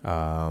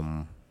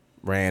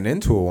ran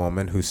into a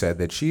woman who said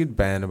that she had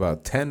been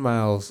about 10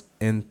 miles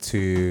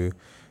into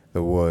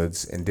the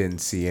woods and didn't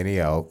see any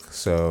elk.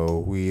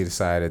 So we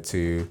decided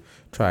to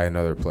try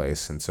another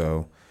place. And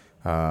so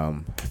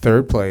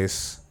third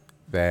place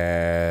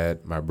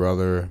that my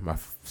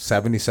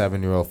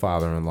 77-year-old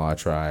father-in-law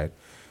tried,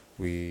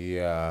 we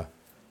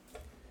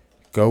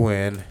go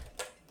in,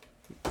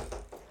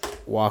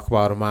 walk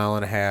about 1.5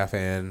 miles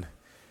in,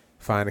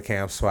 find a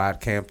camp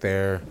spot, camp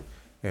there,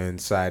 and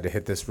decide to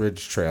hit this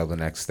ridge trail the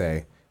next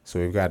day. So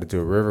we've got to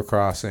do a river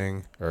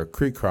crossing, or a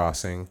creek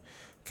crossing.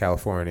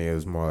 California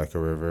is more like a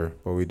river,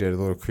 but we did a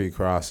little creek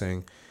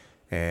crossing,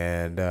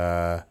 And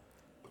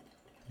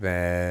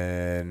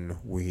then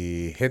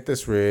we hit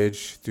this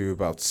ridge through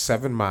about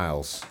 7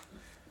 miles.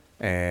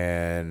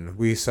 And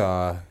we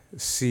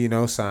see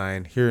no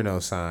sign, hear no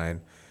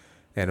sign.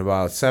 And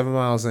about 7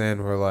 miles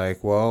in, we're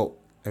like, well,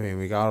 I mean,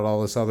 we got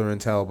all this other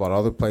intel about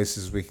other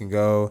places we can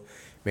go.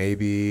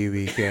 Maybe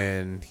we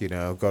can,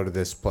 go to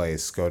this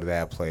place, go to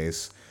that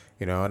place,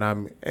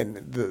 and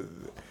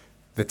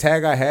the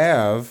tag I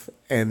have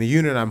and the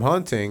unit I'm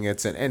hunting,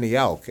 it's an any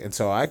elk. And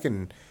so I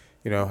can,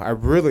 I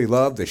really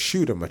love to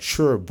shoot a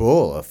mature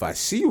bull if I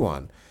see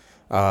one.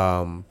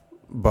 But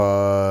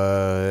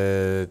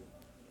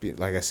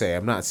like I say,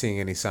 I'm not seeing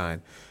any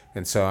sign.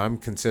 And so I'm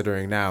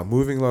considering now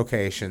moving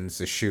locations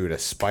to shoot a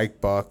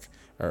spike buck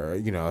or,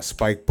 a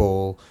spike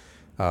bull,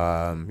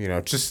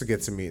 just to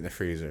get some meat in the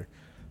freezer.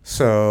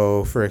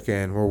 So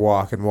we're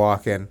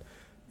walking,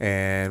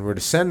 and we're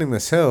descending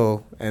this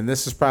hill, and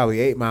this is probably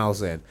 8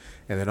 miles in.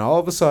 And then all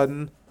of a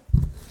sudden,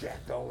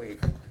 Jack, don't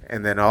leave.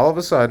 And then all of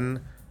a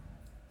sudden,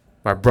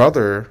 my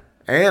brother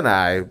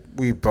and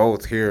we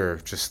both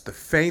hear just the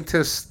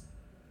faintest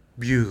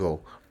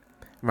bugle.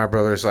 My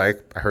brother's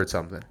like, I heard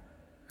something.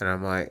 And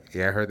I'm like,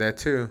 yeah, I heard that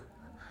too.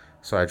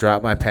 So I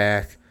drop my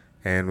pack,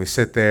 and we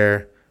sit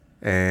there,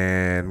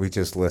 and we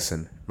just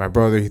listen. My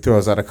brother, he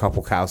throws out a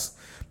couple cows.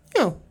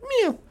 Meow,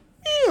 meow,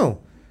 meow.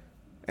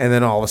 And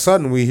then all of a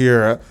sudden, we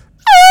hear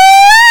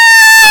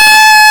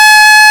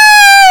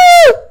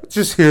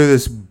just hear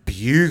this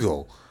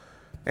bugle.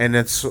 And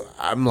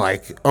I'm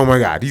like, oh my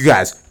God, you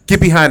guys, get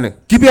behind the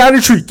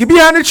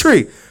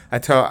tree.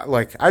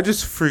 I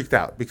just freaked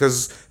out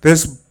because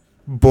this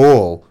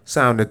bull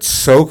sounded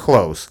so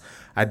close.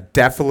 I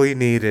definitely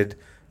needed,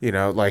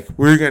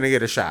 we're going to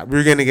get a shot.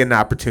 We're going to get an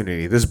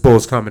opportunity. This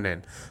bull's coming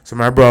in. So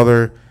my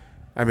brother,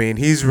 I mean,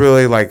 he's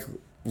really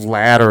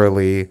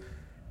laterally,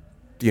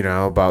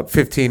 about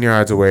 15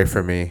 yards away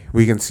from me.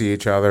 We can see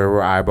each other.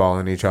 We're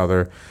eyeballing each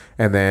other.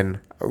 And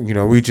then,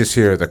 we just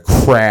hear the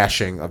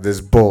crashing of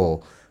this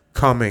bull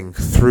coming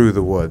through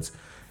the woods.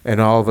 And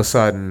all of a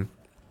sudden,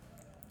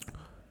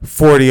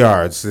 40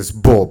 yards, this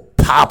bull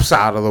pops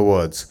out of the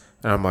woods.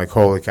 And I'm like,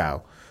 holy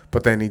cow.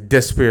 But then he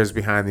disappears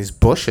behind these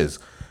bushes.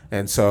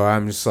 And so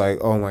I'm just like,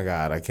 oh my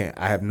God,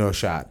 I have no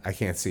shot. I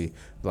can't see.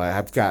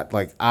 I've got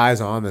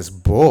eyes on this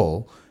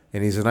bull,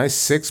 and he's a nice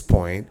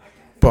 6-point,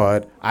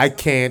 but I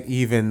can't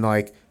even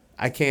I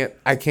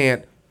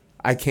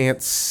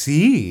can't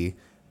see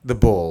the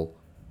bull.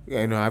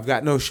 I've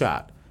got no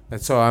shot.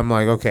 And so I'm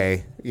like,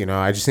 okay,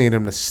 I just need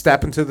him to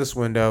step into this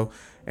window,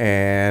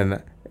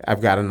 and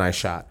I've got a nice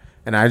shot.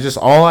 And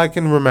all I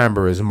can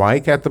remember is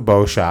Mike at the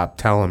bow shop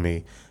telling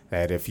me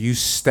that if you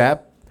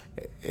step,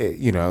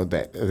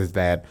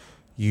 that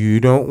you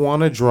don't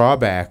want to draw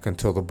back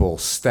until the bull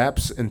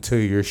steps into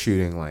your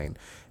shooting lane,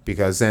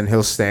 because then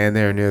he'll stand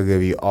there and he'll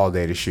give you all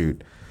day to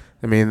shoot.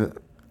 I mean,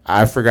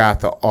 I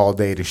forgot the all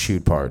day to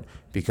shoot part,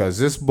 because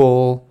this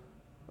bull,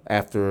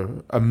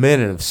 after a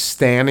minute of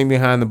standing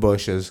behind the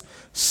bushes,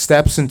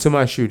 steps into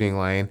my shooting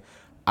lane.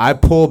 I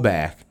pull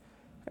back,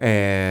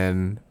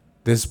 and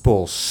this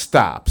bull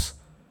stops.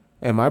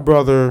 And my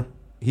brother,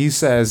 he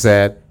says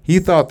that he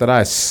thought that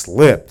I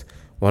slipped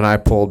when I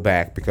pulled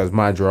back, because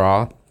my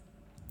draw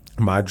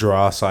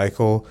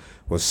cycle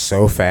was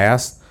so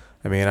fast.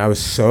 I mean, I was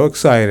so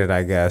excited,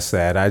 I guess,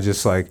 that I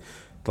just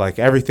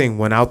everything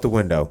went out the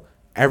window.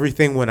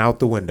 Everything went out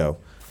the window.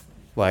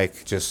 I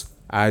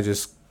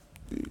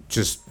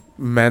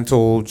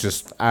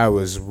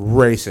was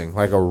racing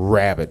like a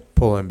rabbit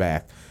pulling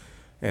back.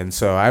 And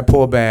so I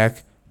pull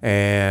back,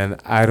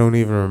 and I don't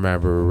even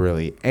remember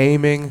really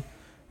aiming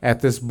at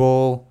this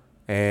bull,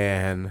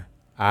 and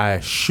I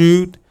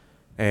shoot,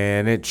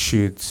 and it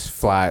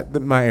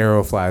my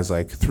arrow flies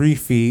 3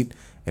 feet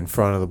in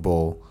front of the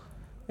bull,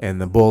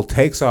 and the bull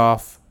takes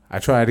off. I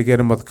try to get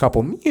him with a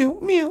couple meow,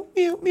 meow,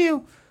 meow,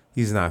 meow.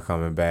 He's not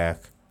coming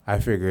back. I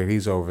figured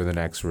he's over the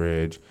next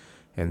ridge.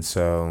 And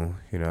so,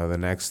 the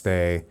next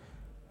day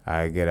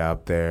I get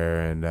out there,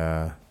 and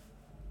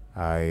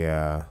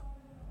I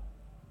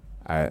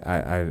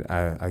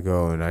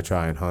go and I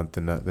try and hunt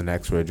the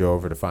next ridge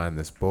over to find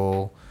this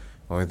bull.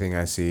 Only thing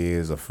I see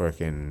is a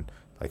freaking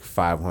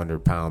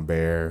 500-pound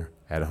bear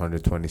at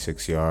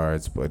 126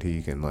 yards, but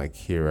he can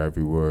hear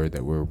every word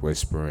that we're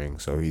whispering,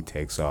 so he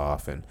takes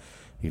off, and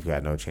we've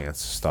got no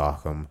chance to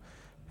stalk him.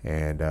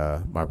 And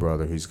my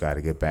brother, he's got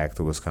to get back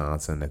to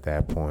Wisconsin at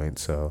that point,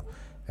 so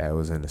that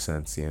was in a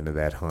sense the end of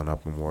that hunt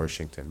up in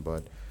Washington.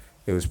 But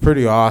it was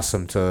pretty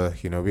awesome to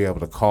be able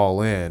to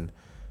call in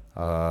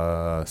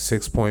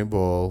 6-point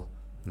bull,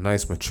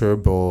 nice mature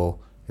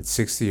bull at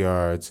 60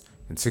 yards.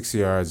 And 60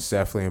 yards is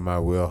definitely in my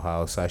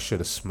wheelhouse. I should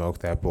have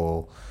smoked that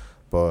bull.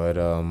 But,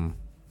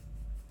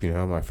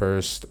 my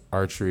first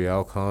archery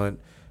elk hunt,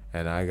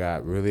 and I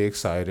got really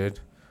excited.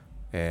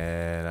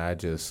 And I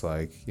just,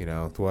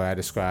 the way I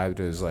described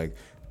it is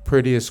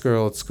prettiest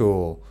girl at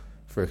school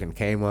freaking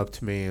came up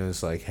to me and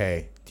was like,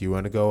 hey, do you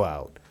want to go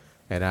out?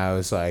 And I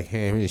was like,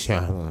 hey,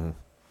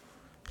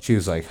 she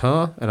was like,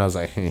 huh? And I was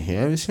like,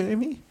 hey,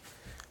 me?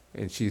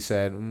 And she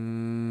said,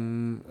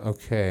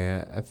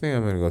 okay, I think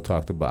I'm going to go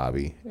talk to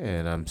Bobby.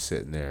 And I'm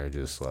sitting there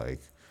just like,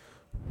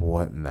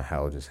 what in the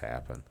hell just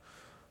happened?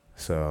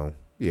 So,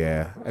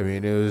 yeah, I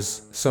mean, it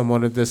was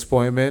somewhat a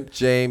disappointment.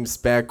 James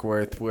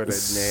Beckworth would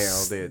have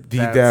nailed it. He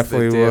That's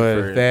definitely the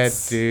would. That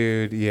difference.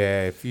 dude,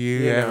 yeah, if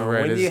you haven't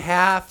read when his... you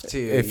have to.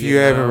 If you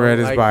haven't read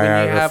his like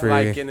biography... When you have,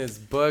 like, in his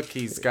book,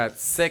 he's got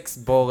 6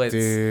 bullets.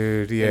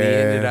 Dude, yeah. And he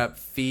ended up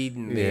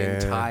feeding the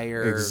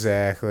entire...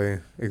 Exactly.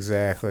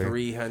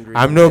 300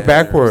 I'm no men or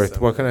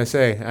Beckworth. What something. can I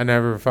say? I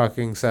never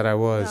fucking said I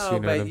was. No, you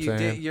know but what I'm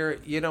saying?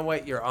 you know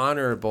what? You're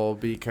honorable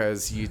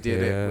because you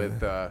did it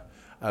with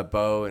a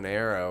bow and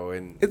arrow,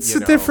 and it's a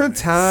different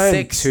time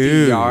 60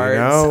 too. yards.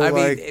 You know? I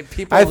like, mean, if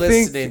people I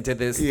listening think, to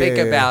this, think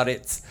about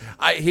it.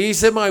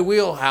 He's in my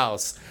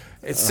wheelhouse.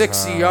 It's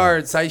 60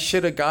 yards. I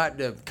should have gotten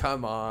him.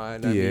 Come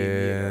on. I mean, you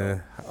know.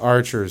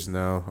 Archers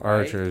no.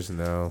 Archers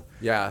no.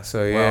 Yeah.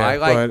 So yeah, well, I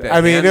like but the I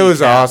mean, it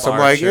was handicap awesome.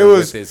 Like it archer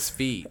was with his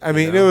feet. I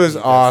mean, it was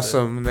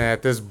awesome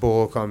that this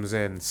bull comes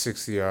in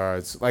 60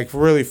 yards, like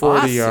really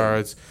 40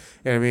 yards.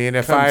 And I mean,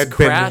 if I had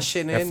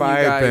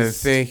been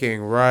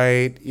thinking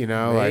right, you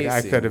know, like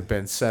I could have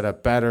been set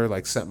up better,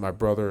 like sent my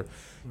brother,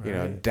 you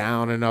know,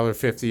 down another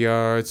 50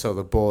 yards, so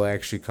the bull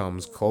actually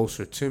comes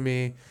closer to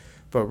me.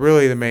 But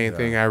really, the main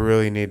thing I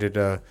really needed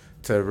to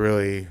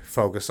really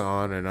focus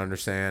on and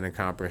understand and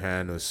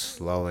comprehend was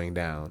slowing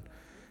down,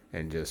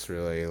 and just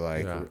really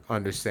like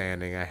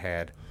understanding I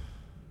had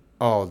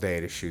all day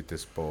to shoot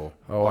this bull.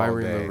 Oh, I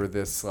remember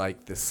this,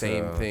 like the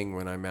same thing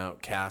when I'm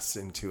out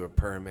casting to a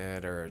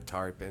permit or a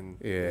tarpon.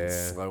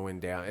 It's slowing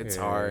down. It's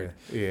hard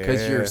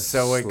because you're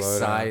so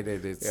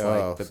excited. Down. It's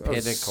like the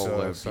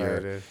pinnacle of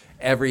your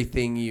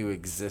everything you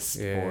exist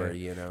for.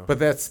 You know. But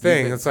that's the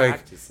thing. It's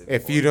like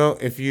if you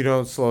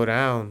don't slow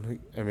down,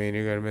 I mean,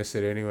 you're gonna miss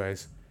it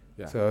anyways.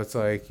 Yeah. So it's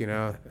like, you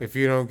know, if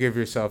you don't give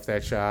yourself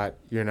that shot,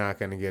 you're not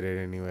gonna get it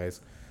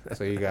anyways.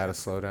 So you gotta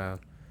slow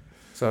down.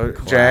 So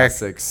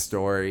classic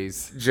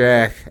stories.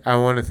 Jack, I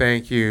want to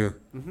thank you.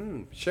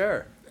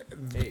 Sure.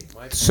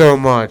 So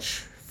much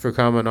for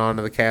coming on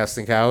to the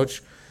casting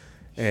couch.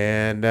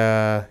 And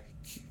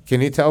can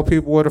you tell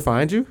people where to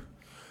find you?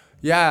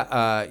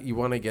 Yeah, you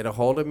want to get a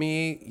hold of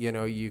me, you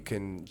know, you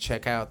can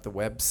check out the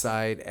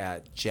website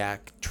at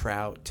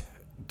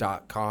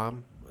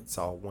jacktrout.com. It's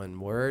all one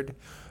word.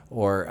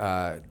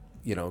 Or,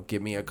 you know,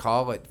 give me a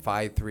call at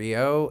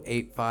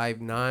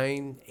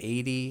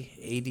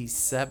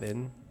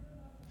 530-859-8087.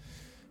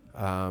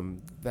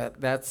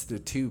 That's the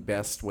 2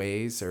 best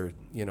ways, or,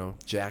 you know,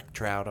 Jack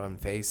Trout on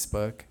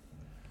Facebook.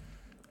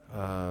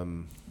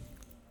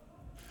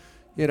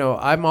 You know,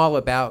 I'm all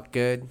about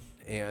good,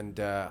 and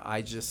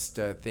I just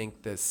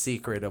think the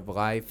secret of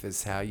life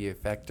is how you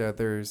affect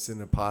others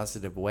in a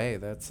positive way.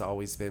 That's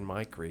always been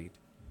my creed.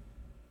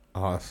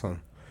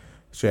 Awesome.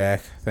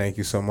 Jack, thank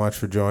you so much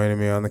for joining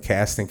me on the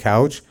casting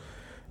couch.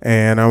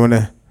 And I want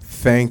to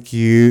thank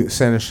you,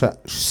 send a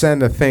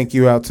thank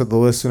you out to the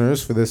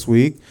listeners for this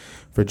week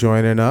for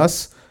joining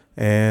us.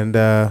 And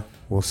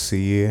we'll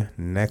see you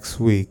next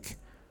week.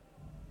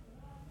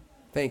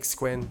 Thanks,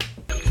 Quinn.